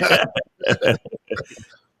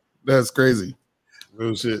That's crazy.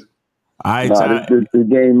 Real shit. This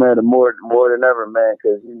game matter more than ever, man.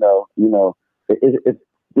 Because you know, it's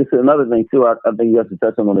this is another thing too. I think you have to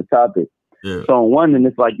touch on the topic. Yeah. So on one end,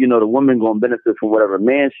 it's like, you know, the woman gonna benefit from whatever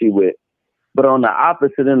man she with, but on the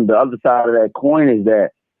opposite end, the other side of that coin is that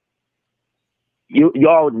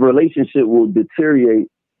y'all relationship will deteriorate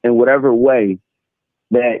in whatever way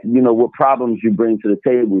that, you know, what problems you bring to the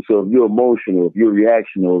table. So if you're emotional, if you're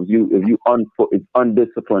reactional, if you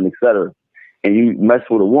undisciplined, etc., and you mess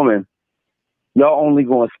with a woman, y'all only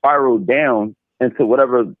gonna spiral down into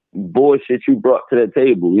whatever bullshit you brought to the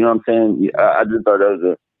table. You know what I'm saying? I just thought that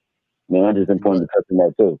was I just important to touch on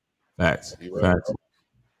that too. Facts.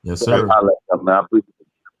 Yes, sir. All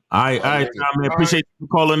right, man. Appreciate you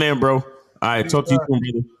calling in, bro. All right, talk to you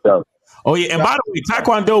soon, brother. Oh, yeah, and by the way,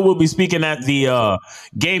 Taekwondo will be speaking at the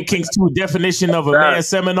Game Kings 2 Definition of a Man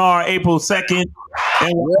seminar April 2nd.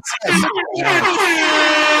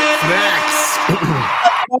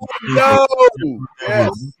 No.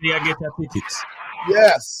 Yes. I get that tickets.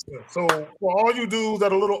 Yes. So for all you dudes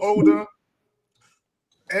that are a little older,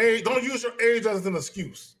 don't use your age as an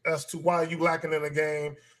excuse as to why you lacking in the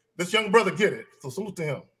game. This young brother get it, so salute to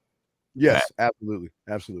him. Yes, absolutely.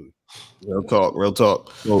 Real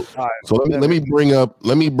talk. So let me bring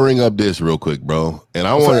up this real quick, bro. And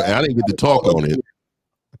I didn't get to talk on it.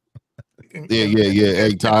 Yeah.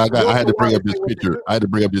 Hey, Ty, I had to bring up this picture. I had to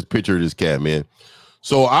bring up this picture of this cat, man.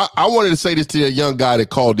 So I wanted to say this to a young guy that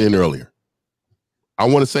called in earlier. I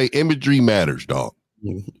want to say imagery matters, dog.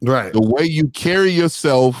 Right. The way you carry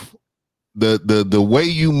yourself, the way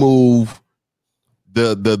you move,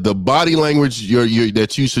 the body language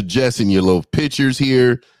that you suggest in your little pictures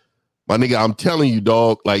here, my nigga, I'm telling you,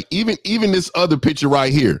 dog, like even this other picture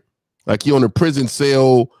right here, like you on a prison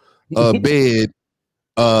cell bed,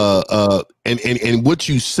 and what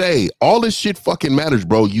you say, all this shit fucking matters,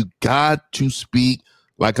 bro. You got to speak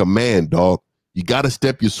like a man, dog. You got to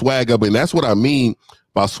step your swag up, and that's what I mean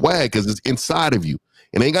by swag, because it's inside of you.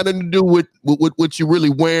 It ain't got nothing to do with what you're really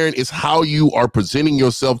wearing. It's how you are presenting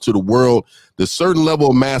yourself to the world. The certain level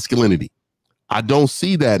of masculinity. I don't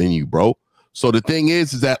see that in you, bro. So the thing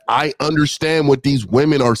is that I understand what these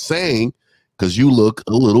women are saying, because you look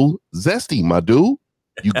a little zesty, my dude.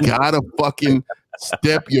 You gotta fucking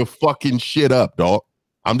step your fucking shit up, dog.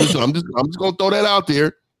 I'm just gonna throw that out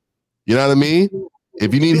there. You know what I mean?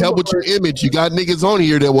 If you need help with your image, you got niggas on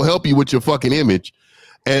here that will help you with your fucking image.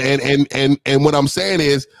 And what I'm saying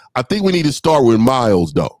is, I think we need to start with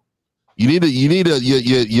Miles, though. You need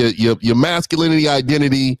your masculinity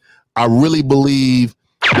identity. I really believe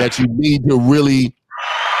that you need to really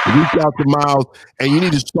reach out to Miles, and you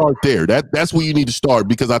need to start there. That's where you need to start,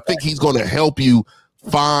 because I think he's going to help you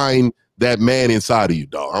find that man inside of you,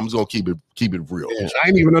 dog. I'm just gonna keep it real. Yeah, I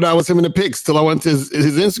didn't even know that was him in the pics till I went to his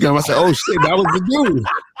Instagram. I said, "Oh shit, that was the dude."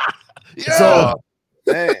 Yeah, so,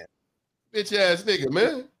 man, bitch ass nigga,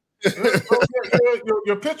 man.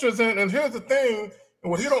 your pictures, and here's the thing,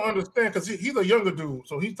 and what he don't understand, because he's a younger dude,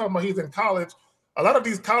 so he's talking about he's in college. A lot of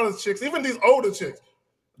these college chicks, even these older chicks,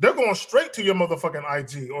 they're going straight to your motherfucking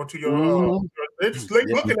IG or to your. They're just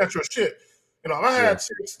looking at your shit. You know, I had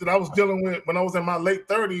chicks that I was dealing with when I was in my late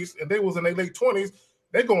 30s, and they was in their late 20s.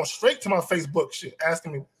 They going straight to my Facebook shit,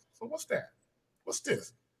 asking me, "So what's that? What's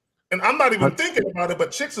this?" And I'm not even thinking about it,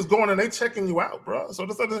 but chicks is going and they checking you out, bro. So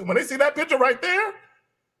when they see that picture right there,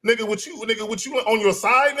 nigga, with you on your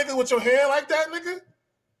side, nigga, with your hand like that, nigga.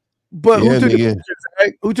 But who took the picture?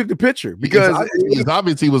 Right? Who took the picture? Because it's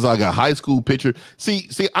obviously was like a high school picture. See,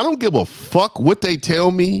 I don't give a fuck what they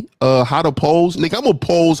tell me how to pose. Nigga, I'm gonna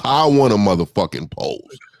pose how I want to motherfucking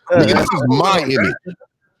pose. Nigga, this is my image.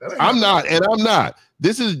 I'm not.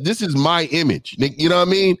 This is my image. Nigga, you know what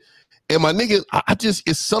I mean? And my nigga, I just,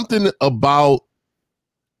 it's something about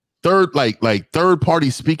third party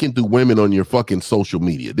speaking to women on your fucking social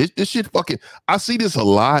media. This shit fucking, I see this a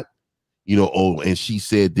lot. You know, oh, and she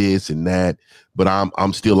said this and that, but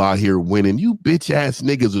I'm still out here winning. You bitch ass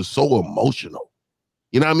niggas are so emotional.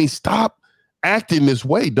 You know what I mean? Stop acting this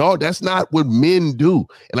way, dog. That's not what men do.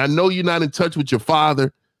 And I know you're not in touch with your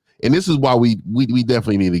father. And this is why we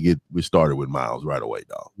definitely need to get started with Miles right away,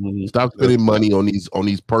 dog. Stop spending money on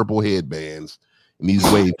these purple headbands and these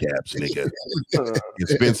wave caps, nigga. And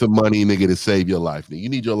spend some money, nigga, to save your life. Nigga. You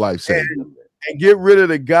need your life saved. And get rid of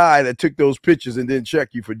the guy that took those pictures and didn't check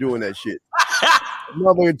you for doing that shit.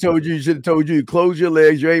 Mother told you should have told you close your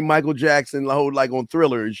legs. You ain't Michael Jackson, like on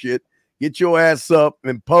Thriller and shit. Get your ass up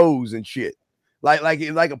and pose and shit. Like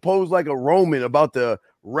a pose like a Roman about to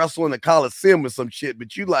wrestle in the Coliseum or some shit.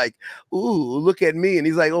 But you like, ooh, look at me. And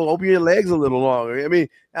he's like, oh, open your legs a little longer. I mean,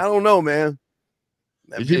 I don't know, man.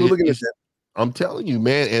 People looking at that. I'm telling you,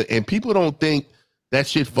 man, and people don't think that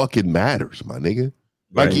shit fucking matters, my nigga.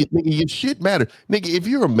 Like, Right. nigga, your shit matter. Nigga, if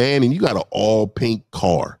you're a man and you got an all pink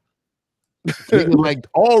car, nigga, like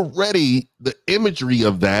already the imagery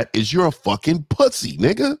of that is you're a fucking pussy,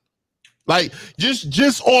 nigga. Like,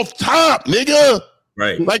 just off top, nigga.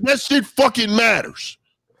 Right. Like, that shit fucking matters.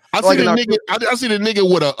 I see the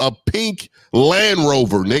nigga with a pink Land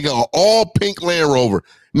Rover, nigga, an all pink Land Rover,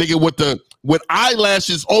 nigga, with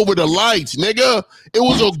eyelashes over the lights, nigga. It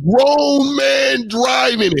was a grown man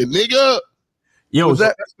driving it, nigga. Yo,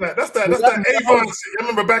 that's that Avon shit. I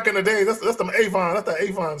remember back in the day. That's them Avon. That's that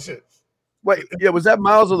Avon shit. Wait, yeah, was that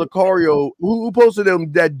Miles or Lucario? Who posted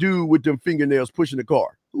that dude with them fingernails pushing the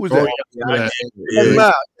car? Who was that?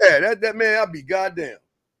 That man, I'll be goddamn.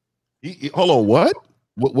 Hold on, what?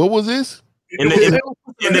 What was this? In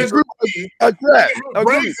the group,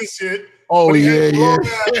 shit. Oh yeah.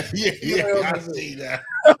 I see that.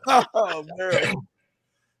 Oh man.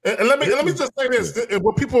 And let me just say this: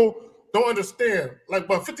 what people don't understand, like,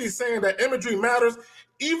 but 50 is saying that imagery matters,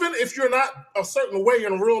 even if you're not a certain way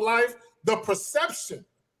in real life. The perception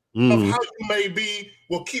of how you may be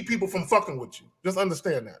will keep people from fucking with you. Just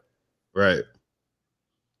understand that. Right.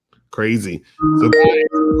 Crazy.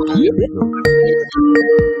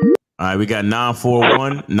 All right, we got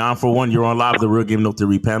 941. 941, you're on live the Real Game No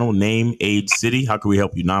Theory panel. Name, age, city. How can we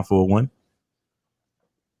help you? 941.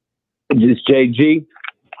 This is JG,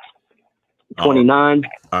 29.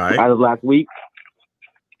 All right. Out of last week,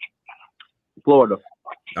 Florida.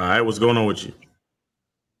 All right, what's going on with you?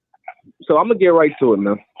 So I'm gonna get right to it,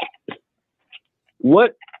 man.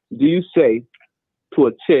 What do you say to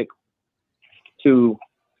a chick to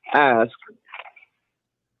ask,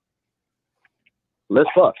 let's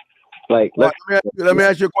fuck? Like, let me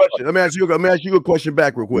ask you a question. Let me ask you a question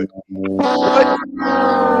back real quick. What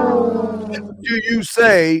do you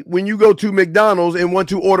say when you go to McDonald's and want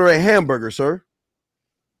to order a hamburger, sir?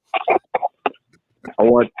 I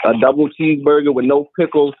want a double cheeseburger with no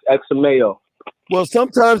pickles, extra mayo. Well,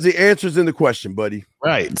 sometimes the answer's in the question, buddy.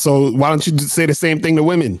 Right. So why don't you just say the same thing to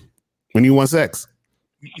women when you want sex?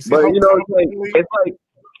 But you know, it's like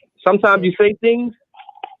sometimes you say things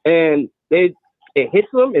and it hits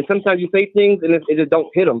them, and sometimes you say things and it just don't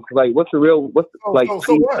hit them. Like, what's the so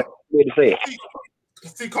what? way to say it?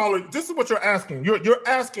 See, caller, this is what you're asking. You're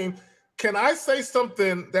asking, can I say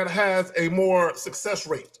something that has a more success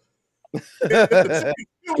rate? No,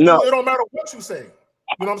 it don't matter what you say.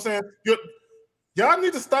 You know what I'm saying? Y'all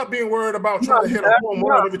need to stop being worried about trying to hit a home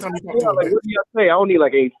run every time you talk to a like, bitch. what do y'all say? I don't need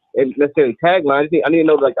like a necessarily tagline. I need to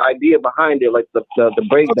know like the idea behind it, like the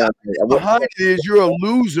breakdown. Behind it is you're a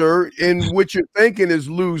loser, and what you're thinking is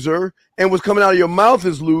loser, and what's coming out of your mouth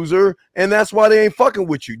is loser, and that's why they ain't fucking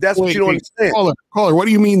with you. That's what you don't understand. Caller, what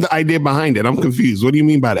do you mean the idea behind it? I'm confused. What do you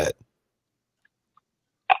mean by that?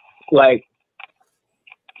 Like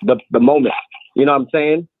the moment. You know what I'm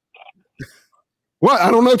saying? What?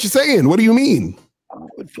 I don't know what you're saying. What do you mean?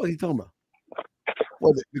 What the fuck are you talking about?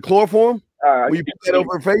 What, the chloroform? Will you put that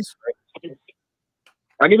over her face?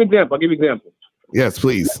 I'll give you an example. Yes,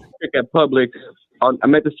 please. Chick at Publix. I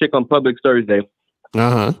met this chick on Publix Thursday.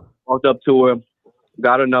 Uh-huh. Walked up to her,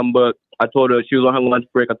 got her number. I told her she was on her lunch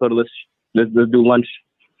break. I told her let's do lunch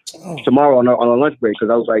tomorrow on our lunch break,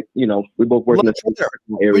 because I was like, you know, we both work in the same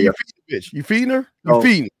area. You feeding her? You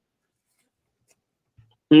feeding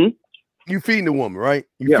her? You feeding the woman, right?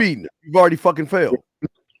 You feeding her. You've already fucking failed.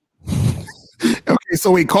 Okay,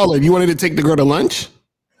 so wait, caller, you wanted to take the girl to lunch?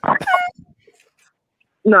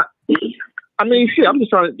 Nah, I mean, shit. I'm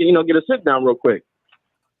just trying to, get a sit down real quick.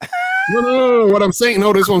 No. What I'm saying,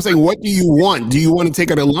 this is what I'm saying. What do you want? Do you want to take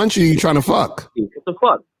her to lunch, or are you trying to fuck? What the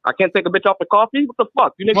fuck? I can't take a bitch off the coffee? What the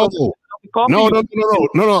fuck? You niggas No. coffee?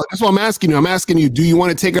 No. That's what I'm asking you. I'm asking you, do you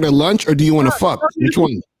want to take her to lunch, or do you want to fuck? Which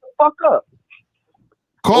one? Fuck up.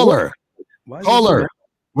 Caller.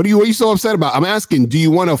 What are you so upset about? I'm asking, do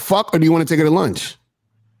you want to fuck, or do you want to take her to lunch?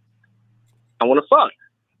 I want to fuck.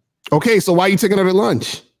 Okay, so why are you taking her to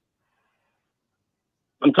lunch?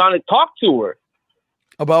 I'm trying to talk to her.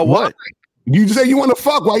 About what? You say you want to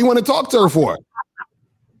fuck. Why you want to talk to her for?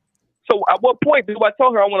 So at what point do I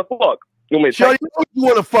tell her I want to fuck? You want me to Shorty, you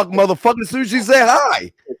want to fuck, motherfucker, as soon as she said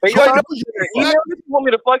hi. You want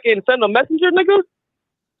me to fucking send a messenger, nigga?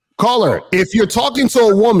 Caller, if you're talking to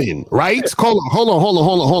a woman, right? Caller, hold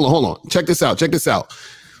on. Check this out.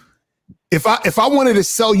 If I wanted to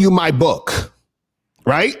sell you my book,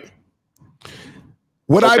 right?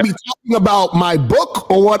 Would I be talking about my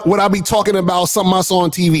book, or what would I be talking about something I saw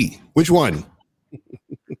on TV? Which one?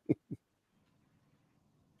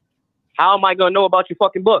 How am I gonna know about your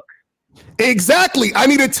fucking book? Exactly. I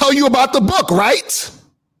need to tell you about the book, right?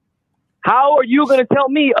 How are you gonna tell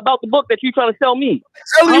me about the book that you're trying to sell me?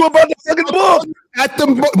 Telling you about the fucking book. At the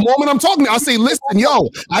moment I'm talking, I'll say, listen, yo,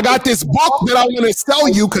 I got this book that I want to sell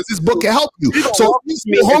you because this book can help you. So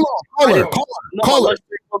hold on, caller.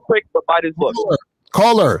 Real quick, but buy this book.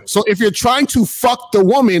 Caller. So if you're trying to fuck the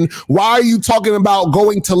woman, why are you talking about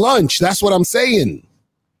going to lunch? That's what I'm saying.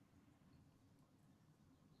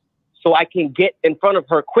 So I can get in front of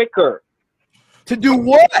her quicker. To do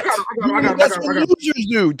what? That's what losers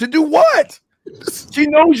do. To do what? She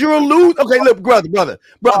knows you're a loser. Okay, look, brother.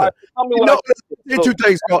 Two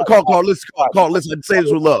things. Call. Listen. Say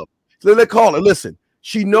this with love. Let call her. Listen.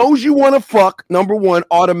 She knows you want to fuck. Number one,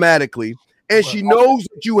 automatically, and she knows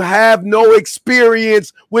that you have no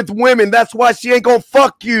experience with women. That's why she ain't gonna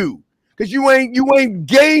fuck you, because you ain't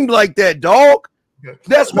gamed like that, dog.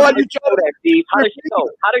 That's why you try that, Steve. How does she know?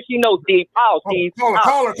 How does she know, Steve? How, Steve?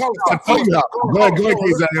 Caller. Go ahead,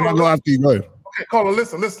 Keith. I'll go after you. Go ahead. Okay, caller,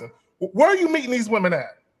 listen. Where are you meeting these women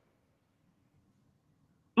at?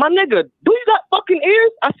 My nigga, do you got fucking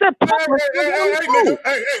ears? I said, hey, nigga.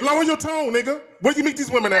 Hey, lower your tone, nigga. Where you meet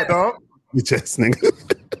these women at, dog? Bitch ass nigga.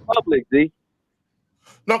 public, Z.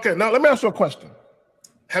 Okay, now let me ask you a question.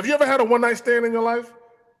 Have you ever had a one-night stand in your life?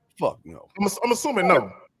 Fuck no. I'm assuming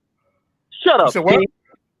no. Shut up. You said what? King.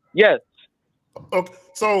 Yes. Okay,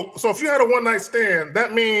 so if you had a one-night stand,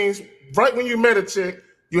 that means right when you met a chick,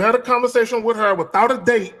 you had a conversation with her without a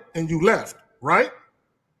date, and you left, right?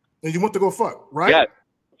 And you went to go fuck, right?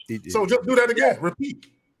 Yeah. So just do that again. Repeat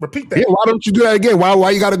that. Yeah, why don't you do that again? Why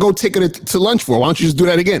you got to go take it to lunch for? Why don't you just do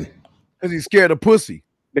that again? Because he's scared of pussy.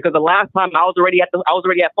 Because the last time I was already at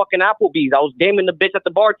fucking Applebee's. I was gaming the bitch at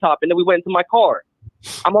the bar top, and then we went into my car.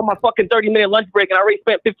 I'm on my fucking 30-minute lunch break, and I already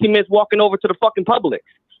spent 15 minutes walking over to the fucking Publix.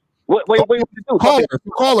 What you want to do? Call her.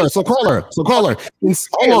 Hold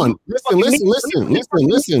on.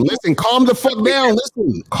 Listen. Calm the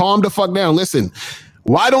fuck down. Listen.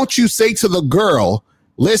 Why don't you say to the girl,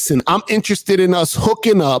 listen, I'm interested in us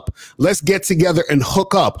hooking up. Let's get together and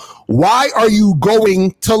hook up. Why are you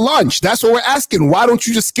going to lunch? That's what we're asking. Why don't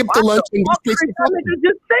you just skip the lunch and go straight to fucking?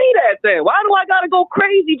 Just say that then. Why do I gotta go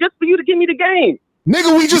crazy just for you to give me the game?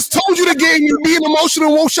 Nigga, we just told you the game. You're being emotional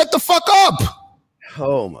and won't shut the fuck up.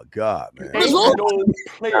 Oh my God, man. Ain't no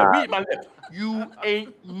player. Read my lips. You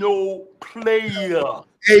ain't no player.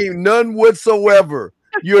 Ain't none whatsoever.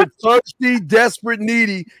 You're thirsty, desperate,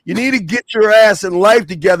 needy. You need to get your ass in life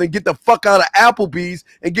together and get the fuck out of Applebee's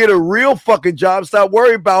and get a real fucking job. Stop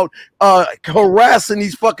worrying about harassing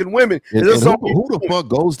these fucking women. And who the fuck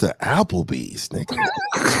goes to Applebee's, nigga?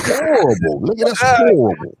 Horrible, nigga. That's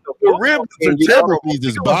horrible. The ribs Applebee's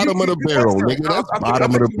is bottom of the barrel, nigga. That's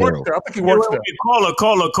bottom of the barrel. I think he works there.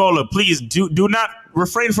 Caller, please do not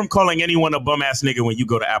refrain from calling anyone a bum ass nigga when you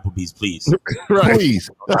go to Applebee's, please. Right. Please.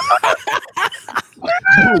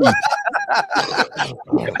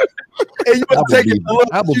 Hey, you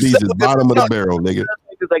Applebee's is bottom of the barrel, nigga.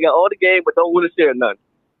 Because I got all the game, but don't want to share none.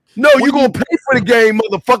 No, you're gonna pay for the game,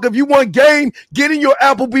 motherfucker. If you want game, get in your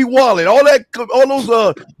Applebee wallet. All those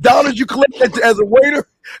dollars you collect as a waiter,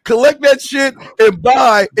 collect that shit and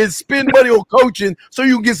buy and spend money on coaching so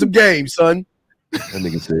you can get some game, son. That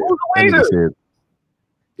nigga said.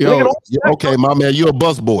 Yo, okay, my man, you're a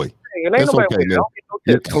bus boy. That's okay, man.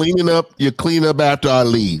 You're cleaning up after I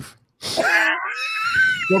leave.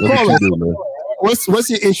 What's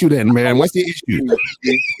your issue then, man? What's your issue?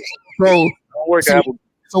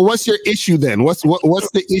 So what's your issue then? What's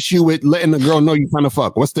the issue with letting the girl know you trying to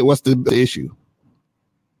fuck? What's the issue?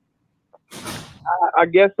 I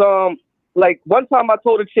guess like one time I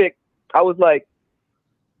told a chick, I was like,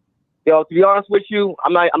 yo, to be honest with you,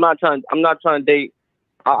 I'm not trying to date.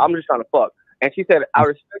 I'm just trying to fuck. And she said, I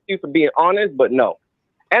respect you for being honest, but no.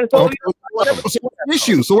 And so, okay. So what's the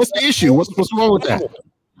issue? What's the issue? What's wrong with that?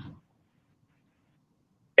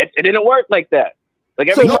 It didn't work like that. Like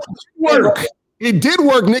it did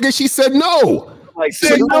work, nigga. She said no.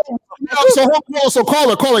 So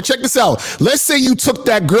caller, check this out. Let's say you took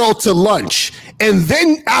that girl to lunch, and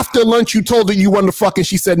then after lunch you told her you wanted to fuck, and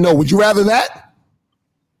she said no. Would you rather that?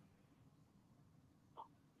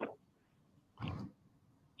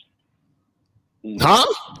 Huh?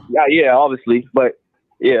 Yeah, obviously. But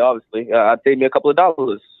yeah, obviously. I'd save me a couple of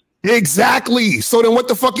dollars. Exactly. So then what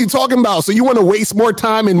the fuck are you talking about? So you want to waste more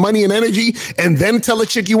time and money and energy and then tell a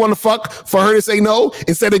chick you want to fuck for her to say no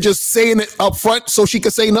instead of just saying it up front so she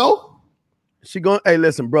can say no? Hey,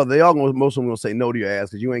 listen, brother, most of them gonna say no to your ass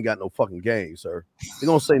because you ain't got no fucking game, sir. They're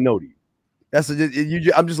gonna say no to you.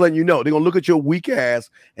 I'm just letting you know. They're gonna look at your weak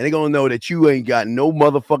ass and they're gonna know that you ain't got no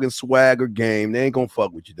motherfucking swag or game. They ain't gonna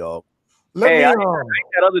fuck with you, dog. I ain't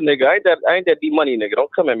that other nigga. I ain't that D money nigga.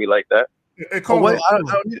 Don't come at me like that. I don't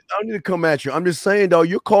need to come at you. I'm just saying, though,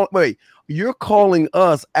 you're calling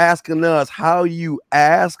us, asking us how you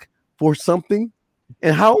ask for something.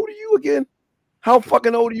 And how old are you again? How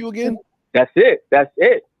fucking old are you again? That's it.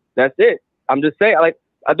 I'm just saying, like,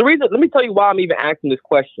 the reason, let me tell you why I'm even asking this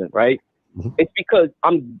question, right? Mm-hmm. It's because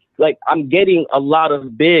I'm getting a lot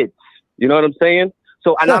of bids. You know what I'm saying?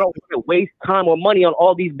 So, and I don't want to waste time or money on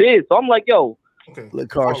all these bids. So I'm like, yo, look,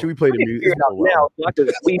 Carl, should we play the music now so I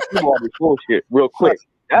can squeeze through all this bullshit real quick?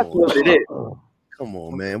 That's what it is. Come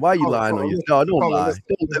on, man. Why are you lying on your dog? Don't lie.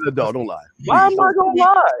 Don't lie. Why am I gonna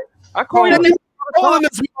lie? I call you calling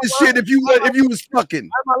this shit if you was fucking.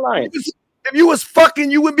 Why am I lying? If you was fucking,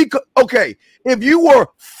 you would be okay. If you were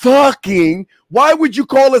fucking, why would you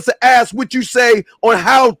call us to ask what you say on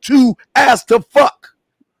how to ask to fuck?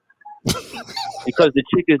 Because the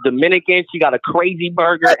chick is Dominican, she got a crazy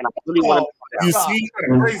burger, and I really want to. You see,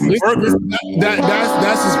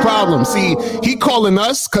 that's his problem. See, he calling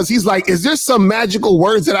us because he's like, "Is there some magical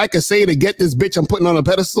words that I can say to get this bitch I'm putting on a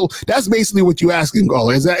pedestal?" That's basically what you asking, Carl.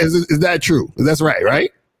 Is that true? That's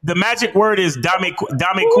right? The magic word is dame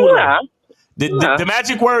culo. The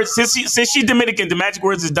magic word, since she's Dominican, the magic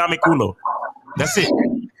words is dame culo. That's it.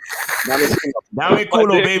 Dame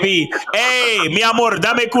culo, baby. Hey, mi amor,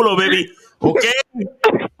 dame culo, baby. Okay?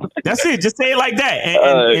 That's it. Just say it like that.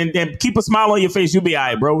 And keep a smile on your face. You'll be all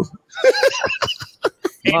right, bro.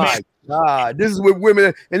 My God. This is what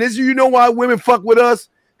women, and this, you know why women fuck with us?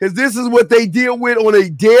 Because this is what they deal with on a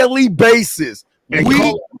daily basis. And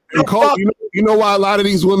you know why a lot of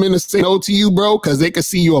these women say no to you, bro? Because they can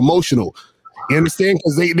see you emotional. You understand?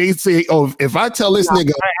 Because they say, oh, if I tell this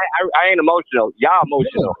nigga, I ain't emotional. Y'all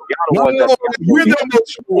emotional. Y'all the ones you're the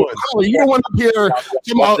emotional one. You don't want to hear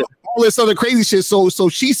all this other crazy shit. So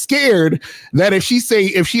she's scared that if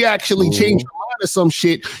she actually changed her mind or some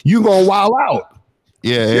shit, you gonna wild out.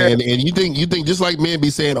 Yeah, and you think just like men be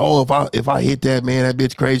saying, oh, if I hit that man, that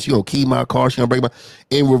bitch crazy, she gonna key my car, she gonna break my.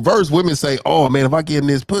 In reverse, women say, oh man, if I get in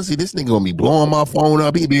this pussy, this nigga gonna be blowing my phone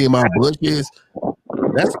up, he be in my bushes.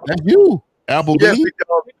 That's you, Applebee.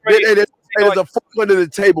 Yeah, there's a fuck under the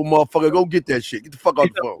table, motherfucker. Go get that shit. Get the fuck off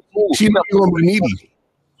the phone. She not gonna be needy.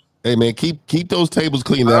 Hey man, keep those tables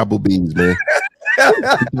clean, Applebee's, man.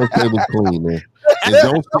 Keep those tables clean, man. And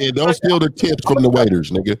don't steal the tips from the waiters,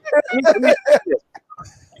 nigga.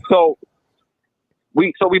 So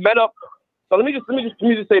we met up. So let me just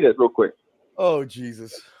say this real quick. Oh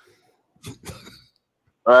Jesus!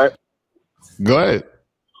 All right, go ahead.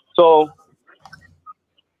 So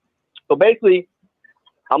basically,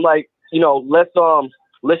 I'm like,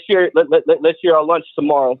 let's share our lunch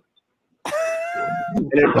tomorrow.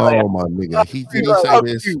 Oh my nigga, he say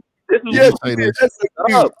this. Yes, say this.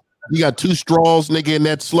 You got two straws, nigga, in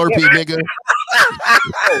that Slurpee, nigga.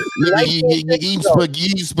 Nigga, you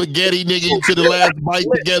eat spaghetti, nigga, into the last bite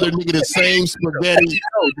together, nigga, the same spaghetti.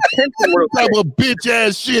 What type of bitch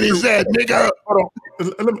ass shit is that, nigga?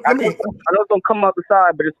 I know it's gonna come out the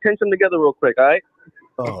side, but just pinch them together real quick, all right?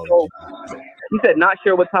 So he said, not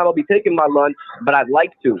sure what time I'll be taking my lunch, but I'd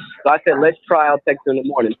like to. So I said, let's try. I'll text her in the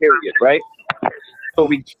morning, period, right? So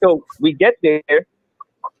we get there,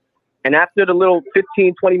 and after the little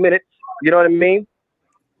 15, 20 minutes, you know what I mean?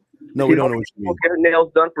 No, we don't know what you mean. Get her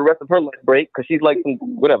nails done for the rest of her lunch break because she's like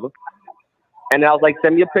whatever. And I was like,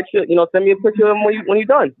 send me a picture of when you're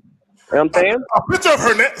done. You know what I'm saying? A picture of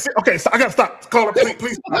her nails. Okay, so I gotta stop. Call her,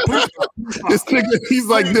 please. This nigga, he's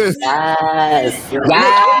like this. Yes.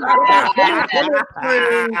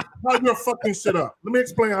 How you're fucking shit up. Let me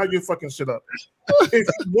explain how you're fucking shit up. If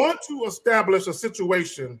you want to establish a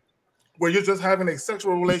situation where you're just having a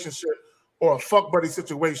sexual relationship or a fuck buddy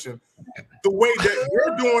situation, the way that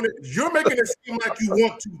you're doing it, you're making it seem like you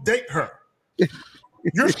want to date her.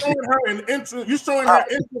 You're showing her an interest. You're showing her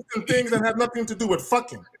interest in things that have nothing to do with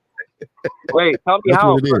fucking. Wait, tell me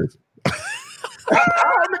how. What it is.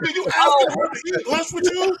 Nigga, you asking her to eat lunch with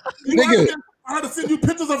you? You asking her to send you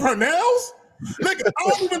pictures of her nails? Nigga, I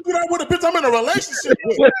don't even do that with a bitch I'm in a relationship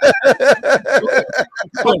with.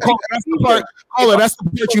 Caller, that's the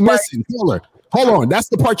part you missing. Caller, hold on, that's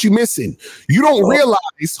the part you missing. You don't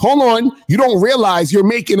realize you're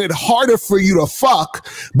making it harder for you to fuck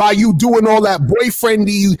by you doing all that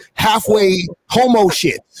boyfriendy halfway homo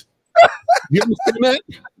shit. You understand that?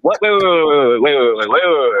 Wait.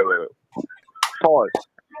 Pause.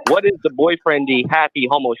 What is the boyfriendy happy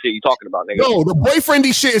homo shit you talking about, nigga? No, the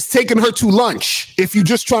boyfriendy shit is taking her to lunch if you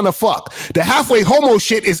just trying to fuck. The halfway homo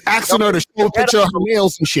shit is asking her to show a picture of her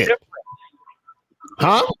nails and shit.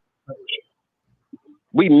 Huh?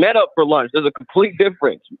 We met up for lunch. There's a complete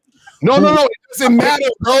difference. No. It doesn't matter,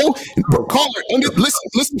 bro. Caller,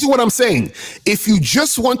 listen to what I'm saying. If you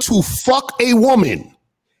just want to fuck a woman,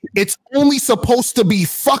 it's only supposed to be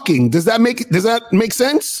fucking. Does that make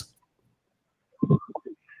sense?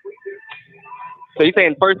 So you're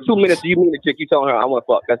saying first 2 minutes you meet a chick, you telling her I want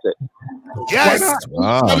to fuck. That's it. Yes.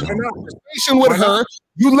 Conversation with her,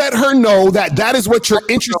 you let her know that is what you're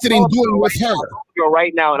interested in doing with her.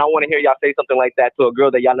 Right now, and I want to hear y'all say something like that to a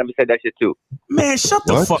girl that y'all never said that shit to. Man, shut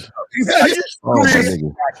the fuck up. That's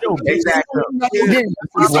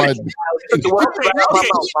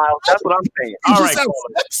what I'm saying. All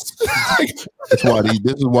right.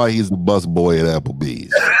 This is why he's the bus boy at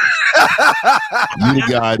Applebee's. You the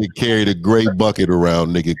guy that carried a gray bucket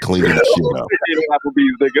around, nigga, cleaning shit up.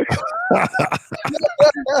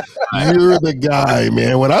 You're the guy,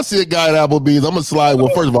 man. When I see a guy at Applebee's, I'm gonna slide. Well,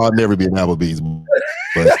 first of all, I'll never be at Applebee's.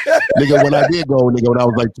 But nigga, when I did go, nigga, when I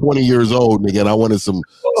was like 20 years old, nigga, and I wanted some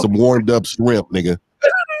warmed up shrimp, nigga.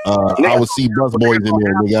 I would see bus boys in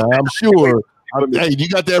there, nigga. I'm sure. Hey, you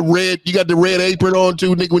got the red apron on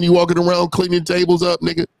too, nigga, when you walking around cleaning tables up,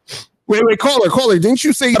 nigga. Wait, caller. Didn't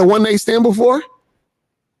you say you had a one-night stand before?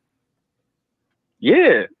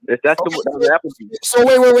 Yeah, that's the Applebee's. So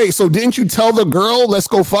wait. So didn't you tell the girl, let's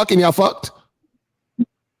go fuck, and y'all fucked?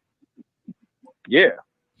 Yeah.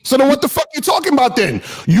 So then what the fuck you talking about then?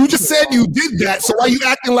 You just said you did that, so why you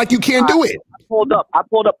acting like you can't do it? I pulled up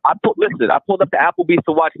the Applebee's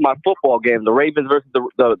to watch my football game, the Ravens versus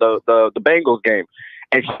the Bengals game.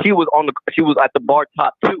 And she was at the bar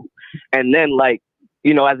top too. And then like,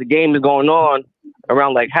 you know, as the game is going on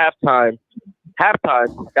around like halftime,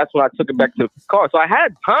 that's when I took it back to the car. So I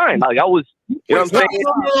had time. Like I was, you know what I'm saying?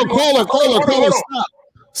 Caller,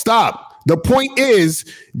 stop. The point is,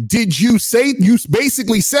 did you say, you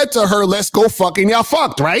basically said to her, let's go fucking y'all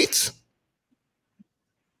fucked, right?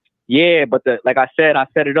 Yeah, but like I said, I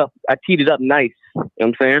set it up. I teed it up nice. You know what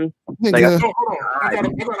I'm saying? Like, hold on. I gotta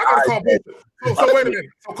call both. So wait a minute.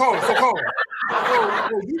 So call it. So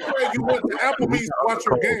you said you went to Applebee's to watch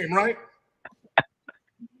your game, right?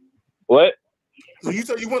 What? So you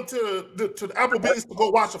said you went to the Applebee's to go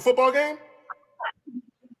watch a football game?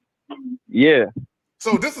 Yeah.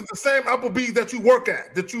 So this is the same Applebee's that you work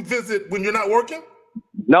at, that you visit when you're not working?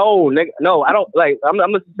 No, nigga, no, I don't like. I'm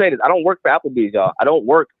gonna say this. I don't work for Applebee's, y'all. I don't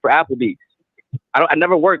work for Applebee's. I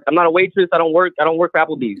never worked. I'm not a waitress. I don't work for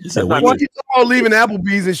Applebee's. Why are you all leaving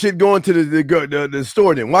Applebee's and shit going to the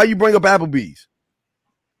store then? Why you bring up Applebee's?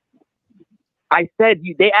 I said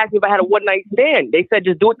they asked me if I had a one night stand. They said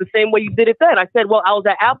just do it the same way you did it then. I said, well, I was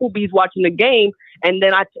at Applebee's watching the game, and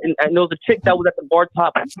then and there was a chick that was at the bar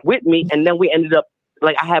top with me, and then we ended up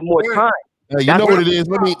like I had more time. You know what it is?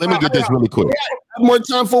 Let me get this really quick. More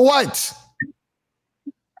time for what?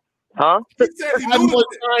 Huh? More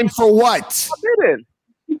time for what?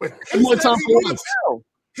 More time for what?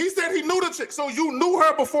 He said he knew the chick. So you knew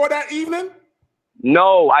her before that evening?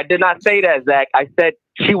 No, I did not say that, Zach. I said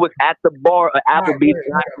she was at the bar at Applebee's,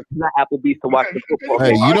 not Applebee's to watch the football.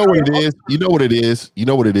 Hey, you know what it is? You know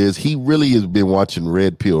what it is? He really has been watching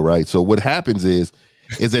Red Pill, right? So what happens is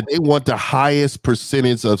that they want the highest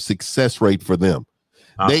percentage of success rate for them.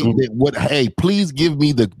 Hey, please give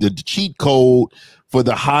me the cheat code for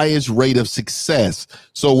the highest rate of success.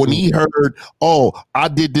 So when he heard, oh, I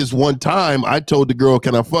did this one time, I told the girl,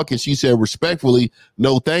 can I fuck? And she said respectfully,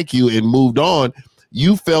 no, thank you, and moved on.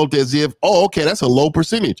 You felt as if, oh, okay, that's a low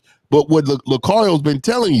percentage. But what Lucario's been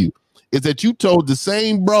telling you is that you told the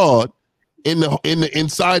same broad in the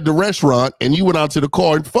inside the restaurant, and you went out to the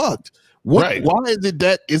car and fucked. Why is it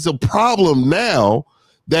that it's a problem now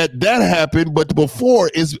that happened, but before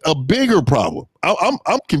is a bigger problem?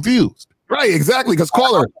 I'm confused. Right, exactly. Because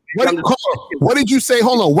caller, what did you say?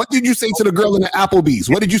 Hold on. What did you say to the girl in the Applebee's?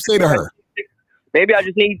 What did you say to her? Maybe I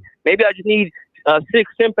just need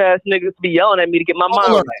 6 simp ass niggas to be yelling at me to get my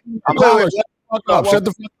mind right. Shut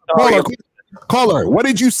the fuck up. Caller, what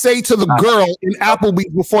did you say to the girl in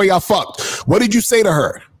Applebee's before y'all fucked? What did you say to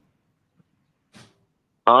her?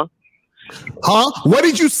 Huh? What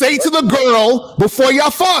did you say to the girl before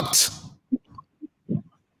y'all fucked?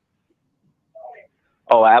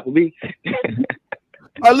 Oh, Applebee's.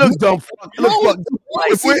 I look dumb.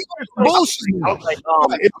 If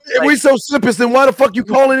we're so simple, then why the fuck you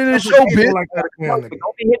calling in the show, bitch?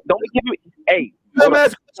 Don't be giving me. Hey,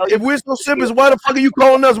 if we're so simple, why the fuck are you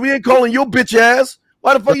calling us? We ain't calling your bitch ass.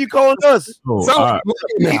 Why the fuck are you calling us?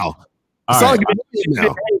 Now.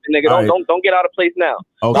 Nigga, don't get out of place now.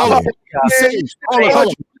 Okay.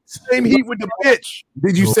 Same heat with the bitch.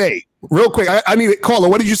 Did you say real quick? I need a caller.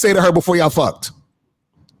 What did you say to her before y'all fucked?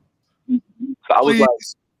 So I was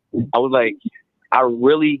like, I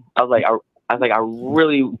really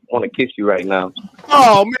want to kiss you right now.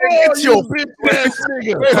 Oh man, it's your bitch ass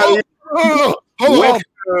nigga. Hold on.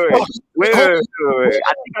 Wait. I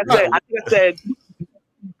think I said.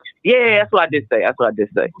 Yeah, that's what I did say.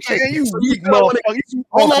 Okay, you weak motherfucker.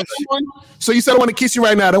 Hold on. So you said I want to kiss you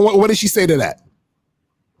right now. Then what did she say to that?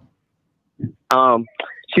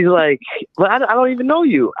 She's like, well, I don't even know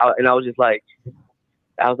you. And I was like,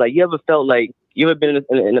 you ever felt like you ever been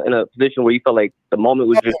in a position where you felt like the moment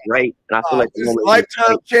was just right? And I feel like the moment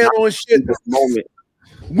Lifetime channel and shit. This moment,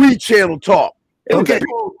 we channel talk. Okay.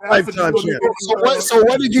 Lifetime channel. So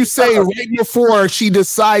what did you say right before she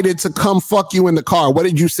decided to come fuck you in the car? What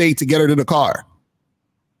did you say to get her to the car?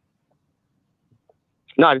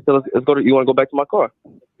 No, I just said, let's go. You want to go back to my car?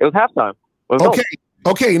 It was halftime.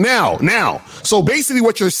 Okay. Now. So basically,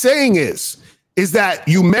 what you're saying is that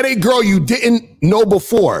you met a girl you didn't know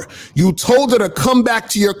before. You told her to come back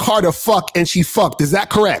to your car to fuck, and she fucked. Is that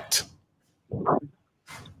correct?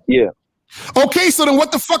 Yeah. Okay, so then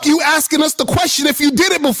what the fuck are you asking us the question if you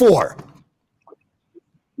did it before?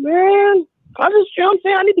 Man, I just, you know what I'm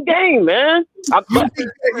saying? I need the game, man.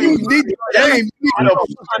 You need the game.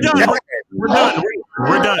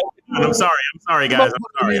 We're done. I'm sorry, guys. I'm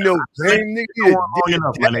sorry. Long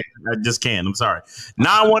enough, my nigga. I just can't. I'm sorry.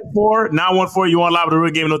 914. You on live with the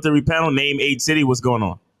Real Game No Theory panel? Name 8 City. What's going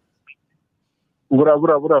on? What up,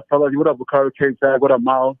 fellas? What up, Ricardo K. Tag? What up,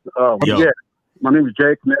 Miles? Yeah, my name is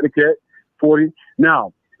Jay, Connecticut, 40.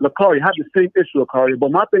 Now, Lucario, I have the same issue, Lucario,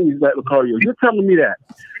 but my thing is that, Lucario, you're telling me that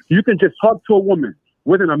you can just talk to a woman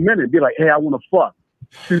within a minute and be like, hey, I want to fuck.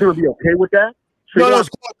 She's going to be okay with that? No,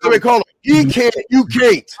 call her. He can't, you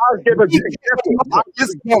can't. Caller.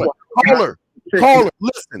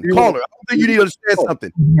 Listen, caller. I think you need to understand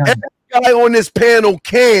something. Every guy on this panel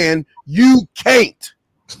can, you can't.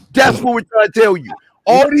 That's what we're trying to tell you.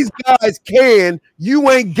 All these guys can, you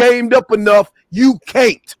ain't gamed up enough, you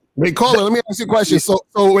can't. Wait, caller, let me ask you a question. So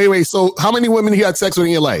wait. So how many women you had sex with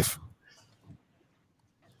in your life?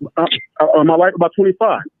 My life about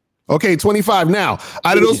 25. Okay, 25. Now,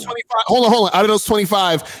 out of those 25, hold on. Out of those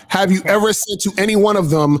 25, have you ever said to any one of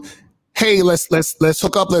them, "Hey, let's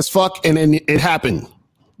hook up, let's fuck," and then it happened?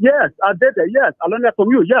 Yes, I did that. Yes, I learned that from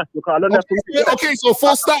you. Yes, because I learned that from you. Yes. Okay, so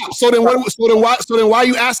full stop. So then why are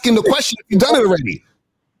you asking the question if you've done it already?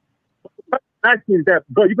 Asking is that,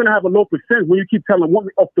 bro, you're gonna have a low percentage when you keep telling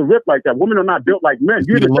women off the rip like that. Women are not built like men.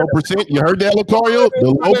 The low percent. You heard that, Lucario?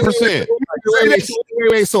 The low percent.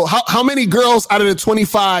 Wait. So how many girls out of the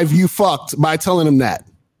 25 you fucked by telling them that?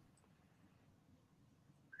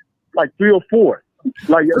 Like 3 or 4.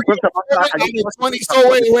 Like 20.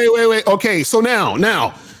 So wait. Okay, so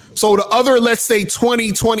now. So the other, let's say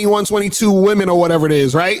 20, 21, 22 women or whatever it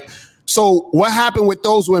is, right? So what happened with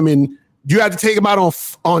those women? Do you have to take them out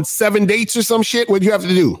on 7 dates or some shit? What do you have to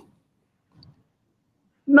do?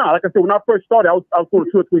 No, like I said, when I first started, I was going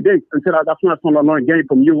 2 or 3 dates until that's when I started to learn game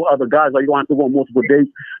from you other guys. Like you don't have to go on multiple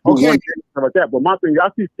dates, stuff like that. But my thing, I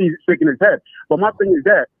see Steve shaking his head. But my thing is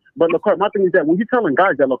that, when you're telling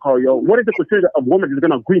guys that, Lucario, what is the percentage of women that's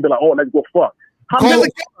gonna agree? Be like, oh, let's go fuck. Let me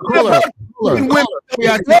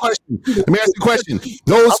ask you a question.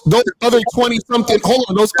 Those other 20-something, hold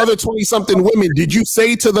on, those other 20-something women, did you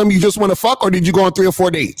say to them you just want to fuck, or did you go on 3 or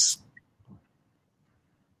 4 dates?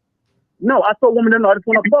 No, I told women, no, I just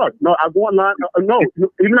want to fuck. No, I go online. No,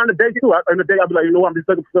 even on the day too. On the day, I'll be like, I'm just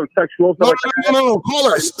looking for sexual. No,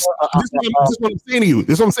 callers. This is what I'm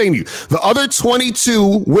saying to you. The other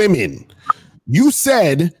 22 women, you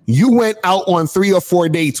said you went out on 3 or 4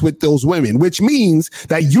 dates with those women, which means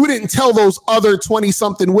that you didn't tell those other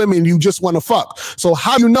 20-something women you just want to fuck. So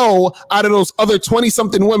how do you know out of those other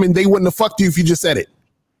 20-something women they wouldn't have fucked you if you just said it?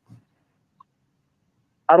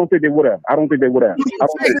 I don't think they would have. You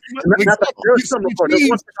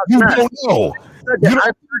don't know.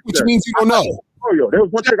 Which means you don't know.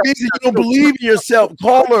 That means you don't believe in yourself.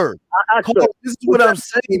 Caller, this is what I'm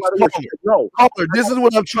saying. Caller, this is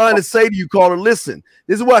what I'm trying to say to you, caller. Listen,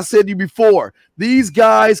 this is what I said to you before. These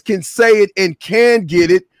guys can say it and can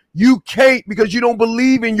get it. You can't because you don't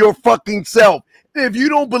believe in your fucking self. If you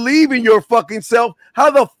don't believe in your fucking self, how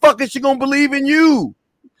the fuck is she gonna believe in you?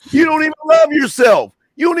 You don't even love yourself.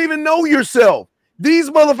 You don't even know yourself.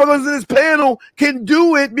 These motherfuckers in this panel can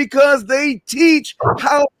do it because they teach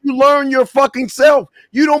how to learn your fucking self.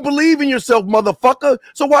 You don't believe in yourself, motherfucker.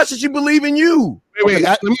 So why should she believe in you? Wait.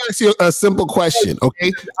 Let me ask you a simple question,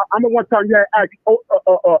 okay? I'm the one time you had asked,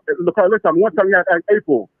 one time you had asked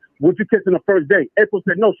April, would you kiss on the first date? April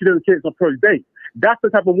said no, she didn't kiss on the first date. That's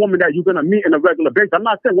the type of woman that you're gonna meet in a regular basis. I'm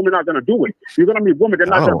not saying women are gonna do it. You're gonna meet women that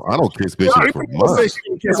not. I don't kiss bitches for months.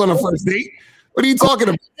 Kiss on the first date. What are you talking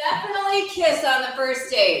about? Definitely kiss on the first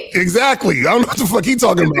date. Exactly. I don't know what the fuck he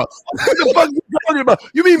talking about. What the fuck you talking about?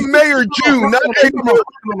 You mean May or June, not April.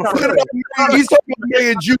 He's talking about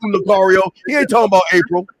May and June, Lucario. He ain't talking about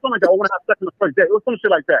April. I want to have sex on the first date. It was some shit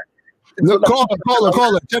like that. Look, caller.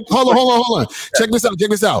 Hold on. Check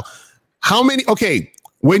this out. How many? Okay,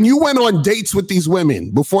 when you went on dates with these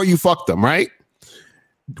women before you fucked them, right?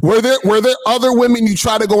 Were there other women you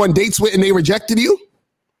tried to go on dates with and they rejected you?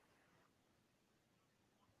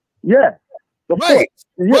 Yeah. Right.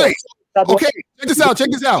 Okay, check this out.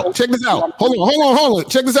 Hold on.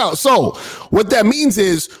 Check this out. So what that means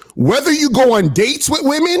is whether you go on dates with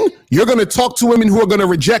women, you're going to talk to women who are going to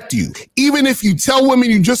reject you. Even if you tell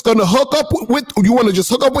women you're just going to hook up with, you want to just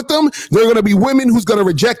hook up with them, they're going to be women who's going to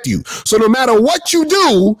reject you. So no matter what you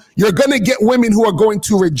do, you're going to get women who are going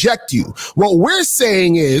to reject you. What we're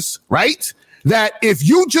saying is, right, that if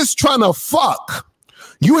you just trying to fuck,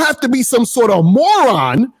 you have to be some sort of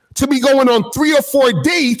moron to be going on 3 or 4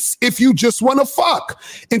 dates if you just want to fuck.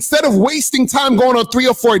 Instead of wasting time going on 3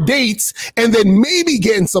 or 4 dates and then maybe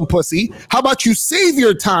getting some pussy, how about you save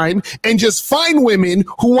your time and just find women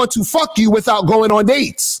who want to fuck you without going on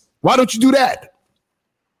dates? Why don't you do that?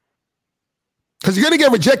 Because you're gonna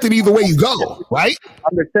get rejected either way you go, right?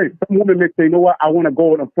 I'm just saying, some women may say, you know what, I want to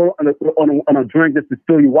go on a drink just to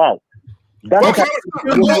fill you out. That's Okay.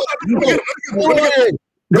 Go ahead.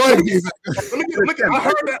 I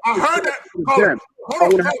heard that.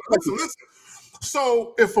 Hold on. Listen.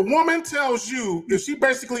 So if a woman tells you, if she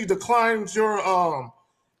basically declines your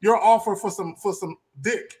offer for some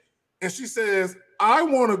dick, and she says, I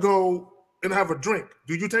want to go and have a drink,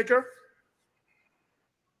 do you take her?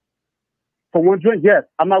 For one drink, yes.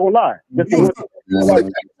 I'm not gonna lie.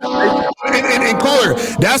 And Caller,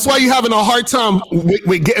 that's why you're having a hard time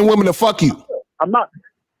with getting women to fuck you. I'm not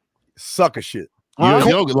sucker shit. You're a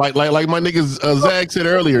yoga, like my niggas Zach said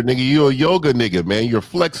earlier, nigga. You're a yoga nigga, man. You're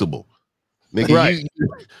flexible, nigga. Right.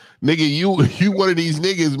 You one of these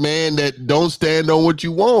niggas, man, that don't stand on what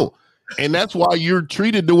you want, and that's why you're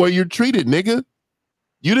treated the way you're treated, nigga.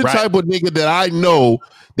 You the type of nigga that I know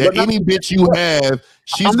that any bitch you have,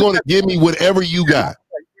 she's going to give me whatever you got.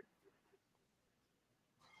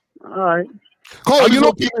 All right. Cole, I'm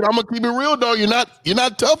gonna keep it real, though. You're not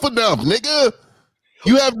tough enough, nigga.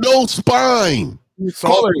 You have no spine.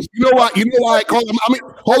 Caller, you know why? Caller,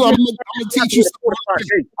 hold on. I'm gonna teach you something.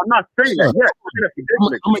 I'm not saying that yet. I'm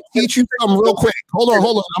gonna teach you something real quick. Hold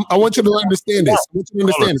on. I want you to understand this.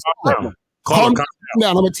 Calm down.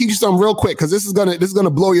 I'm gonna teach you something real quick because this is gonna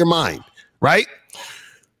blow your mind, right?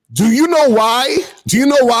 Do you know why? Do you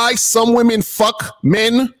know why some women fuck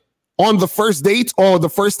men on the first date or the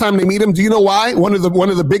first time they meet them? Do you know why? One of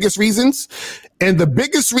the biggest reasons, and the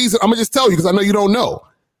biggest reason I'm gonna just tell you because I know you don't know.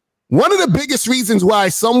 One of the biggest reasons why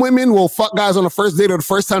some women will fuck guys on the first date or the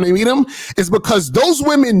first time they meet them is because those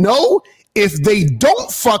women know if they don't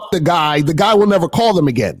fuck the guy will never call them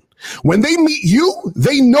again. When they meet you,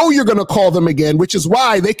 they know you're going to call them again, which is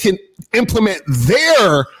why they can implement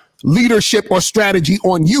their leadership or strategy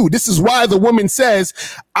on you. This is why the woman says,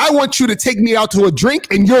 I want you to take me out to a drink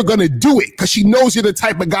and you're going to do it because she knows you're the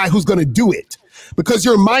type of guy who's going to do it. Because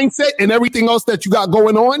your mindset and everything else that you got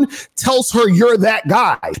going on tells her you're that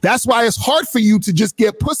guy. That's why it's hard for you to just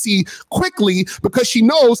get pussy quickly because she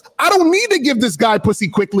knows I don't need to give this guy pussy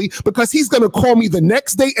quickly because he's going to call me the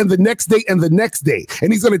next day and the next day and the next day.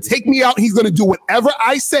 And he's going to take me out. He's going to do whatever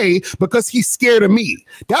I say because he's scared of me.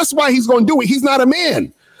 That's why he's going to do it. He's not a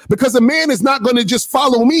man. Because a man is not going to just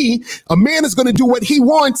follow me. A man is going to do what he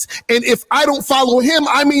wants. And if I don't follow him,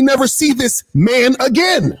 I may never see this man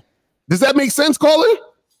again. Does that make sense, caller?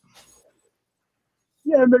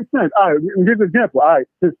 Yeah, it makes sense. All right, here's an example. All right,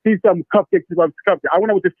 to see some cupcakes. I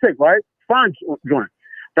went out with this chick, right? Fine joint.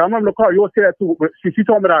 Now, I remember the car. You always say that too. But she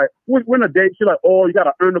told me that we're on a date. She's like, oh, you got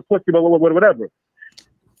to earn the pussy, whatever.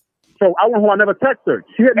 So I went home. I never text her.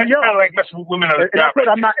 She hit me up. Kind of like messing with women on the job. I said,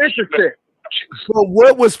 I'm not interested. So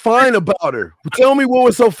what was fine about her? Tell me what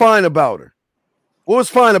was so fine about her. What was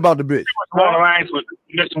fine about the bitch? Along the lines with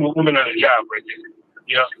messing with women on the job right there.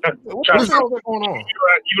 You know, what's going on?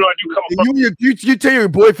 You tell your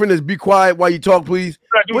boyfriend to be quiet while you talk, please.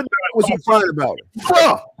 What was you fine about it?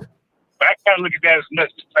 But I kind of look at that as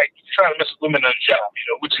nuts, like trying to mess with women on the job. You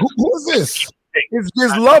know, which who is this? It's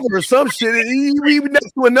his lover or some shit. He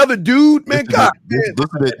next to another dude, man.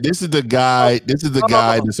 This is the guy. This is the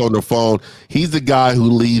guy that's on the phone. He's the guy who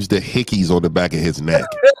leaves the hickeys on the back of his neck.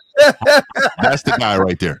 That's the guy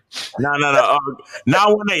right there. No.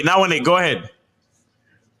 Now when they go ahead.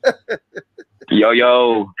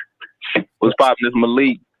 Yo, what's poppin'? This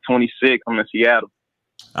Malik, 26. I'm in Seattle.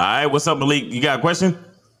 All right, what's up, Malik? You got a question?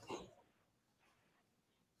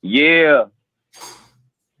 Yeah,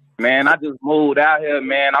 man. I just moved out here,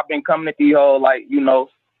 man. I've been coming to the whole like, you know.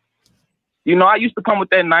 I used to come with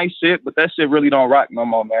that nice shit, but that shit really don't rock no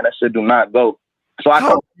more, man. That shit do not go. So I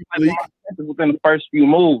come within the first few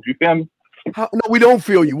moves. You feel me? No, we don't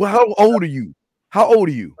feel you. Well, how old are you?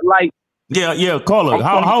 Like. Yeah, caller.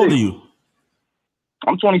 How old are you?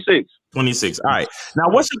 I'm 26. 26. All right. Now,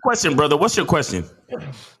 what's your question, brother? What's your question?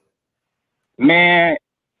 Man,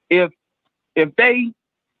 if a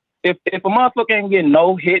motherfucker ain't getting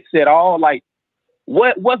no hits at all, like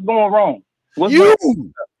what's going wrong? Okay,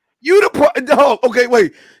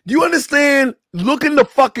 wait. Do you understand? Look in the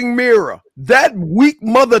fucking mirror. That weak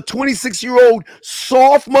mother, 26-year-old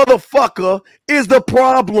soft motherfucker is the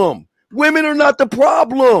problem. Women are not the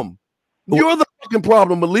problem. You're the fucking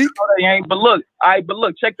problem, Malik. No, they ain't. But look,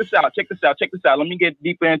 check this out. Let me get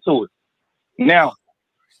deeper into it. Now,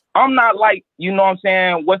 I'm not like, you know what I'm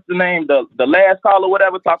saying, what's the name? The last caller,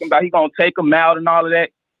 whatever, talking about he gonna take them out and all of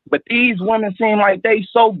that. But these women seem like they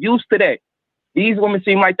so used to that. I'm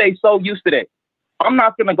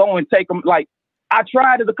not gonna go and take them. Like, I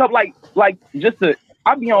tried it a couple, like just to,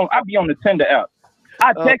 I be on the Tinder app.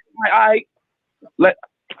 I text like, all right,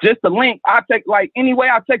 Just the link. I take like anyway.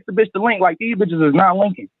 I text the bitch the link. Like these bitches is not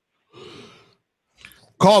linking.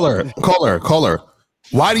 Caller.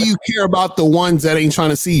 Why do you care about the ones that ain't trying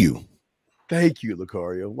to see you? Thank you,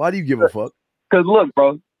 Lucario. Why do you give a fuck? Cause look,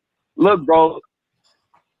 bro.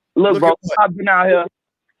 I've been out here.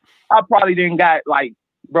 I probably didn't got like,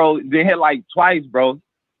 bro. They hit like twice, bro.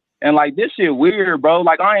 And like this shit weird, bro.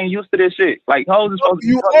 Like I ain't used to this shit. Like hoes is supposed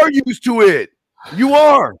you are used to it. You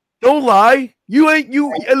are. Don't lie. You ain't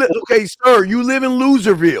you. Okay, sir. You live in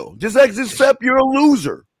Loserville. Just accept you're a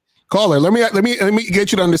loser. Caller, let me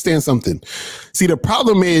get you to understand something. See, the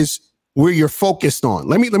problem is where you're focused on.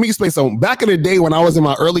 Let me explain something. Back in the day when I was in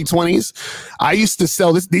my early 20s, I used to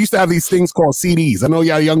sell this. They used to have these things called CDs. I know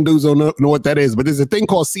y'all young dudes don't know what that is, but there's a thing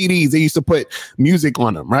called CDs. They used to put music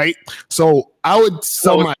on them, right? So I would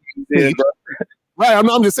sell my right.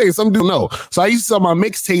 I'm just saying, some do know. So I used to sell my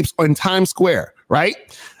mixtapes on Times Square, right?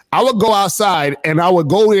 I would go outside and I would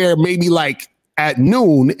go there maybe like at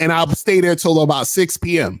noon, and I'll stay there till about 6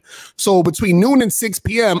 p.m. So between noon and 6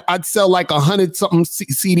 p.m., I'd sell like 100 something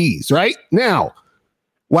CDs, right? Now,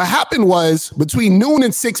 what happened was between noon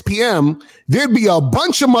and 6 p.m., there'd be a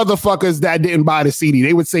bunch of motherfuckers that didn't buy the CD.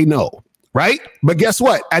 They would say no, right? But guess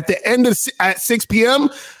what? At the end of at 6 p.m.,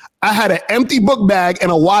 I had an empty book bag and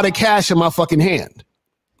a wad of cash in my fucking hand.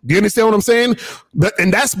 Do you understand what I'm saying?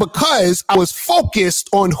 And that's because I was focused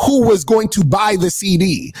on who was going to buy the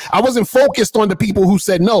CD. I wasn't focused on the people who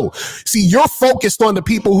said no. See, you're focused on the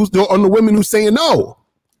people on the women who saying no.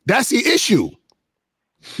 That's the issue.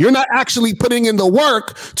 You're not actually putting in the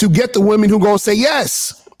work to get the women who gonna say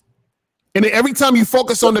yes. And then every time you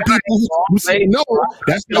focus on the people who say no,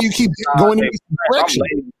 that's why you keep going in this direction.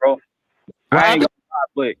 Bro. I ain't gonna lie,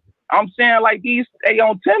 but I'm saying like these they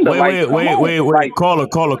on Tinder. Wait. Caller.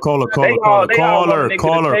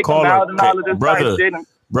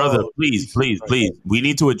 Brother, please. We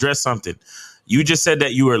need to address something. You just said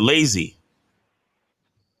that you were lazy.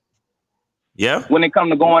 Yeah. When it come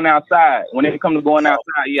to going outside,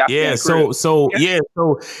 yeah. So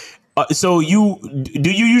you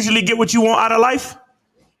do you usually get what you want out of life?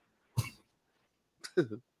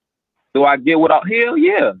 Do I get what? Hell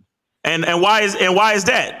yeah. And why is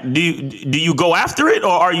that? Do you go after it, or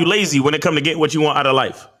are you lazy when it comes to getting what you want out of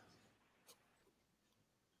life?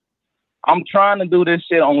 I'm trying to do this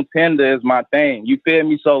shit on Tinder is my thing. You feel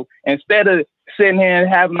me? So instead of sitting here and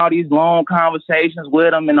having all these long conversations with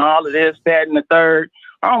them and all of this, that, and the third,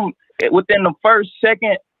 I'm within the first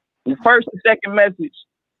and second message,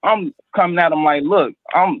 I'm coming at them like, look,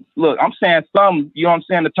 I'm saying something, you know what I'm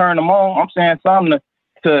saying, to turn them on. I'm saying something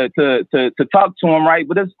to talk to them, right?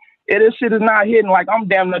 But this shit is not hitting. Like I'm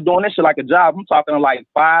damn near doing this shit like a job. I'm talking to like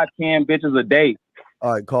 5-10 bitches a day.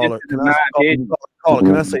 All right, caller. Can I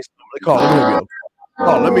say something? Caller,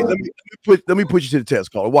 let me put you to the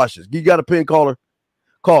test, caller. Watch this. You got a pen, caller?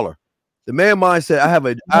 Caller. The man mindset. I have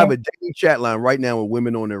a dating chat line right now with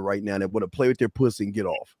women on there right now that want to play with their pussy and get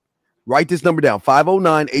off. Write this number down: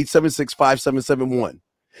 509-876-5771.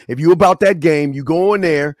 If you about that game, you go in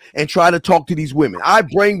there and try to talk to these women. I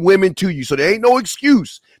bring women to you, so there ain't no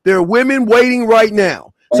excuse. There are women waiting right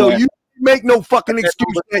now. So you make no fucking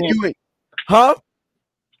excuse that you ain't. Huh?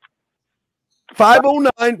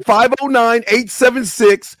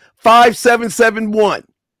 509-876-5771.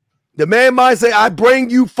 The man might say, I bring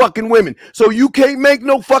you fucking women. So you can't make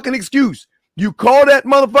no fucking excuse. You call that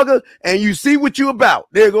motherfucker and you see what you about.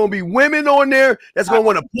 There are going to be women on there that's going to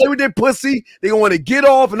want to play with their pussy. They're going to want to get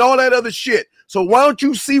off and all that other shit. So why don't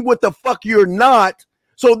you see what the fuck you're not?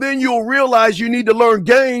 So then you'll realize you need to learn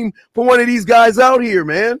game from one of these guys out here,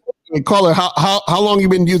 man. Hey, caller, how long you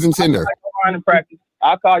been using Tinder?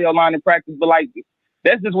 I'll call your line in practice, but like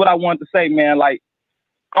that's just what I wanted to say, man. Like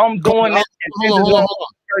I'm doing this. Hold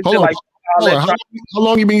on. How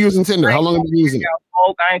long you been using Tinder? How long have you been using it?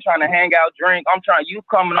 I ain't trying to hang out, drink. I'm trying. You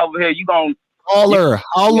coming over here? You gonna caller?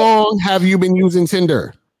 How long have you been using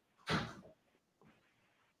Tinder?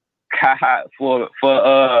 For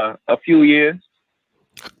a few years.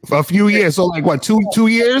 For a few years. So like what? 2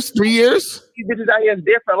 years? 3 years? These bitches out here is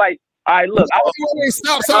different. Like, all right, look.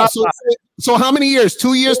 Stop. So how many years?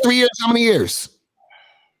 2 years? 3 years? How many years?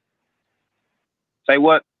 Say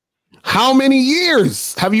what? How many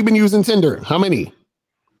years have you been using Tinder? How many?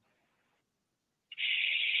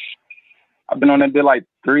 I've been on that bit like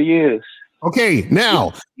 3 years. Okay,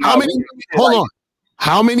 now how many? Hold on.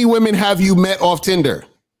 How many women have you met off Tinder?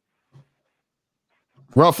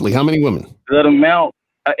 Roughly, how many women? Good amount.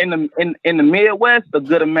 In the Midwest, a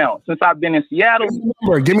good amount. Since I've been in Seattle.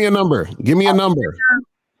 Give me a number. Give me a number.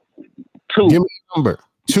 2. Give me a number.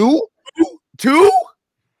 2?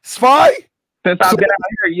 Spy? Since I've been out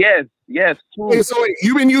here, Yes. Wait, so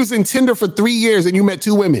you've been using Tinder for 3 years and you met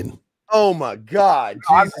 2 women. Oh my God.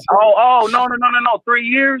 No. 3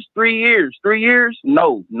 years. 3 years. 3 years.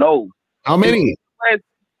 No. How many?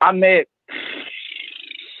 I met.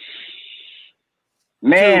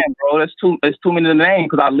 Man, bro, that's too many to name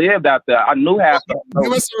because I lived out there. I knew half of them.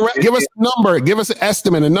 Give us a number. Give us an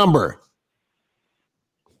estimate, a number.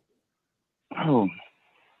 Oh.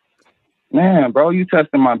 Man, bro, you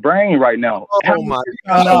testing my brain right now. Oh my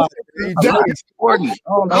God.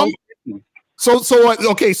 So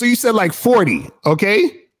okay, so you said like 40,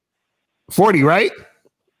 okay? 40, right?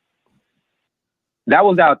 That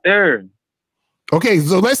was out there. Okay,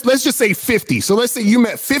 so let's just say 50. So let's say you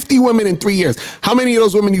met 50 women in 3 years. How many of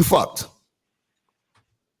those women you fucked?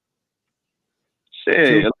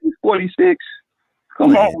 Shit, at least 46.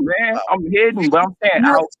 Come on, man. I'm hidden, but I'm saying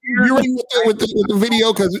out here. You ready with the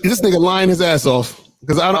video? Because this nigga lying his ass off.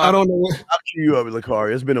 Because I don't know. I'll cue you up,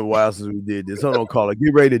 Lakari. It's been a while since we did this. Hold on, caller.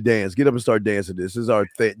 Get ready to dance. Get up and start dancing. This is our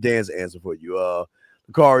dance answer for you.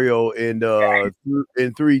 Lucario,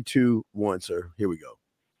 in 3, 2, 1, sir. Here we go.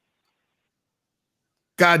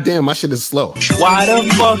 God damn, my shit is slow. Why the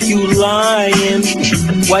fuck you lying?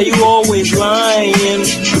 Why you always lying?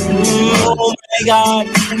 Oh my God,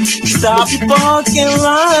 stop fucking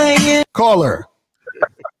lying. Caller.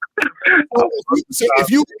 So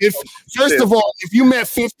if first of all, if you met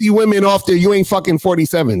 50 women off there, you ain't fucking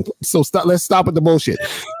 47. So let's stop with the bullshit.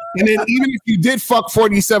 And then even if you did fuck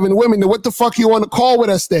 47 women, then what the fuck you want to call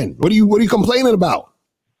with us then? What are you complaining about?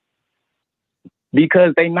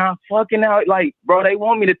 Because they not fucking out. Like, bro, they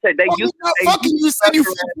want me to take. They used to fucking. You said you.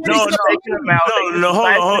 No. Hold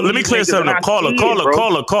on. Let me clear something up. Caller.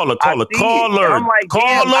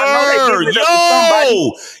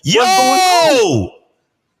 Yo.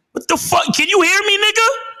 What the fuck? Can you hear me, nigga?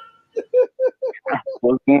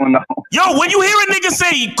 What's going on? Yo, when you hear a nigga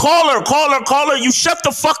say caller, you shut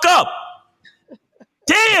the fuck up.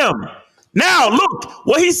 Damn. Now look,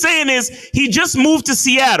 what he's saying is he just moved to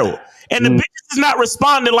Seattle. And the bitch is not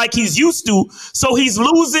responding like he's used to, so he's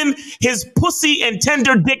losing his pussy and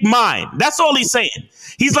tender dick mind. That's all he's saying.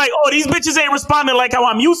 He's like, oh, these bitches ain't responding like how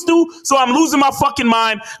I'm used to, so I'm losing my fucking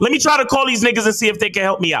mind. Let me try to call these niggas and see if they can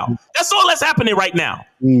help me out. That's all that's happening right now.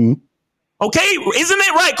 Okay? Isn't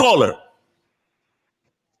it right, caller?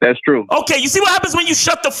 That's true. Okay, you see what happens when you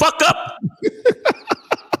shut the fuck up?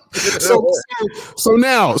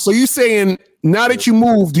 So you saying now that you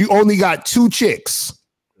moved, you only got 2 chicks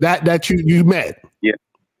that you met. Yeah.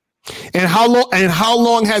 And how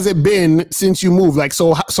long has it been since you moved? Like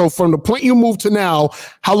so from the point you moved to now,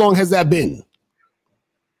 how long has that been?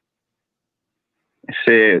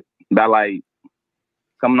 Shit, about like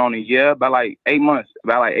coming on a year, about like 8 months.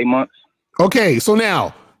 Okay, so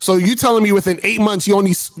you telling me within 8 months you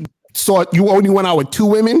only went out with 2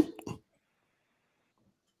 women?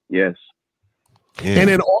 Yes.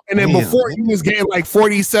 Yeah. And then before you was getting like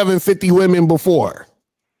 47, 50 women before.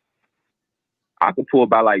 I could pull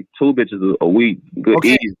about like 2 bitches a week. Good,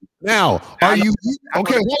 okay. Easy. Now, are you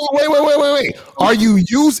okay? Wait. Are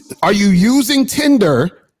you using Tinder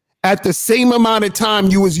at the same amount of time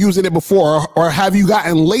you was using it before, or have you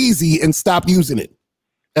gotten lazy and stopped using it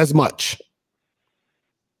as much?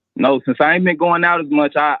 No, since I ain't been going out as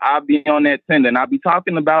much, I'll be on that Tinder and I'll be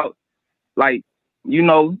talking about like,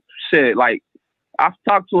 shit. Like I've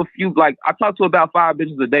talked to a few, like I talk to about 5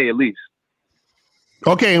 bitches a day at least.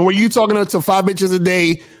 Okay, and were you talking to 5 bitches a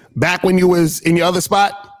day back when you was in your other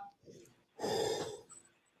spot?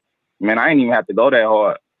 Man, I ain't even have to go that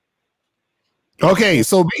hard. Okay,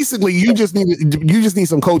 so basically you just need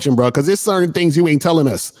some coaching, bro, because there's certain things you ain't telling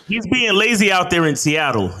us. He's being lazy out there in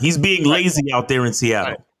Seattle.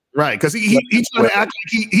 Right, because he trying to act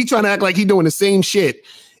like he trying to act like he doing the same shit,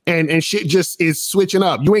 and shit just is switching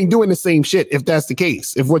up. You ain't doing the same shit if that's the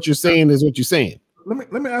case. If what you're saying is what you're saying.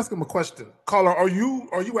 Let me ask him a question. Caller, are you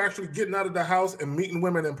actually getting out of the house and meeting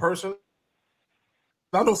women in person?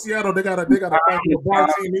 I know Seattle, they got a bar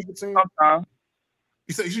team, meet team. Sometimes.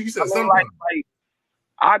 You said something like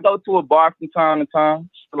I go to a bar from time to time,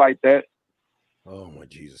 like that. Oh my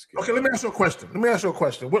Jesus. God. Okay, let me ask you a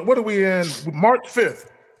question. What are we in? March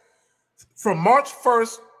 5th. From March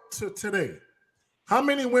 1st to today, how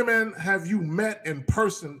many women have you met in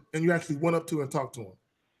person and you actually went up to and talked to them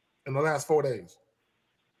in the last 4 days?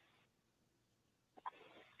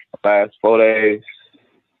 Last 4 days.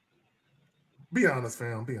 Be honest,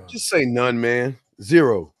 fam. Be honest. Just say none, man.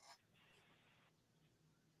 0.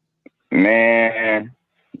 Man.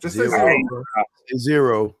 Just say 0, bro.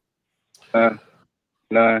 0.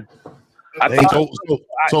 None.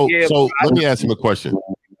 So let me ask him a question.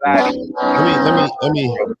 Let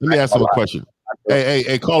me ask him a question.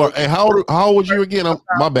 Hey, caller. Hey, how old was you again?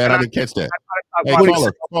 My bad, I didn't catch that. Hey,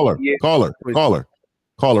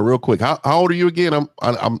 caller, real quick. How old are you again?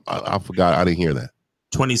 I forgot. I didn't hear that.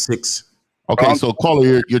 26. Okay, so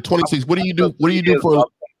caller, you're 26. What do you do? What do you do for?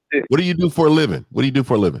 What do you do for a living? What do you do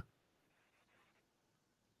for a living?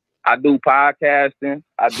 I do podcasting.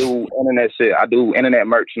 I do internet shit. I do internet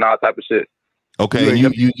merch and all type of shit. Okay, and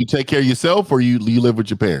you take care of yourself, or you live with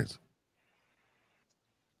your parents?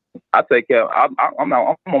 I take care. I'm on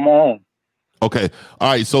my own. Okay, all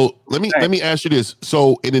right. So let me ask you this.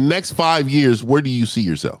 So in the next 5 years, where do you see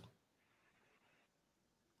yourself?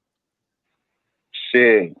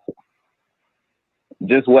 Shit,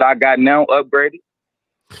 just what I got now, upgraded.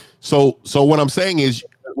 So what I'm saying is,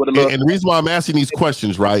 and the reason why I'm asking these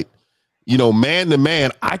questions, right? You know, man to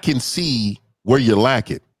man, I can see where you're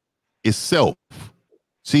lacking. It's self.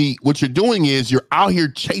 See, what you're doing is you're out here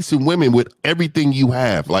chasing women with everything you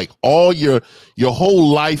have. Like all your whole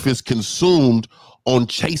life is consumed on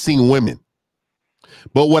chasing women.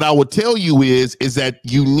 But what I would tell you is that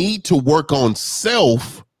you need to work on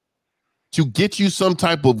self to get you some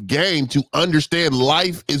type of game to understand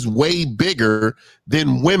life is way bigger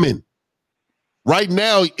than women. Right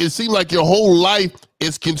now, it seems like your whole life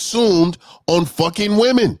is consumed on fucking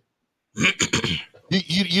women.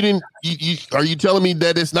 You didn't. Are you telling me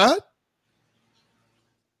that it's not?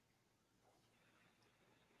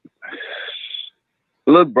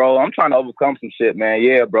 Look, bro, I'm trying to overcome some shit, man.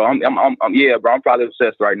 Yeah, bro. Yeah, bro. I'm probably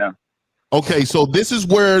obsessed right now. Okay, so this is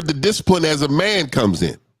where the discipline as a man comes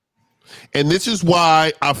in, and this is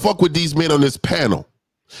why I fuck with these men on this panel.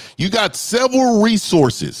 You got several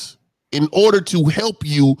resources in order to help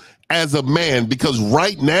you as a man, because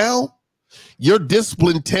right now, your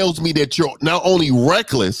discipline tells me that you're not only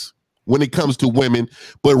reckless when it comes to women,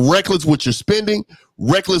 but reckless with your spending,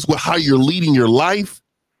 reckless with how you're leading your life,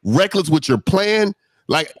 reckless with your plan.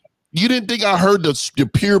 Like, you didn't think I heard the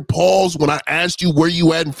pure pause when I asked you where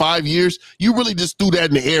you at in 5 years? You really just threw that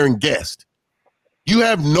in the air and guessed. You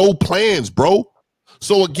have no plans, bro.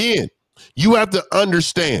 So again, you have to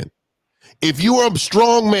understand, if you are a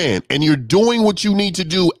strong man and you're doing what you need to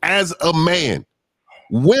do as a man,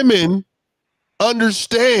 women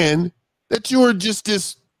understand that you are just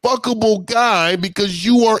this fuckable guy because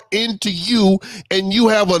you are into you and you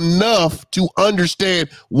have enough to understand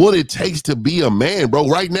what it takes to be a man, bro.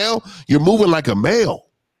 Right now, you're moving like a male.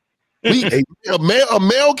 A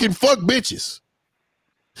male can fuck bitches.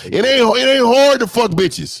 It ain't hard to fuck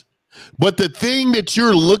bitches. But the thing that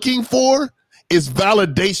you're looking for is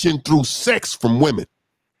validation through sex from women.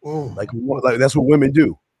 Like that's what women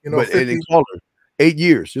do. You know, but they call her 8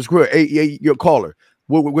 years. Just correct. 8 year caller.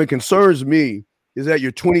 What concerns me is that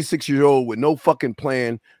you're 26 years old with no fucking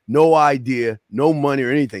plan, no idea, no money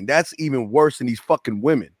or anything. That's even worse than these fucking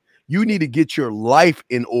women. You need to get your life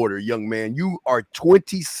in order, young man. You are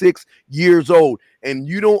 26 years old and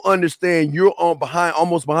you don't understand you're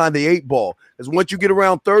almost behind the 8 ball. Because once you get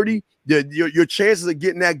around 30, your chances of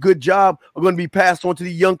getting that good job are going to be passed on to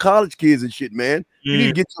the young college kids and shit, man. You need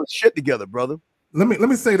to get some shit together, brother. Let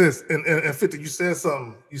me say this, and 50, you said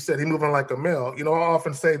something. You said he moving like a male. You know, I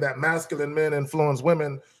often say that masculine men influence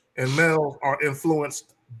women, and males are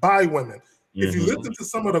influenced by women. If you listen to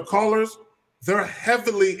some of the callers, they're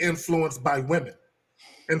heavily influenced by women.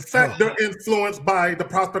 In fact, they're influenced by the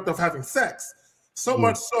prospect of having sex. So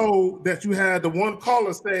much so that you had the one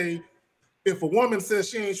caller say, if a woman says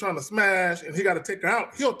she ain't trying to smash and he got to take her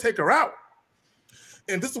out, he'll take her out.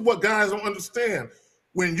 And this is what guys don't understand.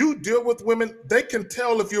 When you deal with women, they can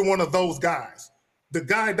tell if you're one of those guys, the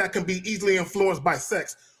guy that can be easily influenced by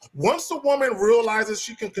sex. Once a woman realizes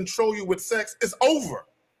she can control you with sex, it's over.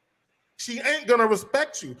 She ain't gonna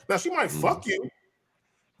respect you. Now, she might fuck you,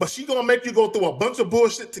 but she gonna make you go through a bunch of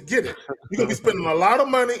bullshit to get it. You're gonna be spending a lot of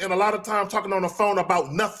money and a lot of time talking on the phone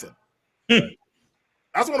about nothing. I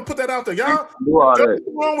just want to put that out there. Y'all, there's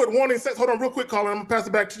nothing wrong with wanting sex. Hold on real quick, caller. I'm gonna pass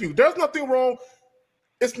it back to you. There's nothing wrong.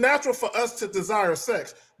 It's natural for us to desire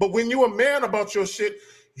sex. But when you're a man about your shit,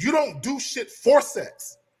 you don't do shit for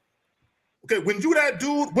sex. Okay, when you that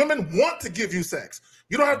dude, women want to give you sex.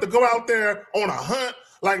 You don't have to go out there on a hunt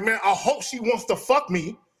like, man, I hope she wants to fuck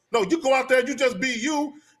me. No, you go out there, you just be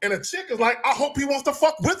you, and a chick is like, I hope he wants to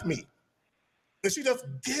fuck with me. And she just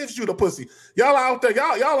gives you the pussy. Y'all out there,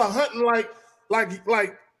 y'all are hunting like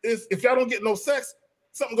if y'all don't get no sex,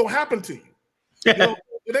 something gonna happen to you. You know,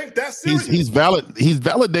 it ain't that serious. He's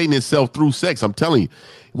validating himself through sex. I'm telling you,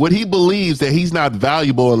 what he believes that he's not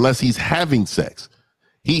valuable unless he's having sex.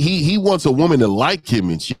 He wants a woman to like him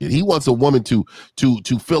and shit. He wants a woman to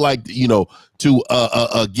feel like, you know, to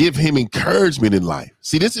give him encouragement in life.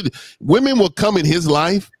 See, this is women will come in his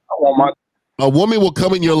life. A woman will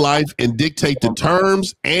come in your life and dictate the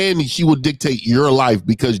terms, and she will dictate your life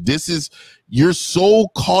because you're so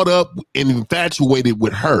caught up and infatuated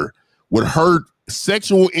with her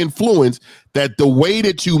sexual influence that the way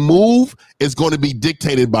that you move is going to be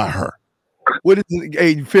dictated by her. What is it?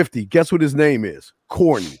 850. Guess what his name is?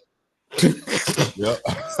 Corny. His name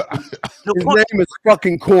is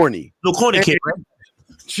fucking Corny. No corny kid, right?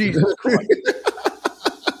 Jesus Christ.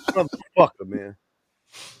 Motherfucker, man.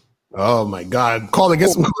 Oh my God. Call it, get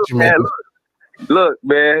some coaching, man. Look,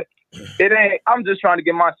 man. It ain't. I'm just trying to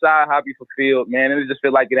get my side hobby fulfilled, man. And it just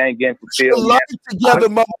feel like it ain't getting fulfilled. Life together,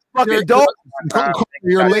 motherfucking dog.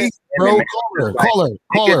 You're late, bro. Call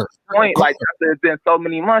her. Point, like after it's been so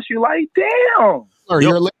many months, you like, damn.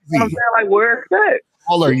 You're lazy. You know what I'm saying? Like, where's that?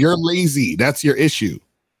 Caller, you're lazy. That's your issue.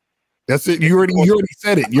 That's it. You already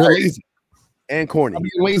said it. You're lazy and corny. Stop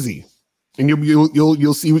being lazy, and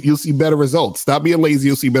you'll see better results. Stop being lazy.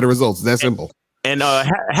 You'll see better results. It's that simple. And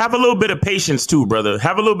have a little bit of patience too, brother.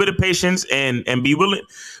 Have a little bit of patience and be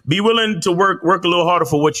willing to work a little harder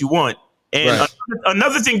for what you want. And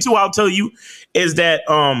another thing too, I'll tell you is that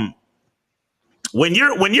when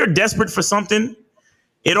you're desperate for something,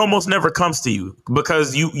 it almost never comes to you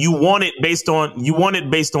because you want it based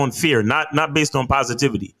on fear, not based on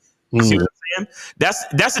positivity. You see what I'm saying?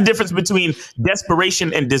 That's the difference between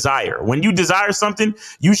desperation and desire. When you desire something,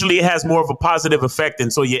 usually it has more of a positive effect,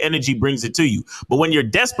 and so your energy brings it to you. But when you're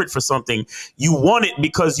desperate for something, you want it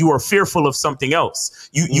because you are fearful of something else.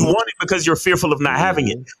 You want it because you're fearful of not having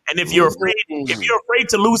it. And if you're afraid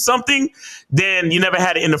to lose something, then you never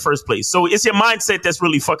had it in the first place. So it's your mindset that's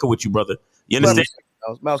really fucking with you, brother. You understand?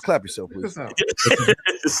 Miles, clap yourself, please. Have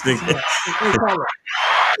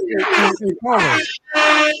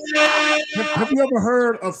you ever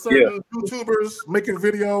heard of certain YouTubers making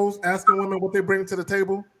videos asking women what they bring to the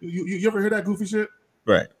table? You ever hear that goofy shit?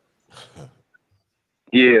 Right.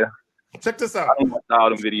 Yeah. Check this out. I watch all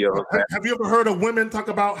them videos. Have you ever heard of women talk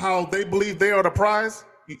about how they believe they are the prize?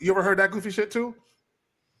 You ever heard that goofy shit too?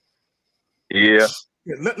 Yeah.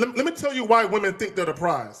 Let me tell you why women think they're the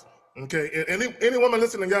prize. Okay, and any woman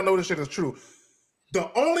listening, y'all know this shit is true. The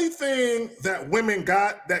only thing that women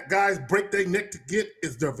got that guys break their neck to get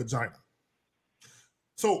is their vagina.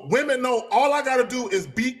 So women know all I gotta do is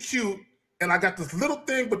be cute, and I got this little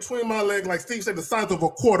thing between my legs, like Steve said, the size of a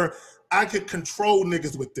quarter. I can control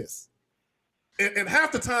niggas with this. And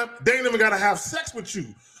half the time, they ain't even gotta have sex with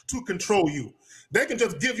you to control you. They can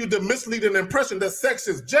just give you the misleading impression that sex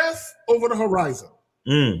is just over the horizon.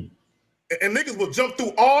 And niggas will jump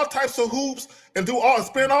through all types of hoops and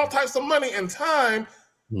spend all types of money and time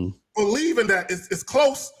believing that it's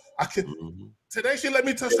close. Today she let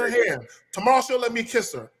me touch her hand. Tomorrow she'll let me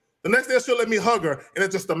kiss her. The next day she'll let me hug her, and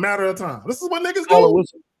it's just a matter of time. This is what niggas do.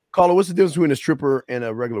 Caller, what's the difference between a stripper and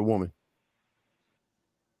a regular woman?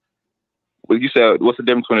 Well, you said what's the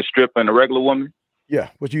difference between a stripper and a regular woman?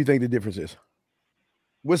 Yeah, what do you think the difference is?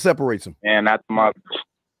 What separates them? And after my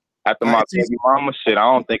baby mama shit, I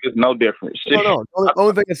don't think it's no different. No. The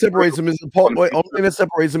only thing that separates them is a pole. Only thing that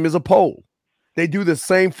separates them is a pole. They do the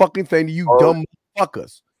same fucking thing to you dumb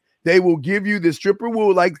fuckers. They will give you the stripper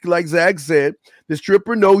will like Zach said. The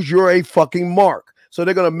stripper knows you're a fucking mark, so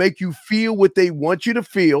they're gonna make you feel what they want you to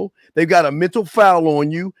feel. They've got a mental foul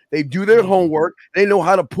on you. They do their homework. They know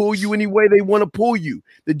how to pull you any way they want to pull you.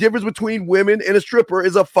 The difference between women and a stripper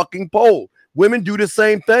is a fucking pole. Women do the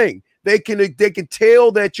same thing. They can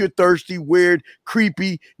tell that you're thirsty, weird,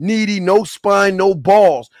 creepy, needy, no spine, no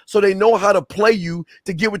balls. So they know how to play you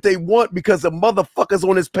to get what they want because the motherfuckers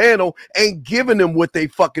on this panel ain't giving them what they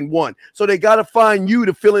fucking want. So they got to find you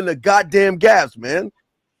to fill in the goddamn gaps, man.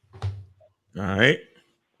 All right,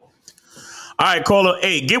 caller.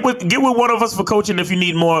 Hey, get with one of us for coaching if you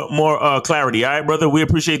need more clarity. All right, brother. We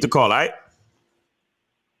appreciate the call. All right.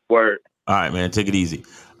 Word. All right, man. Take it easy.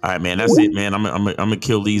 All right, man. That's it, man. I'm gonna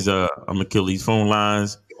kill these. I'm gonna kill these phone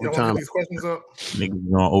lines. These questions up.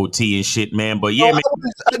 Niggas on OT and shit, man. But yeah, man.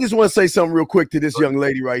 I just want to say something real quick to this young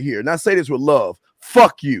lady right here, and I say this with love.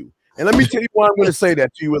 Fuck you. And let me tell you why I'm going to say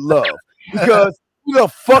that to you with love. Because who the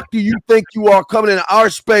fuck do you think you are coming into our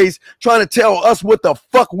space trying to tell us what the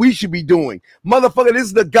fuck we should be doing? Motherfucker, this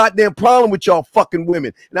is the goddamn problem with y'all fucking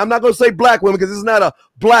women. And I'm not going to say black women because it's not a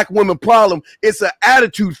black woman problem. It's an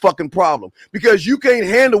attitude fucking problem. Because you can't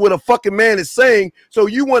handle what a fucking man is saying, so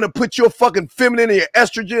you want to put your fucking feminine and your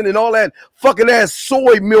estrogen and all that fucking ass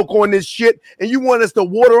soy milk on this shit, and you want us to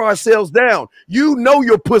water ourselves down. You know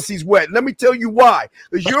your pussy's wet. Let me tell you why.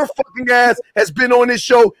 Because your fucking ass has been on this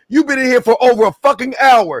show. You've been in here for over a fucking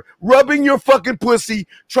hour, rubbing your fucking pussy,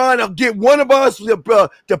 trying to get one of us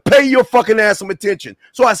to pay your fucking ass some attention.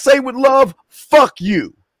 So I say with love, fuck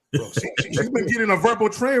you. Bro, she's been getting a verbal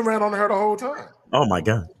train ran on her the whole time. Oh my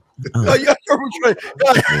god. And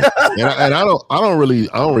I don't really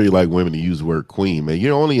like women to use the word queen, man.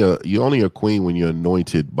 You're only a queen when you're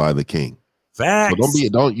anointed by the king. Facts.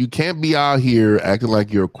 So you can't be out here acting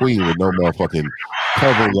like you're a queen with no motherfucking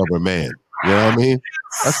covering of a man. You know what I mean?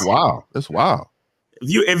 That's wild. That's wild.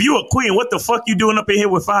 If you a queen, what the fuck you doing up in here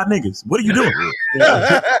with 5 niggas? What are you doing?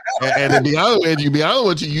 And to be honest with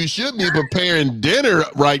you, you should be preparing dinner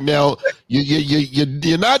right now.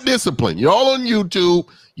 You're not disciplined. You're all on YouTube.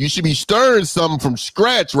 You should be stirring something from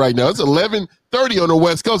scratch right now. It's 11:30 on the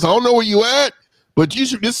West Coast. I don't know where you at, but you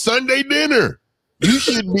should. This Sunday dinner. You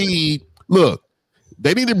should be. Look,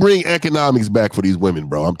 they need to bring economics back for these women,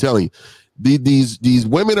 bro. I'm telling you. These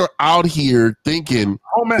women are out here thinking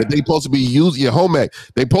that they're supposed to be using home ec.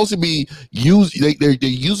 They're supposed to be they're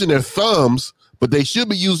using their thumbs, but they should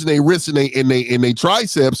be using their wrists and they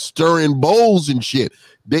triceps, stirring bowls and shit.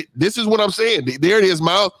 This is what I'm saying. There it is,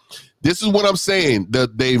 Miles. This is what I'm saying.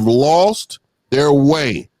 That they've lost their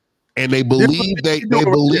way, and they believe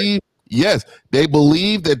yes, they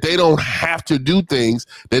believe that they don't have to do things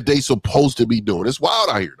that they supposed to be doing. It's wild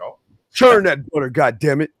out here, dog. Churn that butter,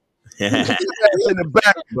 goddammit. In the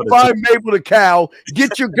back, find Mabel the cow,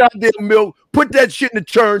 get your goddamn milk, put that shit in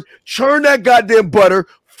the churn that goddamn butter,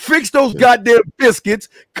 fix those goddamn biscuits,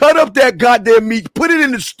 cut up that goddamn meat, put it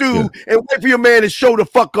in the stew, and wait for your man to show the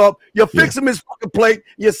fuck up. You fix him his fucking plate,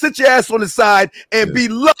 you sit your ass on the side, and be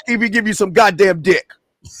lucky if he give you some goddamn dick.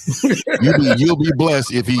 You'll be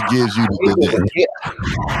blessed if he gives you the dick. Be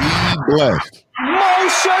blessed.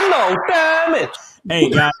 Emotional damage. Hey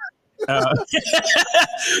guys.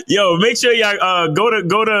 Yo, make sure y'all go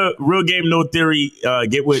to Real Game No Theory.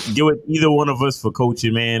 Get with either one of us for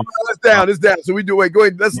coaching, man. It's down. So we do. Wait, go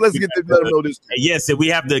ahead. Let's get to let them know this. Yes, and we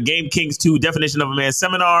have the Game Kings 2 Definition of a Man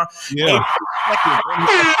seminar. Yeah.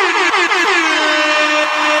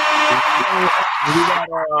 We got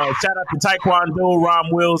shout out to Taekwondo, Ron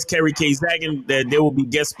Wills, Kerry K. Zagan. They will be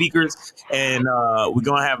guest speakers, and we're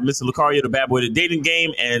gonna have Mr. Lucario, the bad boy of the dating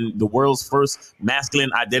game, and the world's first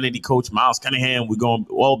masculine identity coach, Miles Cunningham. We're gonna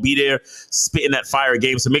all be there spitting that fire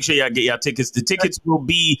game. So make sure y'all get y'all tickets. The tickets will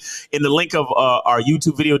be in the link of our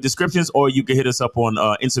YouTube video descriptions, or you can hit us up on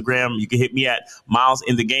Instagram. You can hit me at Miles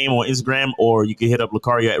in the Game on Instagram, or you can hit up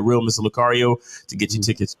Lucario at Real Mr. Lucario to get your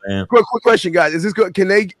tickets, man. Quick question, guys. Is this good? Can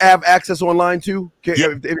they have access online too?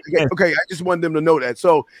 Okay, I just want them to know that.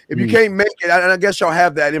 So if you can't make it, and I guess y'all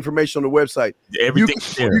have that information on the website.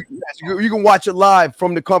 Everything's there. You can watch it live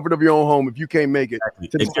from the comfort of your own home if you can't make it.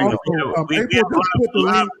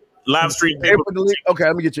 Live stream. Okay,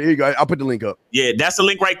 let me get you. Here you go. I'll put the link up. Yeah, that's the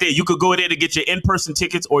link right there. You could go there to get your in-person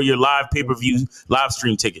tickets or your live pay-per-view live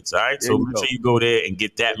stream tickets. All right. So make sure you go there and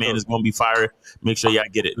get that, man. It's gonna be fire. Make sure y'all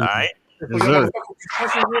get it. All right.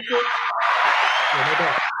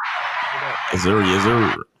 Yes, sir. Yes,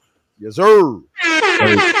 sir. Yes, sir.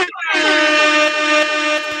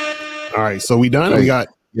 All right, so we done. We got.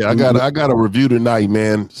 Yeah, I got a review tonight,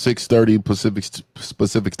 man. 6:30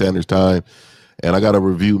 Pacific Standard Time, and I got a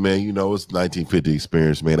review, man. You know, it's 1950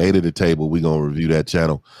 Experience, man. 8 at the Table. We gonna review that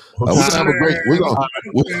channel. We're gonna have a great.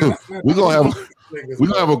 We're gonna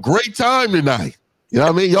have a great time tonight. You know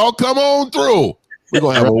what I mean? Y'all come on through. We're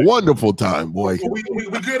gonna have a wonderful time, boy. We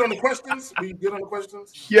good on the questions? We good on the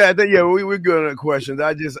questions? Yeah, we're good on the questions.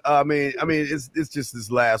 I mean, it's just this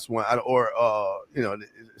last one,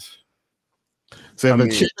 So if a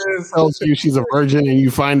chick tells you she's a virgin and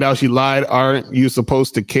you find out she lied, aren't you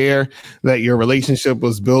supposed to care that your relationship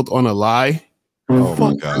was built on a lie? Oh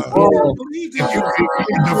my God! The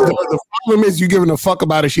problem is you giving a fuck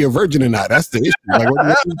about if she a virgin or not. That's the issue.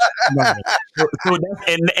 Like,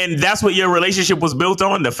 and that's what your relationship was built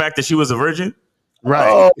on, the fact that she was a virgin,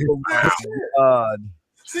 right? Oh my God!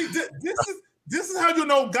 See, this is how you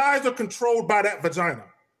know guys are controlled by that vagina,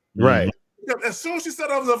 right? As soon as she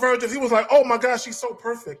said I was a virgin, he was like, "Oh my God, she's so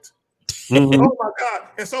perfect." Mm-hmm. Oh my God!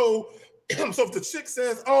 And so if the chick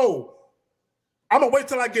says, "Oh, I'm gonna wait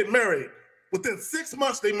till I get married," within 6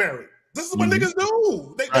 months they married. This is what niggas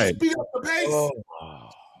do. They speed up the pace.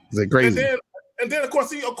 Is it crazy? And then of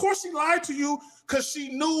course she lied to you because she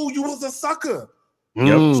knew you was a sucker. Yep.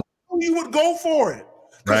 She knew you would go for it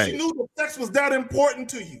because Right. she knew the sex was that important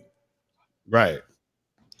to you. Right.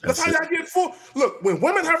 That's how y'all get full. Look, when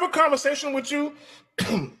women have a conversation with you,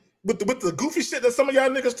 with the goofy shit that some of y'all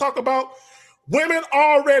niggas talk about, women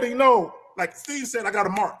already know. Like Steve said, I got a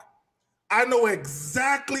mark. I know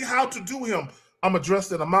exactly how to do him. I'm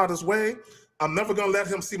dressed in a modest way. I'm never gonna let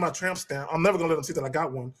him see my tramp stamp. I'm never gonna let him see that I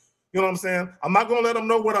got one. You know what I'm saying? I'm not gonna let him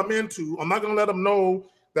know what I'm into. I'm not gonna let him know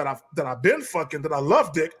that I've been fucking, that I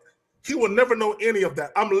love dick. He will never know any of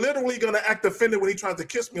that. I'm literally going to act offended when he tries to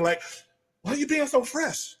kiss me. Like, why are you being so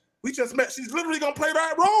fresh? We just met. She's literally going to play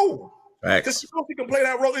that role. Because she knows she can play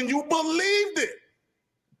that role, and you believed it.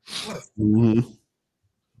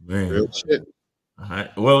 Man. Real shit. All right.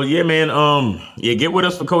 Well, yeah, man. Yeah, get with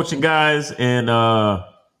us for coaching, guys, and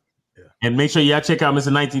make sure y'all check out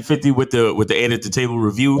Mr. 1950 with the Ed at the Table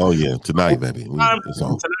review. Oh yeah, tonight, baby. It's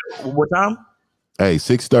on. What time? Hey,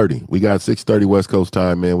 6:30. We got 6:30 West Coast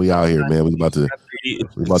time, man. We out here, man. We about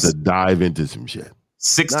to dive into some shit.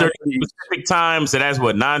 6:30 Pacific time. So that's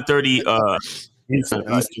what 9:30 Eastern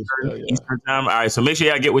time. All right, so make sure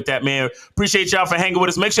y'all get with that, man. Appreciate y'all for hanging with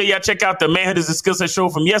us. Make sure y'all check out the Manhood is a Skill Set show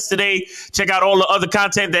from yesterday. Check out all the other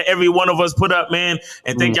content that every one of us put up, man.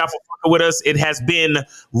 And thank y'all for fucking with us. It has been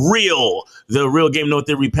real. The Real Game No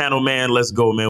Theory panel, man. Let's go, man.